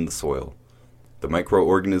microorganisms in the soil. The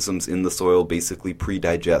microorganisms in the soil basically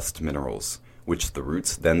pre-digest minerals, which the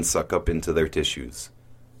roots then suck up into their tissues.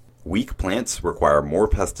 Weak plants require more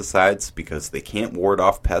pesticides because they can't ward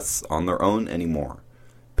off pests on their own anymore.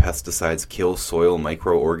 Pesticides kill soil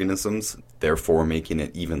microorganisms, therefore making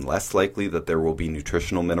it even less likely that there will be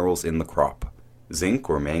nutritional minerals in the crop. Zinc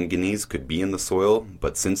or manganese could be in the soil,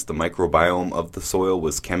 but since the microbiome of the soil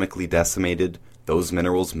was chemically decimated, those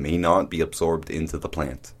minerals may not be absorbed into the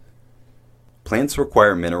plant. Plants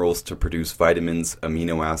require minerals to produce vitamins,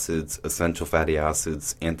 amino acids, essential fatty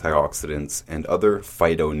acids, antioxidants, and other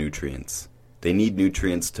phytonutrients. They need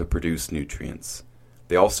nutrients to produce nutrients.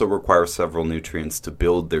 They also require several nutrients to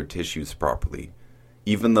build their tissues properly.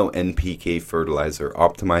 Even though NPK fertilizer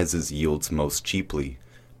optimizes yields most cheaply,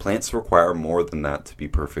 plants require more than that to be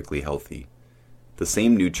perfectly healthy. The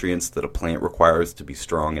same nutrients that a plant requires to be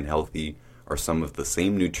strong and healthy are some of the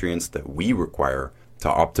same nutrients that we require to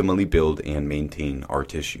optimally build and maintain our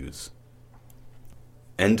tissues.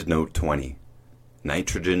 Endnote 20.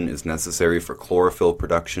 Nitrogen is necessary for chlorophyll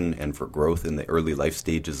production and for growth in the early life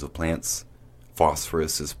stages of plants.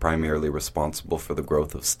 Phosphorus is primarily responsible for the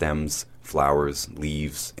growth of stems, flowers,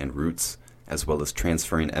 leaves, and roots, as well as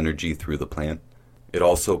transferring energy through the plant. It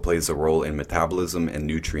also plays a role in metabolism and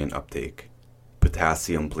nutrient uptake.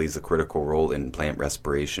 Potassium plays a critical role in plant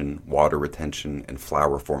respiration, water retention, and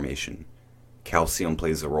flower formation. Calcium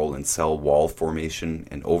plays a role in cell wall formation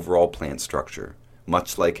and overall plant structure,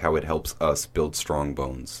 much like how it helps us build strong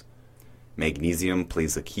bones. Magnesium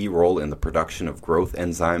plays a key role in the production of growth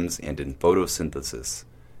enzymes and in photosynthesis.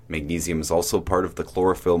 Magnesium is also part of the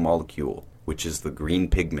chlorophyll molecule, which is the green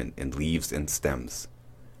pigment in leaves and stems.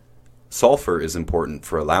 Sulfur is important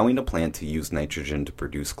for allowing a plant to use nitrogen to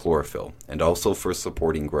produce chlorophyll, and also for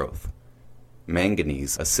supporting growth.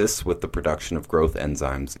 Manganese assists with the production of growth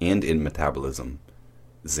enzymes and in metabolism.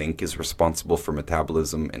 Zinc is responsible for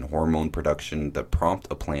metabolism and hormone production that prompt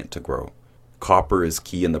a plant to grow. Copper is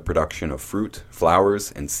key in the production of fruit,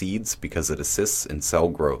 flowers, and seeds because it assists in cell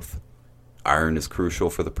growth. Iron is crucial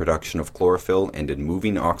for the production of chlorophyll and in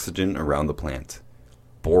moving oxygen around the plant.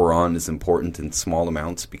 Boron is important in small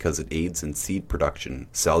amounts because it aids in seed production,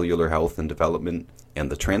 cellular health and development,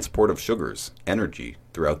 and the transport of sugars, energy,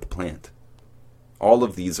 throughout the plant. All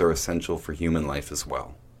of these are essential for human life as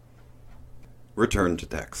well. Return to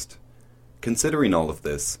text. Considering all of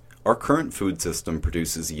this, our current food system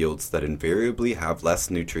produces yields that invariably have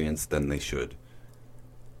less nutrients than they should.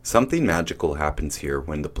 Something magical happens here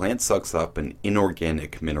when the plant sucks up an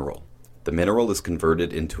inorganic mineral. The mineral is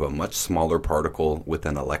converted into a much smaller particle with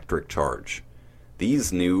an electric charge.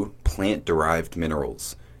 These new plant-derived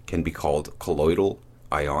minerals can be called colloidal,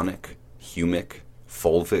 ionic, humic,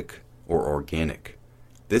 fulvic, or organic.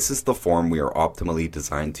 This is the form we are optimally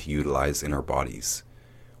designed to utilize in our bodies.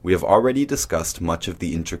 We have already discussed much of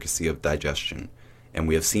the intricacy of digestion, and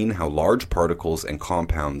we have seen how large particles and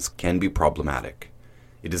compounds can be problematic.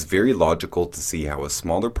 It is very logical to see how a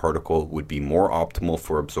smaller particle would be more optimal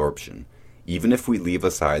for absorption, even if we leave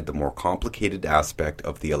aside the more complicated aspect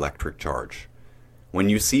of the electric charge. When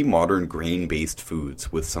you see modern grain-based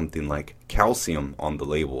foods with something like calcium on the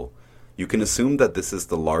label, you can assume that this is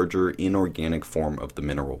the larger inorganic form of the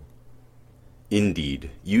mineral.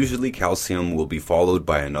 Indeed, usually calcium will be followed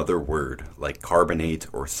by another word, like carbonate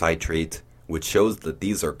or citrate, which shows that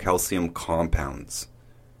these are calcium compounds.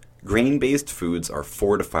 Grain-based foods are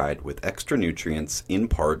fortified with extra nutrients in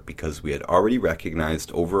part because we had already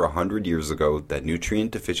recognized over 100 years ago that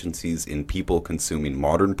nutrient deficiencies in people consuming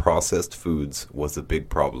modern processed foods was a big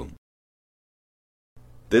problem.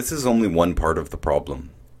 This is only one part of the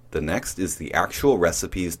problem. The next is the actual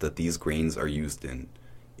recipes that these grains are used in.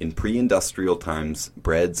 In pre-industrial times,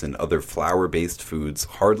 breads and other flour-based foods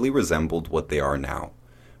hardly resembled what they are now.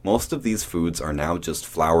 Most of these foods are now just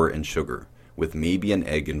flour and sugar, with maybe an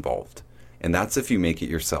egg involved. And that's if you make it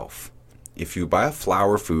yourself. If you buy a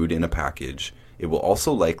flour food in a package, it will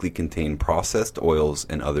also likely contain processed oils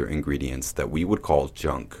and other ingredients that we would call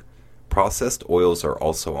junk. Processed oils are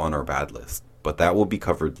also on our bad list, but that will be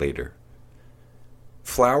covered later.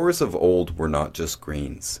 Flours of old were not just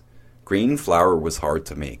grains. Grain flour was hard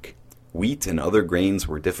to make. Wheat and other grains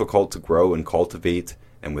were difficult to grow and cultivate,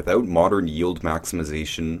 and without modern yield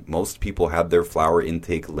maximization, most people had their flour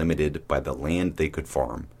intake limited by the land they could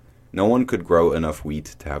farm. No one could grow enough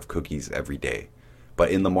wheat to have cookies every day.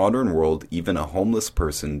 But in the modern world, even a homeless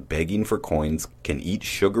person begging for coins can eat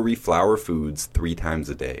sugary flour foods 3 times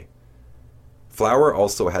a day. Flour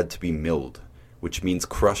also had to be milled, which means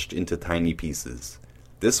crushed into tiny pieces.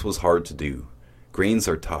 This was hard to do. Grains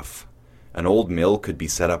are tough. An old mill could be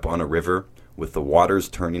set up on a river, with the waters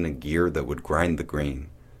turning a gear that would grind the grain.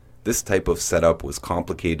 This type of setup was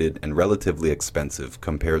complicated and relatively expensive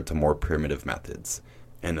compared to more primitive methods,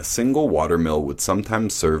 and a single water mill would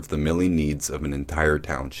sometimes serve the milling needs of an entire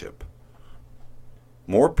township.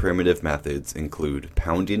 More primitive methods include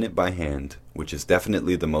pounding it by hand, which is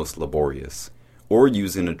definitely the most laborious, or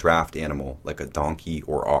using a draft animal like a donkey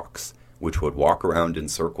or ox, which would walk around in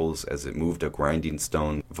circles as it moved a grinding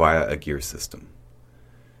stone via a gear system.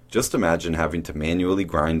 Just imagine having to manually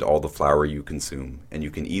grind all the flour you consume, and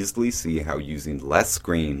you can easily see how using less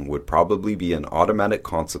grain would probably be an automatic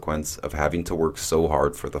consequence of having to work so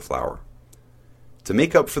hard for the flour. To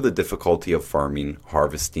make up for the difficulty of farming,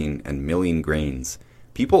 harvesting, and milling grains,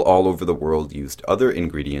 people all over the world used other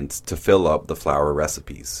ingredients to fill up the flour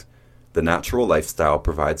recipes. The natural lifestyle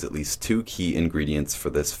provides at least 2 key ingredients for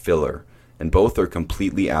this filler, and both are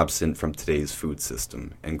completely absent from today's food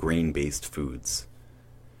system and grain-based foods.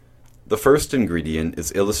 The first ingredient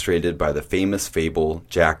is illustrated by the famous fable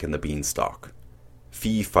Jack and the Beanstalk.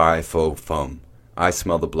 Fee, fi, fo, fum, I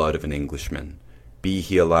smell the blood of an Englishman. Be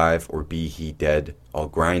he alive or be he dead, I'll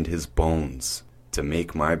grind his bones to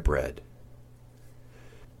make my bread.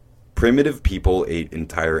 Primitive people ate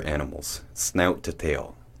entire animals, snout to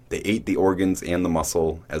tail. They ate the organs and the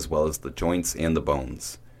muscle, as well as the joints and the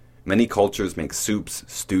bones. Many cultures make soups,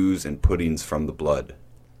 stews, and puddings from the blood.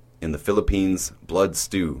 In the Philippines, blood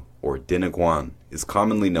stew, or dinuguan, is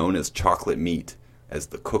commonly known as chocolate meat, as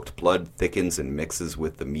the cooked blood thickens and mixes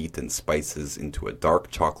with the meat and spices into a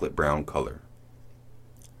dark chocolate brown color.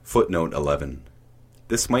 Footnote 11.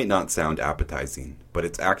 This might not sound appetizing, but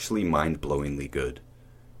it's actually mind-blowingly good.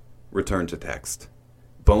 Return to text.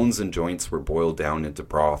 Bones and joints were boiled down into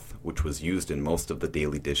broth, which was used in most of the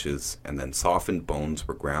daily dishes, and then softened bones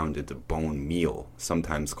were ground into bone meal,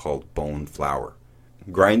 sometimes called bone flour.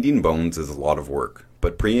 Grinding bones is a lot of work,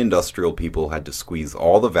 but pre-industrial people had to squeeze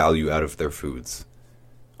all the value out of their foods.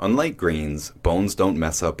 Unlike grains, bones don't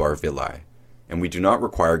mess up our villi, and we do not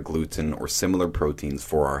require gluten or similar proteins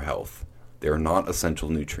for our health. They are not essential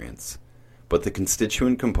nutrients. But the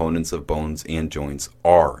constituent components of bones and joints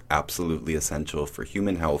are absolutely essential for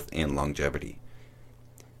human health and longevity.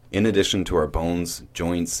 In addition to our bones,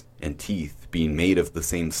 joints, and teeth being made of the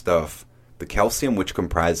same stuff, the calcium, which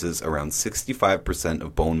comprises around 65%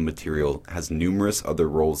 of bone material, has numerous other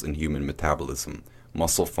roles in human metabolism,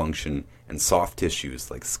 muscle function, and soft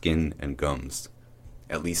tissues like skin and gums.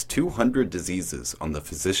 At least 200 diseases on the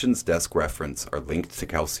physician's desk reference are linked to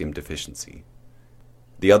calcium deficiency.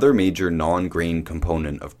 The other major non-grain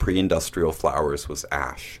component of pre-industrial flours was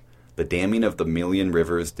ash. The damming of the million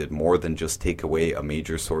rivers did more than just take away a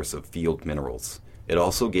major source of field minerals. It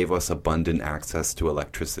also gave us abundant access to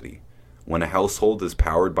electricity. When a household is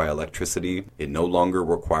powered by electricity, it no longer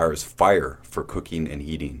requires fire for cooking and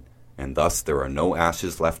heating, and thus there are no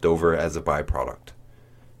ashes left over as a byproduct.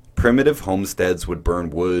 Primitive homesteads would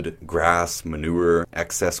burn wood, grass, manure,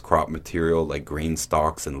 excess crop material like grain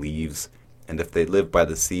stalks and leaves, and if they lived by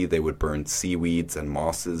the sea, they would burn seaweeds and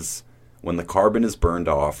mosses. When the carbon is burned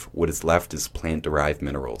off, what is left is plant-derived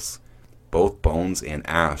minerals. Both bones and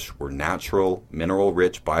ash were natural,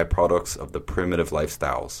 mineral-rich byproducts of the primitive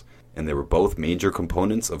lifestyles, and they were both major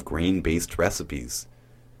components of grain-based recipes.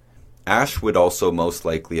 Ash would also most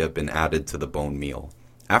likely have been added to the bone meal.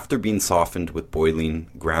 After being softened with boiling,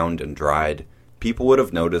 ground, and dried, people would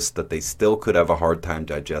have noticed that they still could have a hard time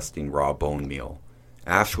digesting raw bone meal.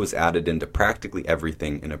 Ash was added into practically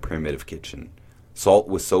everything in a primitive kitchen. Salt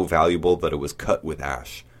was so valuable that it was cut with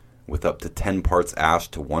ash, with up to 10 parts ash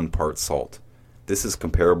to 1 part salt. This is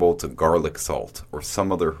comparable to garlic salt or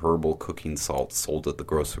some other herbal cooking salt sold at the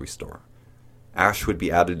grocery store. Ash would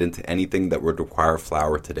be added into anything that would require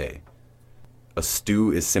flour today. A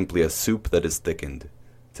stew is simply a soup that is thickened.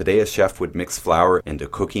 Today a chef would mix flour into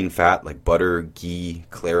cooking fat like butter, ghee,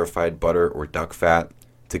 clarified butter, or duck fat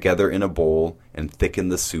together in a bowl and thicken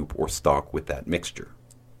the soup or stock with that mixture.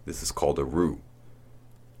 This is called a roux.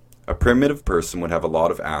 A primitive person would have a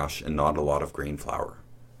lot of ash and not a lot of grain flour.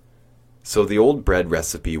 So the old bread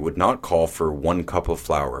recipe would not call for 1 cup of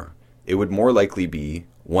flour. It would more likely be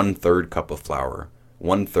 1/3 cup of flour,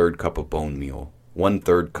 1/3 cup of bone meal,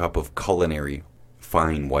 1/3 cup of culinary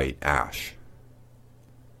fine white ash.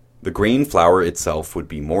 The grain flour itself would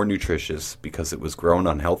be more nutritious because it was grown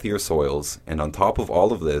on healthier soils, and on top of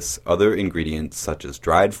all of this, other ingredients such as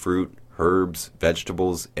dried fruit, herbs,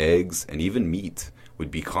 vegetables, eggs, and even meat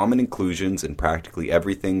would be common inclusions in practically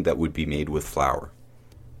everything that would be made with flour.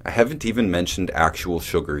 I haven't even mentioned actual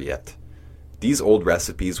sugar yet. These old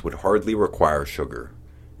recipes would hardly require sugar.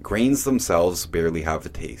 Grains themselves barely have a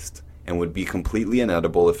taste, and would be completely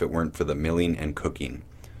inedible if it weren't for the milling and cooking.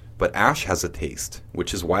 But ash has a taste,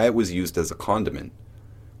 which is why it was used as a condiment.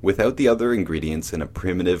 Without the other ingredients in a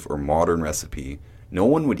primitive or modern recipe, no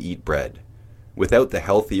one would eat bread. Without the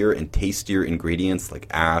healthier and tastier ingredients like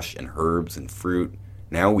ash and herbs and fruit,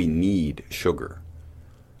 now we need sugar.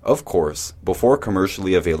 Of course, before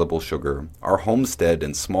commercially available sugar, our homestead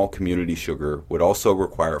and small community sugar would also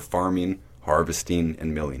require farming, harvesting,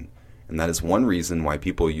 and milling, and that is one reason why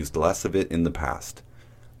people used less of it in the past.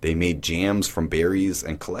 They made jams from berries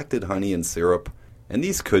and collected honey and syrup, and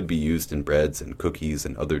these could be used in breads and cookies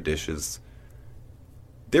and other dishes.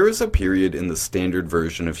 There is a period in the standard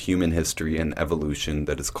version of human history and evolution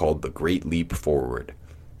that is called the Great Leap Forward.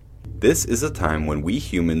 This is a time when we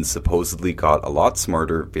humans supposedly got a lot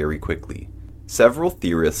smarter very quickly. Several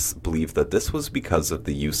theorists believe that this was because of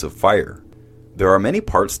the use of fire. There are many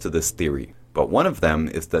parts to this theory, but one of them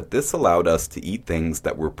is that this allowed us to eat things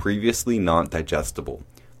that were previously not digestible,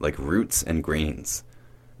 like roots and grains.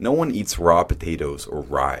 No one eats raw potatoes or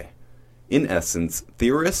rye. In essence,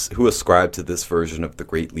 theorists who ascribe to this version of the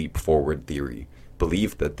Great Leap Forward theory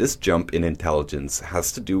believe that this jump in intelligence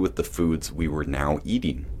has to do with the foods we were now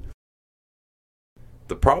eating.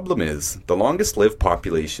 The problem is, the longest-lived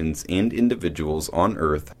populations and individuals on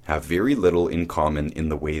Earth have very little in common in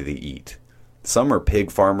the way they eat. Some are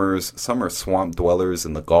pig farmers, some are swamp dwellers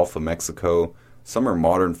in the Gulf of Mexico, some are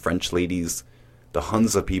modern French ladies. The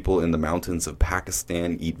Hunza people in the mountains of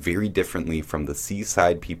Pakistan eat very differently from the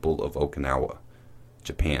seaside people of Okinawa,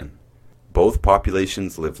 Japan. Both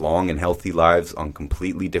populations live long and healthy lives on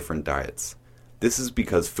completely different diets. This is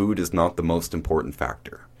because food is not the most important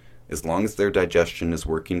factor. As long as their digestion is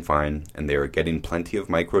working fine and they are getting plenty of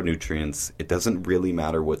micronutrients, it doesn't really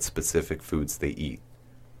matter what specific foods they eat.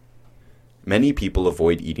 Many people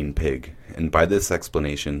avoid eating pig, and by this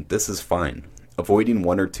explanation, this is fine. Avoiding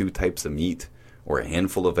 1 or 2 types of meat or a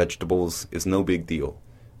handful of vegetables is no big deal.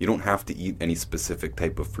 You don't have to eat any specific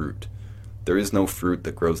type of fruit. There is no fruit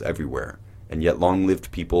that grows everywhere, and yet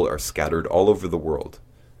long-lived people are scattered all over the world.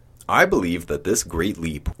 I believe that this great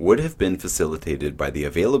leap would have been facilitated by the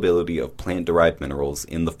availability of plant-derived minerals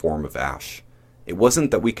in the form of ash. It wasn't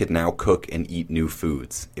that we could now cook and eat new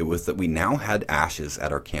foods, it was that we now had ashes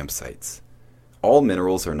at our campsites. All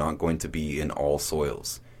minerals are not going to be in all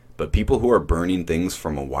soils, but people who are burning things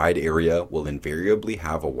from a wide area will invariably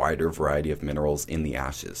have a wider variety of minerals in the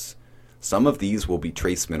ashes. Some of these will be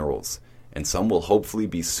trace minerals, and some will hopefully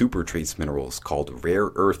be super trace minerals called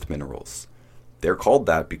rare earth minerals. They're called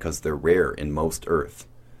that because they're rare in most earth.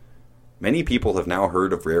 Many people have now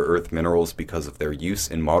heard of rare earth minerals because of their use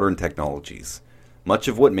in modern technologies. Much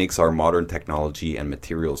of what makes our modern technology and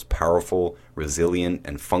materials powerful, resilient,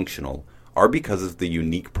 and functional are because of the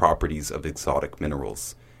unique properties of exotic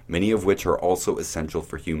minerals, many of which are also essential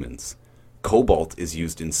for humans. Cobalt is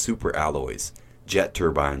used in superalloys, jet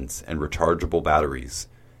turbines, and rechargeable batteries.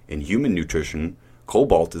 In human nutrition,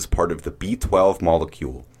 cobalt is part of the B12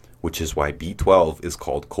 molecule, which is why B12 is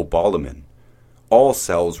called cobalamin. All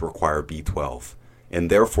cells require B12, and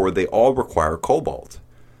therefore they all require cobalt.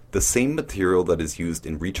 The same material that is used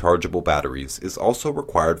in rechargeable batteries is also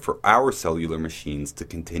required for our cellular machines to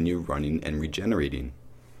continue running and regenerating.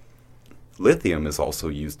 Lithium is also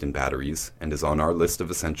used in batteries and is on our list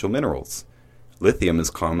of essential minerals. Lithium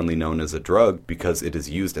is commonly known as a drug because it is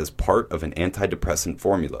used as part of an antidepressant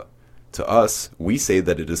formula. To us, we say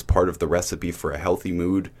that it is part of the recipe for a healthy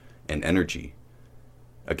mood and energy.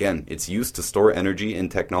 Again, it's used to store energy in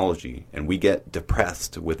technology, and we get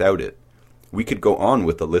depressed without it. We could go on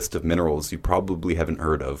with a list of minerals you probably haven't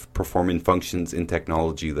heard of, performing functions in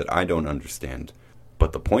technology that I don't understand.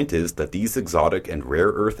 But the point is that these exotic and rare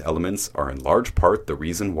earth elements are in large part the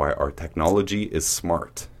reason why our technology is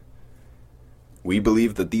smart. We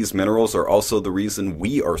believe that these minerals are also the reason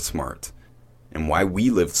we are smart, and why we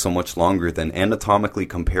live so much longer than anatomically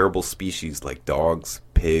comparable species like dogs,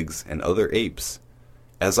 pigs, and other apes.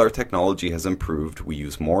 As our technology has improved, we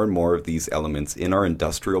use more and more of these elements in our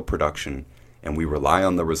industrial production, and we rely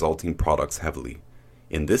on the resulting products heavily.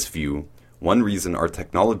 In this view, one reason our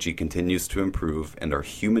technology continues to improve and our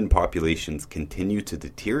human populations continue to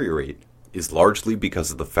deteriorate is largely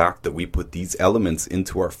because of the fact that we put these elements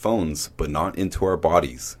into our phones but not into our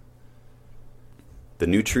bodies. The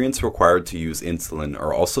nutrients required to use insulin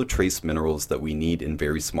are also trace minerals that we need in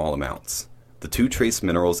very small amounts. The two trace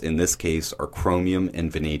minerals in this case are chromium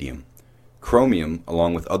and vanadium. Chromium,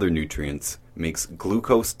 along with other nutrients, makes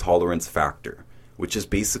glucose tolerance factor, which is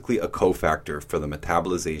basically a cofactor for the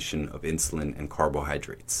metabolization of insulin and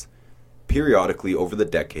carbohydrates. Periodically over the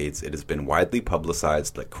decades, it has been widely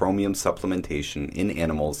publicized that chromium supplementation in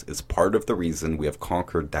animals is part of the reason we have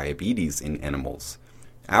conquered diabetes in animals.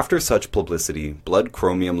 After such publicity, blood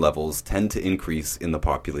chromium levels tend to increase in the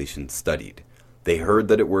population studied. They heard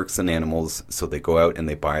that it works in animals, so they go out and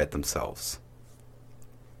they buy it themselves.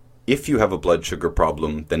 If you have a blood sugar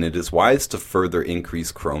problem, then it is wise to further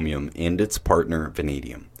increase chromium and its partner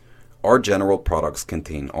vanadium. Our general products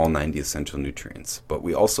contain all 90 essential nutrients, but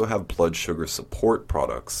we also have blood sugar support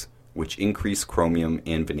products, which increase chromium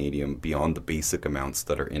and vanadium beyond the basic amounts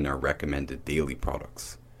that are in our recommended daily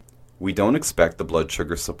products. We don't expect the blood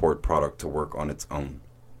sugar support product to work on its own,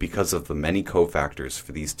 because of the many cofactors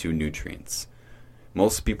for these two nutrients.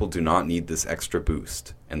 Most people do not need this extra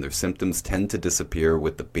boost, and their symptoms tend to disappear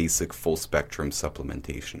with the basic full-spectrum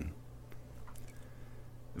supplementation.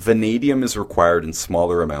 Vanadium is required in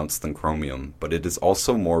smaller amounts than chromium, but it is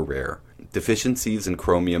also more rare. Deficiencies in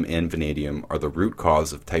chromium and vanadium are the root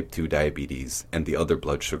cause of type 2 diabetes and the other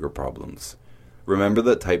blood sugar problems. Remember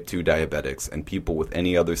that type 2 diabetics and people with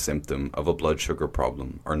any other symptom of a blood sugar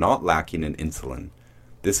problem are not lacking in insulin.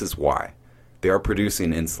 This is why. They are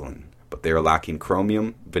producing insulin, but they are lacking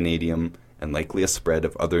chromium, vanadium, and likely a spread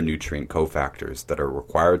of other nutrient cofactors that are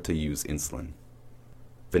required to use insulin.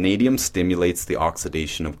 Vanadium stimulates the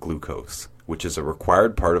oxidation of glucose, which is a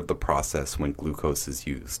required part of the process when glucose is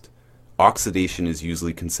used. Oxidation is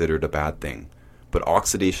usually considered a bad thing, but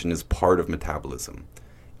oxidation is part of metabolism.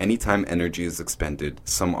 Anytime energy is expended,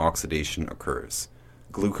 some oxidation occurs.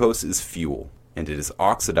 Glucose is fuel, and it is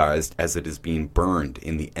oxidized as it is being burned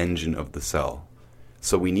in the engine of the cell.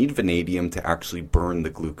 So we need vanadium to actually burn the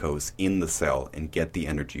glucose in the cell and get the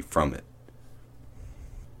energy from it.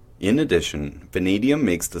 In addition, vanadium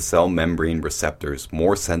makes the cell membrane receptors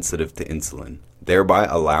more sensitive to insulin, thereby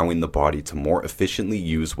allowing the body to more efficiently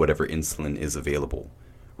use whatever insulin is available.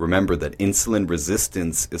 Remember that insulin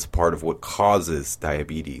resistance is part of what causes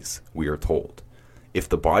diabetes, we are told. If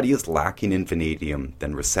the body is lacking in vanadium,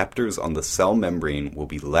 then receptors on the cell membrane will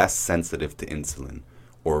be less sensitive to insulin,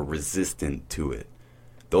 or resistant to it.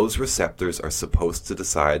 Those receptors are supposed to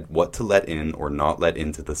decide what to let in or not let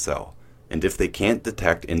into the cell. And if they can't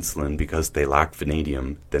detect insulin because they lack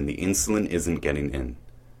vanadium, then the insulin isn't getting in.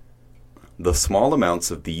 The small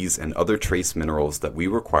amounts of these and other trace minerals that we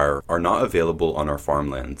require are not available on our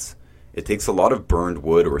farmlands. It takes a lot of burned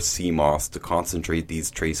wood or sea moss to concentrate these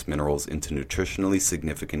trace minerals into nutritionally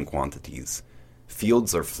significant quantities.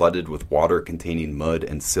 Fields are flooded with water containing mud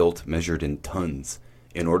and silt measured in tons,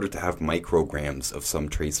 in order to have micrograms of some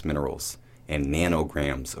trace minerals and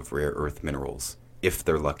nanograms of rare earth minerals, if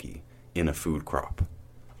they're lucky, in a food crop.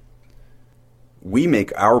 We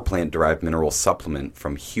make our plant-derived mineral supplement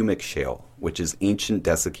from humic shale, which is ancient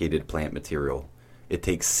desiccated plant material. It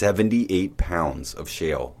takes 78 pounds of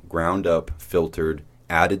shale, ground up, filtered,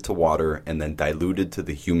 added to water, and then diluted to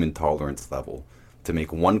the human tolerance level to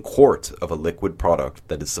make 1 quart of a liquid product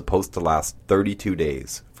that is supposed to last 32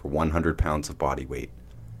 days for 100 pounds of body weight.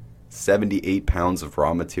 78 pounds of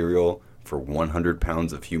raw material for 100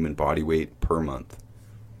 pounds of human body weight per month.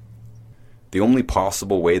 The only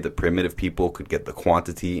possible way that primitive people could get the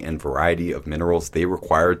quantity and variety of minerals they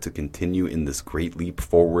required to continue in this great leap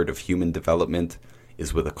forward of human development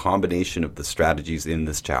is with a combination of the strategies in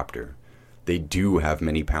this chapter. They do have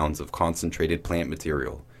many pounds of concentrated plant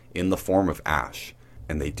material in the form of ash,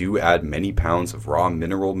 and they do add many pounds of raw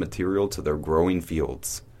mineral material to their growing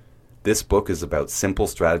fields. This book is about simple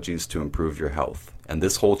strategies to improve your health, and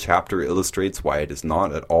this whole chapter illustrates why it is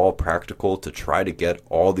not at all practical to try to get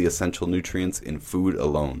all the essential nutrients in food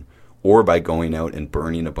alone, or by going out and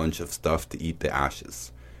burning a bunch of stuff to eat the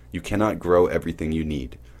ashes. You cannot grow everything you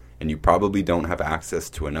need, and you probably don't have access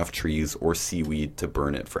to enough trees or seaweed to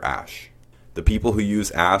burn it for ash. The people who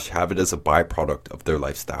use ash have it as a byproduct of their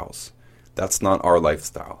lifestyles. That's not our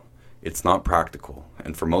lifestyle. It's not practical,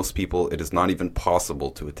 and for most people it is not even possible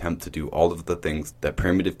to attempt to do all of the things that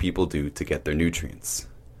primitive people do to get their nutrients.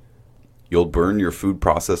 You'll burn your food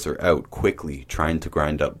processor out quickly trying to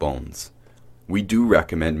grind up bones. We do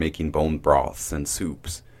recommend making bone broths and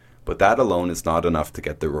soups, but that alone is not enough to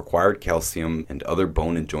get the required calcium and other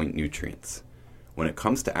bone and joint nutrients. When it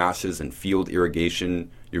comes to ashes and field irrigation,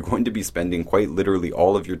 you're going to be spending quite literally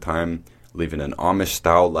all of your time living an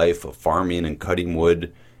Amish-style life of farming and cutting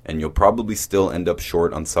wood, and you'll probably still end up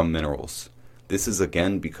short on some minerals. This is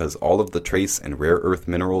again because all of the trace and rare earth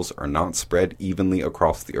minerals are not spread evenly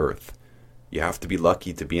across the earth. You have to be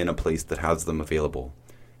lucky to be in a place that has them available,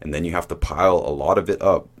 and then you have to pile a lot of it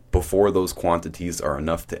up before those quantities are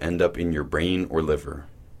enough to end up in your brain or liver.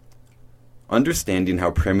 Understanding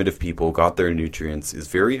how primitive people got their nutrients is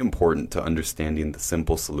very important to understanding the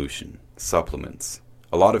simple solution: supplements.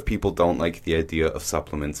 A lot of people don't like the idea of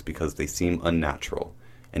supplements because they seem unnatural.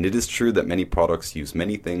 And it is true that many products use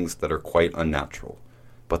many things that are quite unnatural.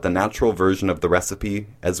 But the natural version of the recipe,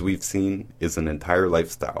 as we've seen, is an entire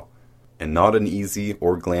lifestyle, and not an easy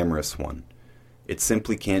or glamorous one. It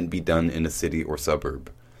simply can't be done in a city or suburb.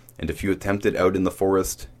 And if you attempt it out in the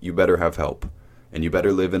forest, you better have help, and you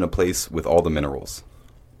better live in a place with all the minerals.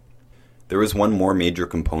 There is one more major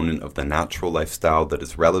component of the natural lifestyle that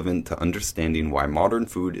is relevant to understanding why modern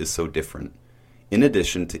food is so different. In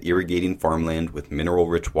addition to irrigating farmland with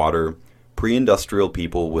mineral-rich water, pre-industrial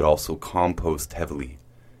people would also compost heavily.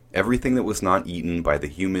 Everything that was not eaten by the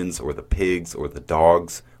humans or the pigs or the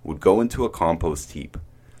dogs would go into a compost heap.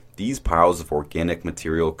 These piles of organic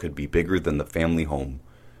material could be bigger than the family home.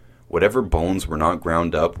 Whatever bones were not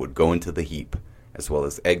ground up would go into the heap, as well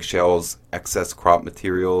as eggshells, excess crop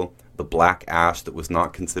material, the black ash that was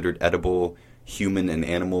not considered edible, human and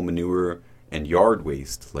animal manure, and yard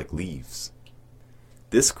waste like leaves.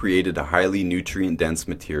 This created a highly nutrient-dense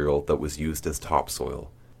material that was used as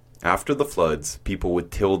topsoil. After the floods, people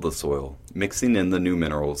would till the soil, mixing in the new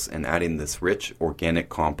minerals and adding this rich organic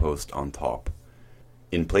compost on top.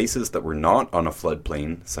 In places that were not on a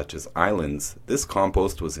floodplain, such as islands, this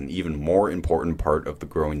compost was an even more important part of the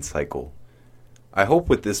growing cycle. I hope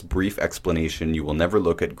with this brief explanation you will never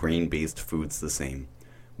look at grain-based foods the same.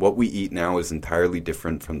 What we eat now is entirely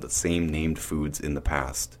different from the same named foods in the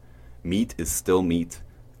past. Meat is still meat,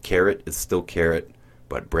 carrot is still carrot,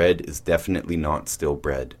 but bread is definitely not still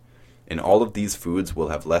bread. And all of these foods will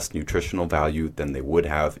have less nutritional value than they would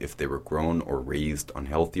have if they were grown or raised on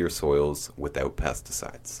healthier soils without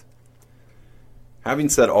pesticides. Having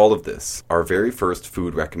said all of this, our very first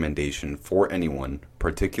food recommendation for anyone,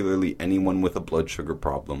 particularly anyone with a blood sugar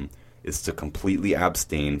problem, is to completely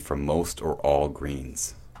abstain from most or all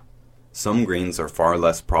grains. Some grains are far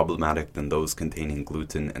less problematic than those containing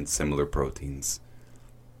gluten and similar proteins.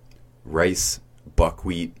 Rice,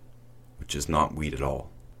 buckwheat, which is not wheat at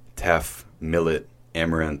all, teff, millet,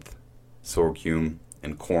 amaranth, sorghum,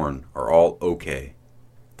 and corn are all okay.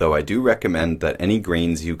 Though I do recommend that any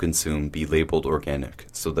grains you consume be labeled organic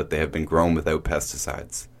so that they have been grown without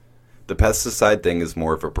pesticides. The pesticide thing is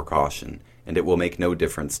more of a precaution, and it will make no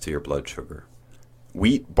difference to your blood sugar.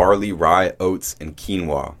 Wheat, barley, rye, oats, and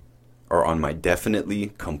quinoa are on my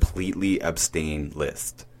definitely, completely abstain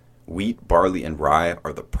list. Wheat, barley, and rye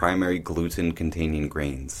are the primary gluten-containing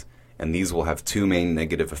grains, and these will have two main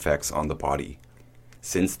negative effects on the body.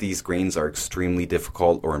 Since these grains are extremely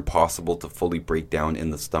difficult or impossible to fully break down in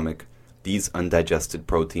the stomach, these undigested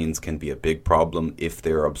proteins can be a big problem if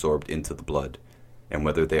they are absorbed into the blood. And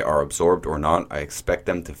whether they are absorbed or not, I expect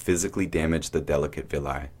them to physically damage the delicate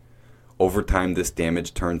villi. Over time, this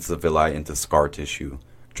damage turns the villi into scar tissue,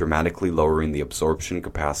 dramatically lowering the absorption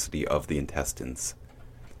capacity of the intestines.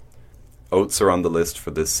 Oats are on the list for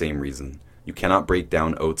this same reason. You cannot break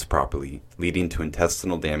down oats properly, leading to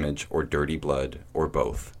intestinal damage or dirty blood, or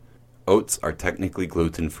both. Oats are technically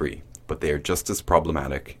gluten-free, but they are just as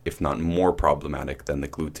problematic, if not more problematic, than the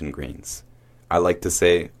gluten grains. I like to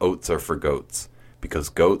say oats are for goats, because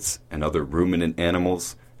goats and other ruminant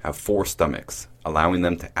animals have 4 stomachs, allowing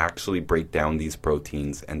them to actually break down these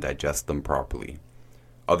proteins and digest them properly.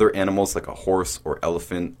 Other animals like a horse or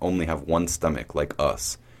elephant only have 1 stomach like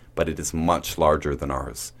us, but it is much larger than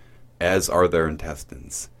ours, as are their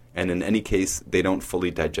intestines, and in any case, they don't fully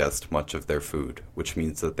digest much of their food, which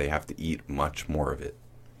means that they have to eat much more of it.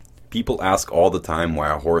 People ask all the time why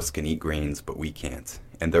a horse can eat grains but we can't,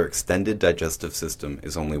 and their extended digestive system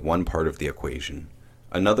is only one part of the equation.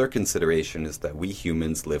 Another consideration is that we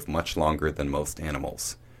humans live much longer than most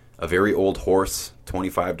animals. A very old horse,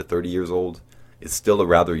 25 to 30 years old, is still a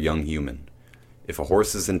rather young human. If a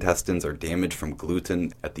horse's intestines are damaged from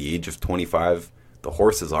gluten at the age of 25, the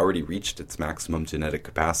horse has already reached its maximum genetic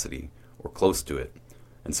capacity, or close to it,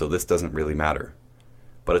 and so this doesn't really matter.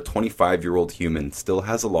 But a 25-year-old human still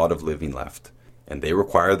has a lot of living left, and they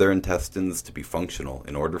require their intestines to be functional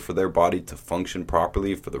in order for their body to function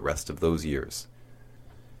properly for the rest of those years.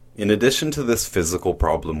 In addition to this physical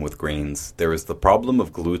problem with grains, there is the problem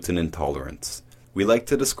of gluten intolerance. We like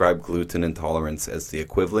to describe gluten intolerance as the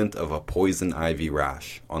equivalent of a poison ivy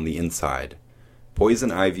rash on the inside.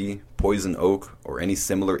 Poison ivy, poison oak, or any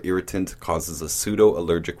similar irritant causes a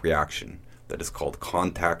pseudo-allergic reaction that is called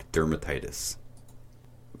contact dermatitis.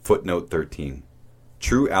 Footnote 13.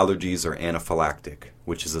 True allergies are anaphylactic,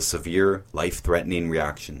 which is a severe, life-threatening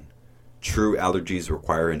reaction. True allergies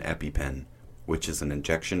require an EpiPen, which is an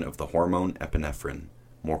injection of the hormone epinephrine,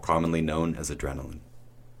 more commonly known as adrenaline.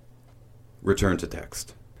 Return to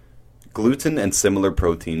text. Gluten and similar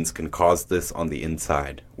proteins can cause this on the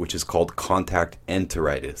inside, which is called contact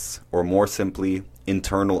enteritis, or more simply,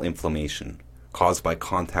 internal inflammation, caused by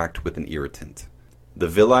contact with an irritant. The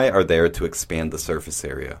villi are there to expand the surface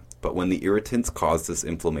area, but when the irritants cause this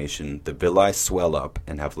inflammation, the villi swell up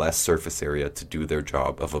and have less surface area to do their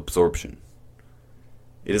job of absorption.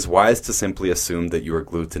 It is wise to simply assume that you are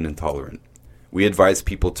gluten intolerant. We advise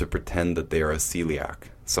people to pretend that they are a celiac,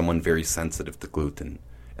 someone very sensitive to gluten,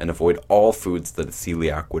 and avoid all foods that a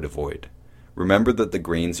celiac would avoid. Remember that the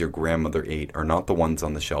grains your grandmother ate are not the ones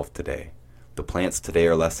on the shelf today. The plants today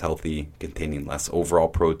are less healthy, containing less overall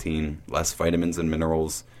protein, less vitamins and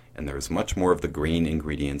minerals, and there is much more of the grain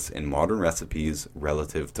ingredients in modern recipes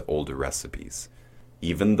relative to older recipes.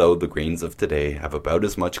 Even though the grains of today have about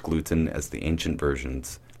as much gluten as the ancient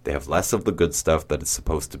versions, they have less of the good stuff that is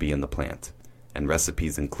supposed to be in the plant. And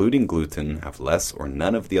recipes including gluten have less or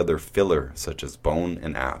none of the other filler such as bone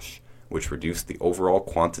and ash, which reduce the overall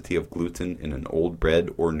quantity of gluten in an old bread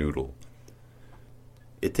or noodle.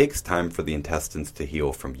 It takes time for the intestines to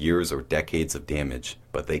heal from years or decades of damage,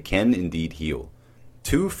 but they can indeed heal.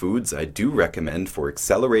 2 foods I do recommend for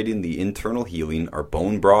accelerating the internal healing are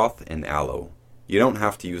bone broth and aloe. You don't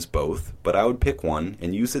have to use both, but I would pick one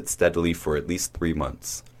and use it steadily for at least 3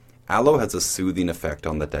 months. Aloe has a soothing effect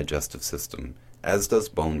on the digestive system, as does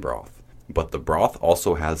bone broth, but the broth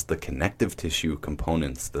also has the connective tissue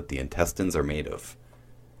components that the intestines are made of.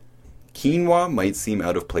 Quinoa might seem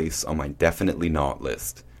out of place on my definitely not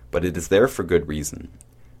list, but it is there for good reason.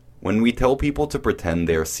 When we tell people to pretend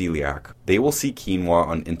they are celiac, they will see quinoa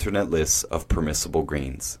on internet lists of permissible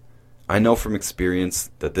grains. I know from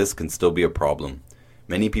experience that this can still be a problem.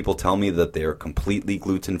 Many people tell me that they are completely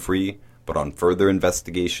gluten-free, but on further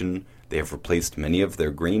investigation, they have replaced many of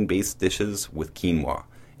their grain-based dishes with quinoa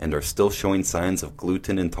and are still showing signs of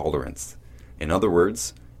gluten intolerance. In other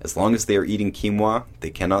words, as long as they are eating quinoa, they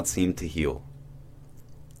cannot seem to heal.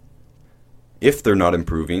 If they're not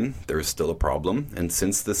improving, there is still a problem, and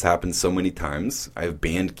since this happens so many times, I have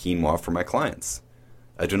banned quinoa for my clients.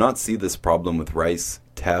 I do not see this problem with rice,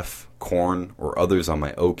 teff, corn, or others on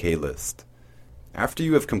my OK list. After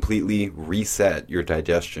you have completely reset your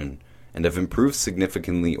digestion and have improved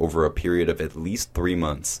significantly over a period of at least 3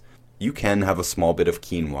 months, you can have a small bit of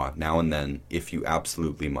quinoa now and then if you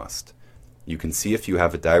absolutely must. You can see if you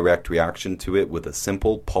have a direct reaction to it with a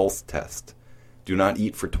simple pulse test. Do not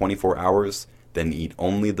eat for 24 hours, then eat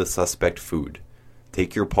only the suspect food.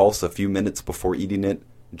 Take your pulse a few minutes before eating it,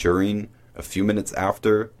 during, a few minutes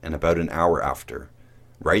after, and about an hour after.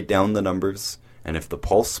 Write down the numbers, and if the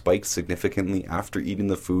pulse spikes significantly after eating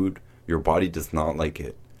the food, your body does not like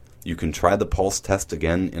it. You can try the pulse test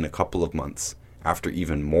again in a couple of months, after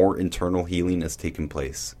even more internal healing has taken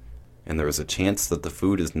place, and there is a chance that the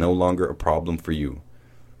food is no longer a problem for you.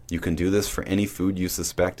 You can do this for any food you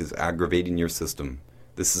suspect is aggravating your system.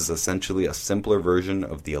 This is essentially a simpler version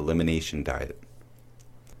of the elimination diet.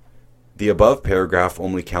 The above paragraph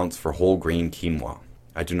only counts for whole grain quinoa.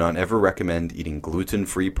 I do not ever recommend eating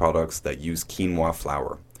gluten-free products that use quinoa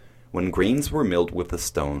flour. When grains were milled with a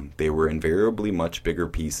stone, they were invariably much bigger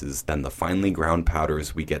pieces than the finely ground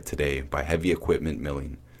powders we get today by heavy equipment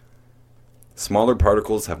milling. Smaller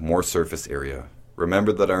particles have more surface area.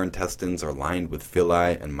 Remember that our intestines are lined with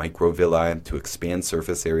villi and microvilli to expand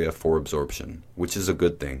surface area for absorption, which is a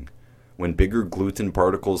good thing. When bigger gluten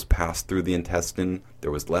particles passed through the intestine,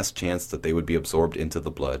 there was less chance that they would be absorbed into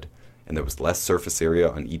the blood, and there was less surface area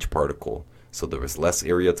on each particle, so there was less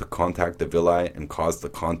area to contact the villi and cause the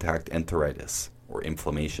contact enteritis, or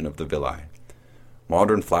inflammation of the villi.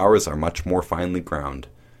 Modern flours are much more finely ground,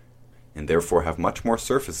 and therefore have much more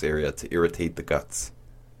surface area to irritate the guts.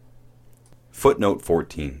 Footnote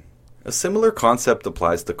 14. A similar concept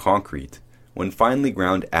applies to concrete. When finely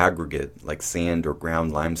ground aggregate, like sand or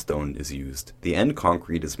ground limestone, is used, the end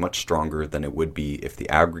concrete is much stronger than it would be if the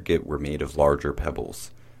aggregate were made of larger pebbles.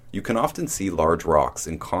 You can often see large rocks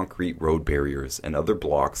in concrete road barriers and other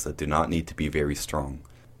blocks that do not need to be very strong,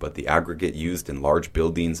 but the aggregate used in large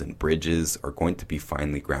buildings and bridges are going to be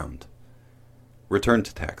finely ground. Return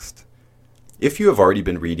to text. If you have already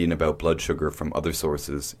been reading about blood sugar from other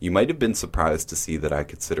sources, you might have been surprised to see that I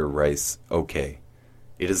consider rice okay.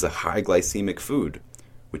 It is a high glycemic food,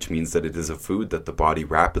 which means that it is a food that the body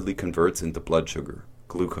rapidly converts into blood sugar,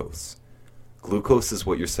 glucose. Glucose is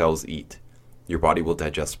what your cells eat. Your body will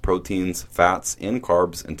digest proteins, fats, and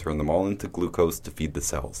carbs and turn them all into glucose to feed the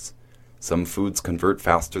cells. Some foods convert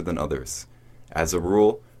faster than others. As a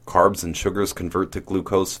rule, carbs and sugars convert to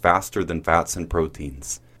glucose faster than fats and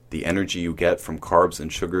proteins. The energy you get from carbs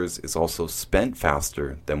and sugars is also spent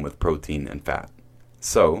faster than with protein and fat.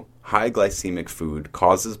 So, high glycemic food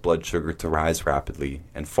causes blood sugar to rise rapidly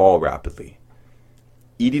and fall rapidly.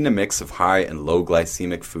 Eating a mix of high and low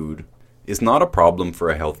glycemic food is not a problem for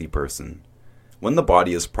a healthy person. When the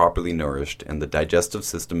body is properly nourished and the digestive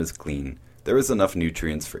system is clean, there is enough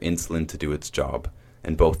nutrients for insulin to do its job,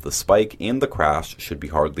 and both the spike and the crash should be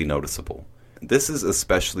hardly noticeable. This is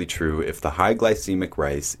especially true if the high glycemic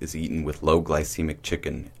rice is eaten with low glycemic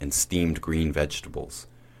chicken and steamed green vegetables,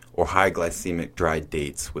 or high glycemic dried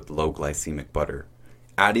dates with low glycemic butter.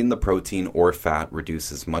 Adding the protein or fat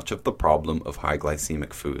reduces much of the problem of high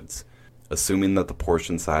glycemic foods, assuming that the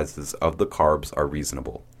portion sizes of the carbs are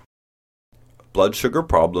reasonable. Blood sugar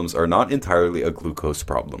problems are not entirely a glucose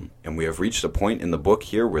problem, and we have reached a point in the book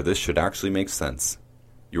here where this should actually make sense.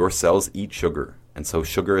 Your cells eat sugar, and so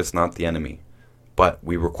sugar is not the enemy. But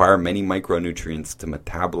we require many micronutrients to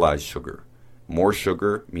metabolize sugar. More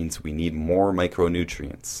sugar means we need more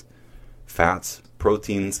micronutrients. Fats,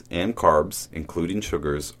 proteins, and carbs, including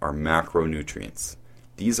sugars, are macronutrients.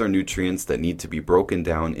 These are nutrients that need to be broken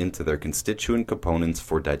down into their constituent components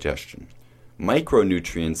for digestion.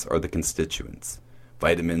 Micronutrients are the constituents: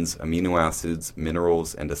 vitamins, amino acids,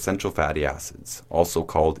 minerals, and essential fatty acids, also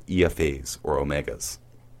called EFAs or omegas.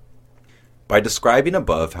 By describing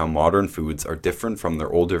above how modern foods are different from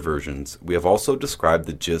their older versions, we have also described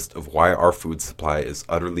the gist of why our food supply is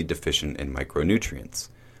utterly deficient in micronutrients.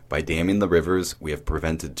 By damming the rivers, we have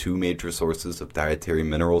prevented two major sources of dietary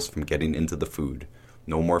minerals from getting into the food: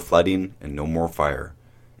 no more flooding and no more fire.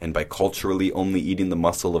 And by culturally only eating the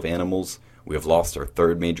muscle of animals, we have lost our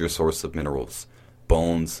third major source of minerals: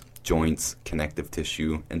 bones, joints, connective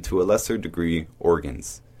tissue, and to a lesser degree,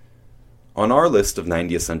 organs. On our list of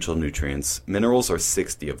 90 essential nutrients, minerals are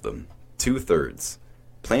 60 of them, 2/3.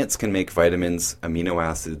 Plants can make vitamins, amino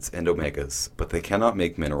acids, and omegas, but they cannot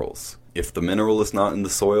make minerals. If the mineral is not in the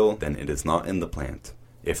soil, then it is not in the plant.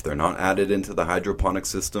 If they're not added into the hydroponic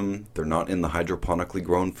system, they're not in the hydroponically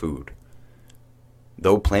grown food.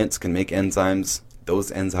 Though plants can make enzymes, those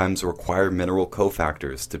enzymes require mineral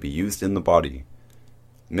cofactors to be used in the body.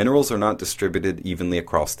 Minerals are not distributed evenly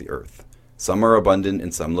across the earth. Some are abundant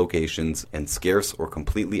in some locations and scarce or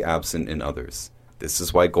completely absent in others. This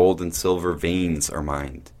is why gold and silver veins are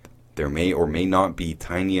mined. There may or may not be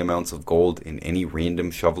tiny amounts of gold in any random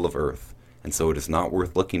shovel of earth, and so it is not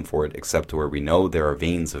worth looking for it except where we know there are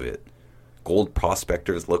veins of it. Gold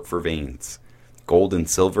prospectors look for veins. Gold and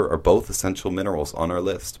silver are both essential minerals on our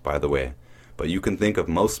list, by the way, but you can think of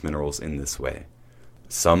most minerals in this way.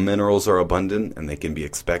 Some minerals are abundant and they can be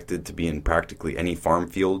expected to be in practically any farm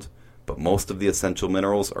field, but most of the essential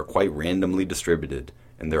minerals are quite randomly distributed,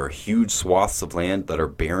 and there are huge swaths of land that are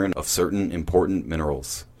barren of certain important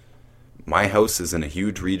minerals. My house is in a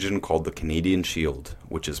huge region called the Canadian Shield,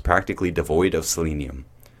 which is practically devoid of selenium.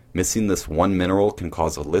 Missing this one mineral can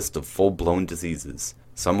cause a list of full-blown diseases,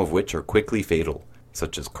 some of which are quickly fatal,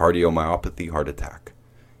 such as cardiomyopathy heart attack.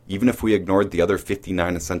 Even if we ignored the other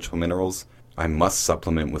 59 essential minerals, I must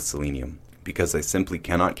supplement with selenium, because I simply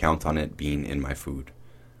cannot count on it being in my food.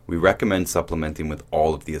 We recommend supplementing with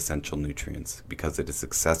all of the essential nutrients, because it is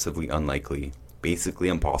excessively unlikely, basically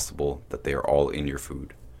impossible, that they are all in your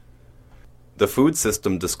food. The food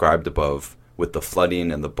system described above, with the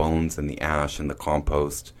flooding and the bones and the ash and the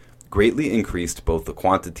compost, greatly increased both the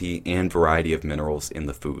quantity and variety of minerals in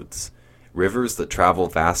the foods. Rivers that travel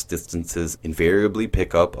vast distances invariably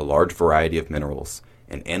pick up a large variety of minerals,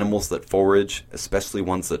 and animals that forage, especially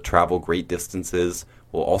ones that travel great distances,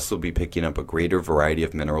 will also be picking up a greater variety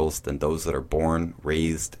of minerals than those that are born,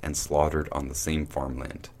 raised, and slaughtered on the same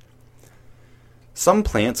farmland. Some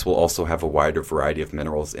plants will also have a wider variety of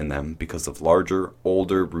minerals in them because of larger,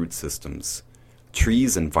 older root systems.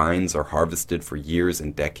 Trees and vines are harvested for years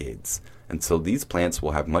and decades, and so these plants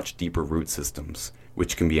will have much deeper root systems,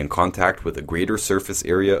 which can be in contact with a greater surface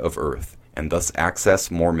area of Earth, and thus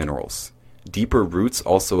access more minerals. Deeper roots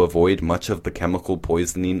also avoid much of the chemical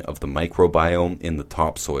poisoning of the microbiome in the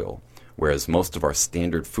topsoil, whereas most of our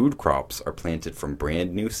standard food crops are planted from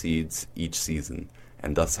brand new seeds each season,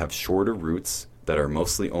 and thus have shorter roots that are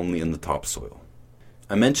mostly only in the topsoil.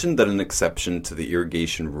 I mentioned that an exception to the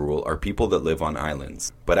irrigation rule are people that live on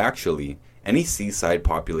islands, but actually, any seaside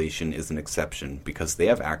population is an exception because they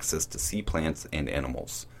have access to sea plants and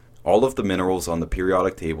animals. All of the minerals on the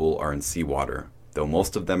periodic table are in seawater, though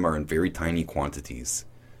most of them are in very tiny quantities.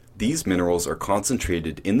 These minerals are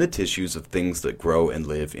concentrated in the tissues of things that grow and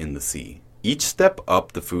live in the sea. Each step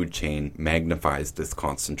up the food chain magnifies this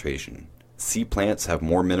concentration. Sea plants have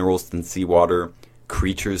more minerals than seawater.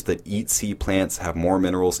 Creatures that eat sea plants have more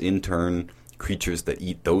minerals in turn. Creatures that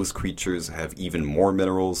eat those creatures have even more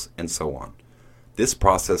minerals, and so on. This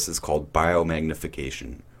process is called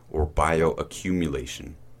biomagnification, or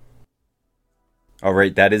bioaccumulation.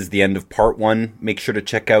 Alright, that is the end of part 1. Make sure to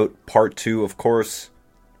check out part 2, of course.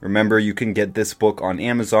 Remember, you can get this book on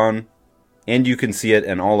Amazon, and you can see it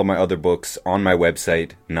and all of my other books on my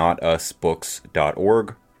website,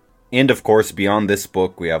 notusbooks.org. And of course, beyond this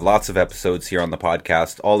book, we have lots of episodes here on the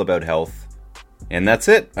podcast all about health. And that's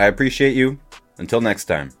it. I appreciate you. Until next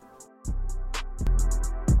time.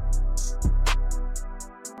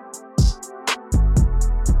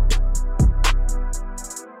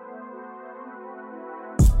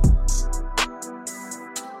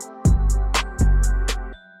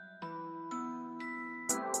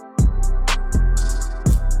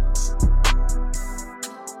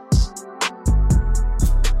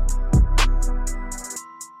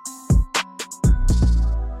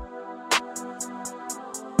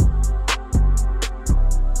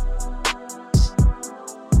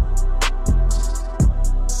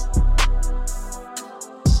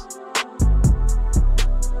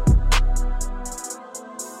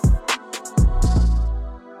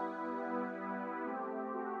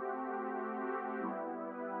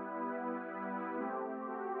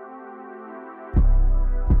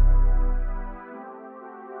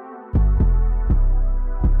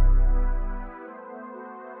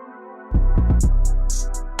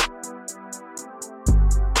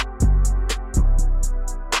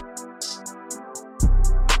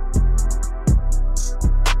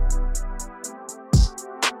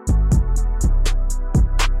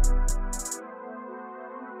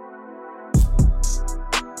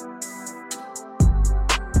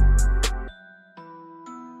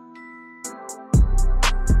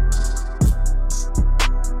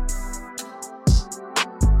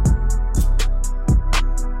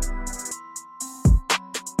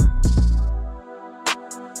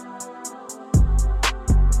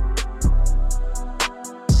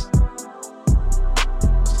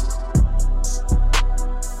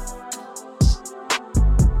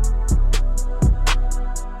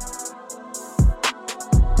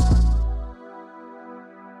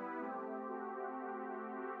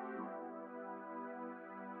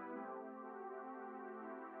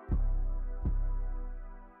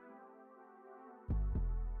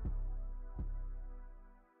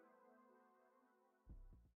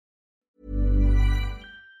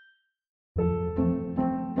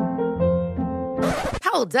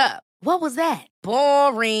 Hold up. What was that?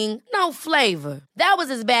 Boring. No flavor. That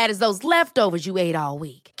was as bad as those leftovers you ate all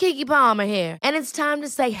week. Keke Palmer here, and it's time to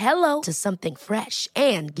say hello to something fresh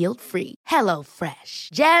and guilt-free. Hello Fresh.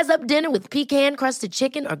 Jazz up dinner with pecan-crusted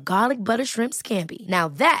chicken or garlic butter shrimp scampi. Now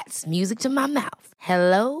that's music to my mouth.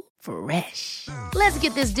 Hello Fresh. Let's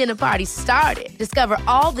get this dinner party started. Discover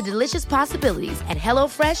all the delicious possibilities at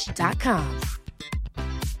HelloFresh.com.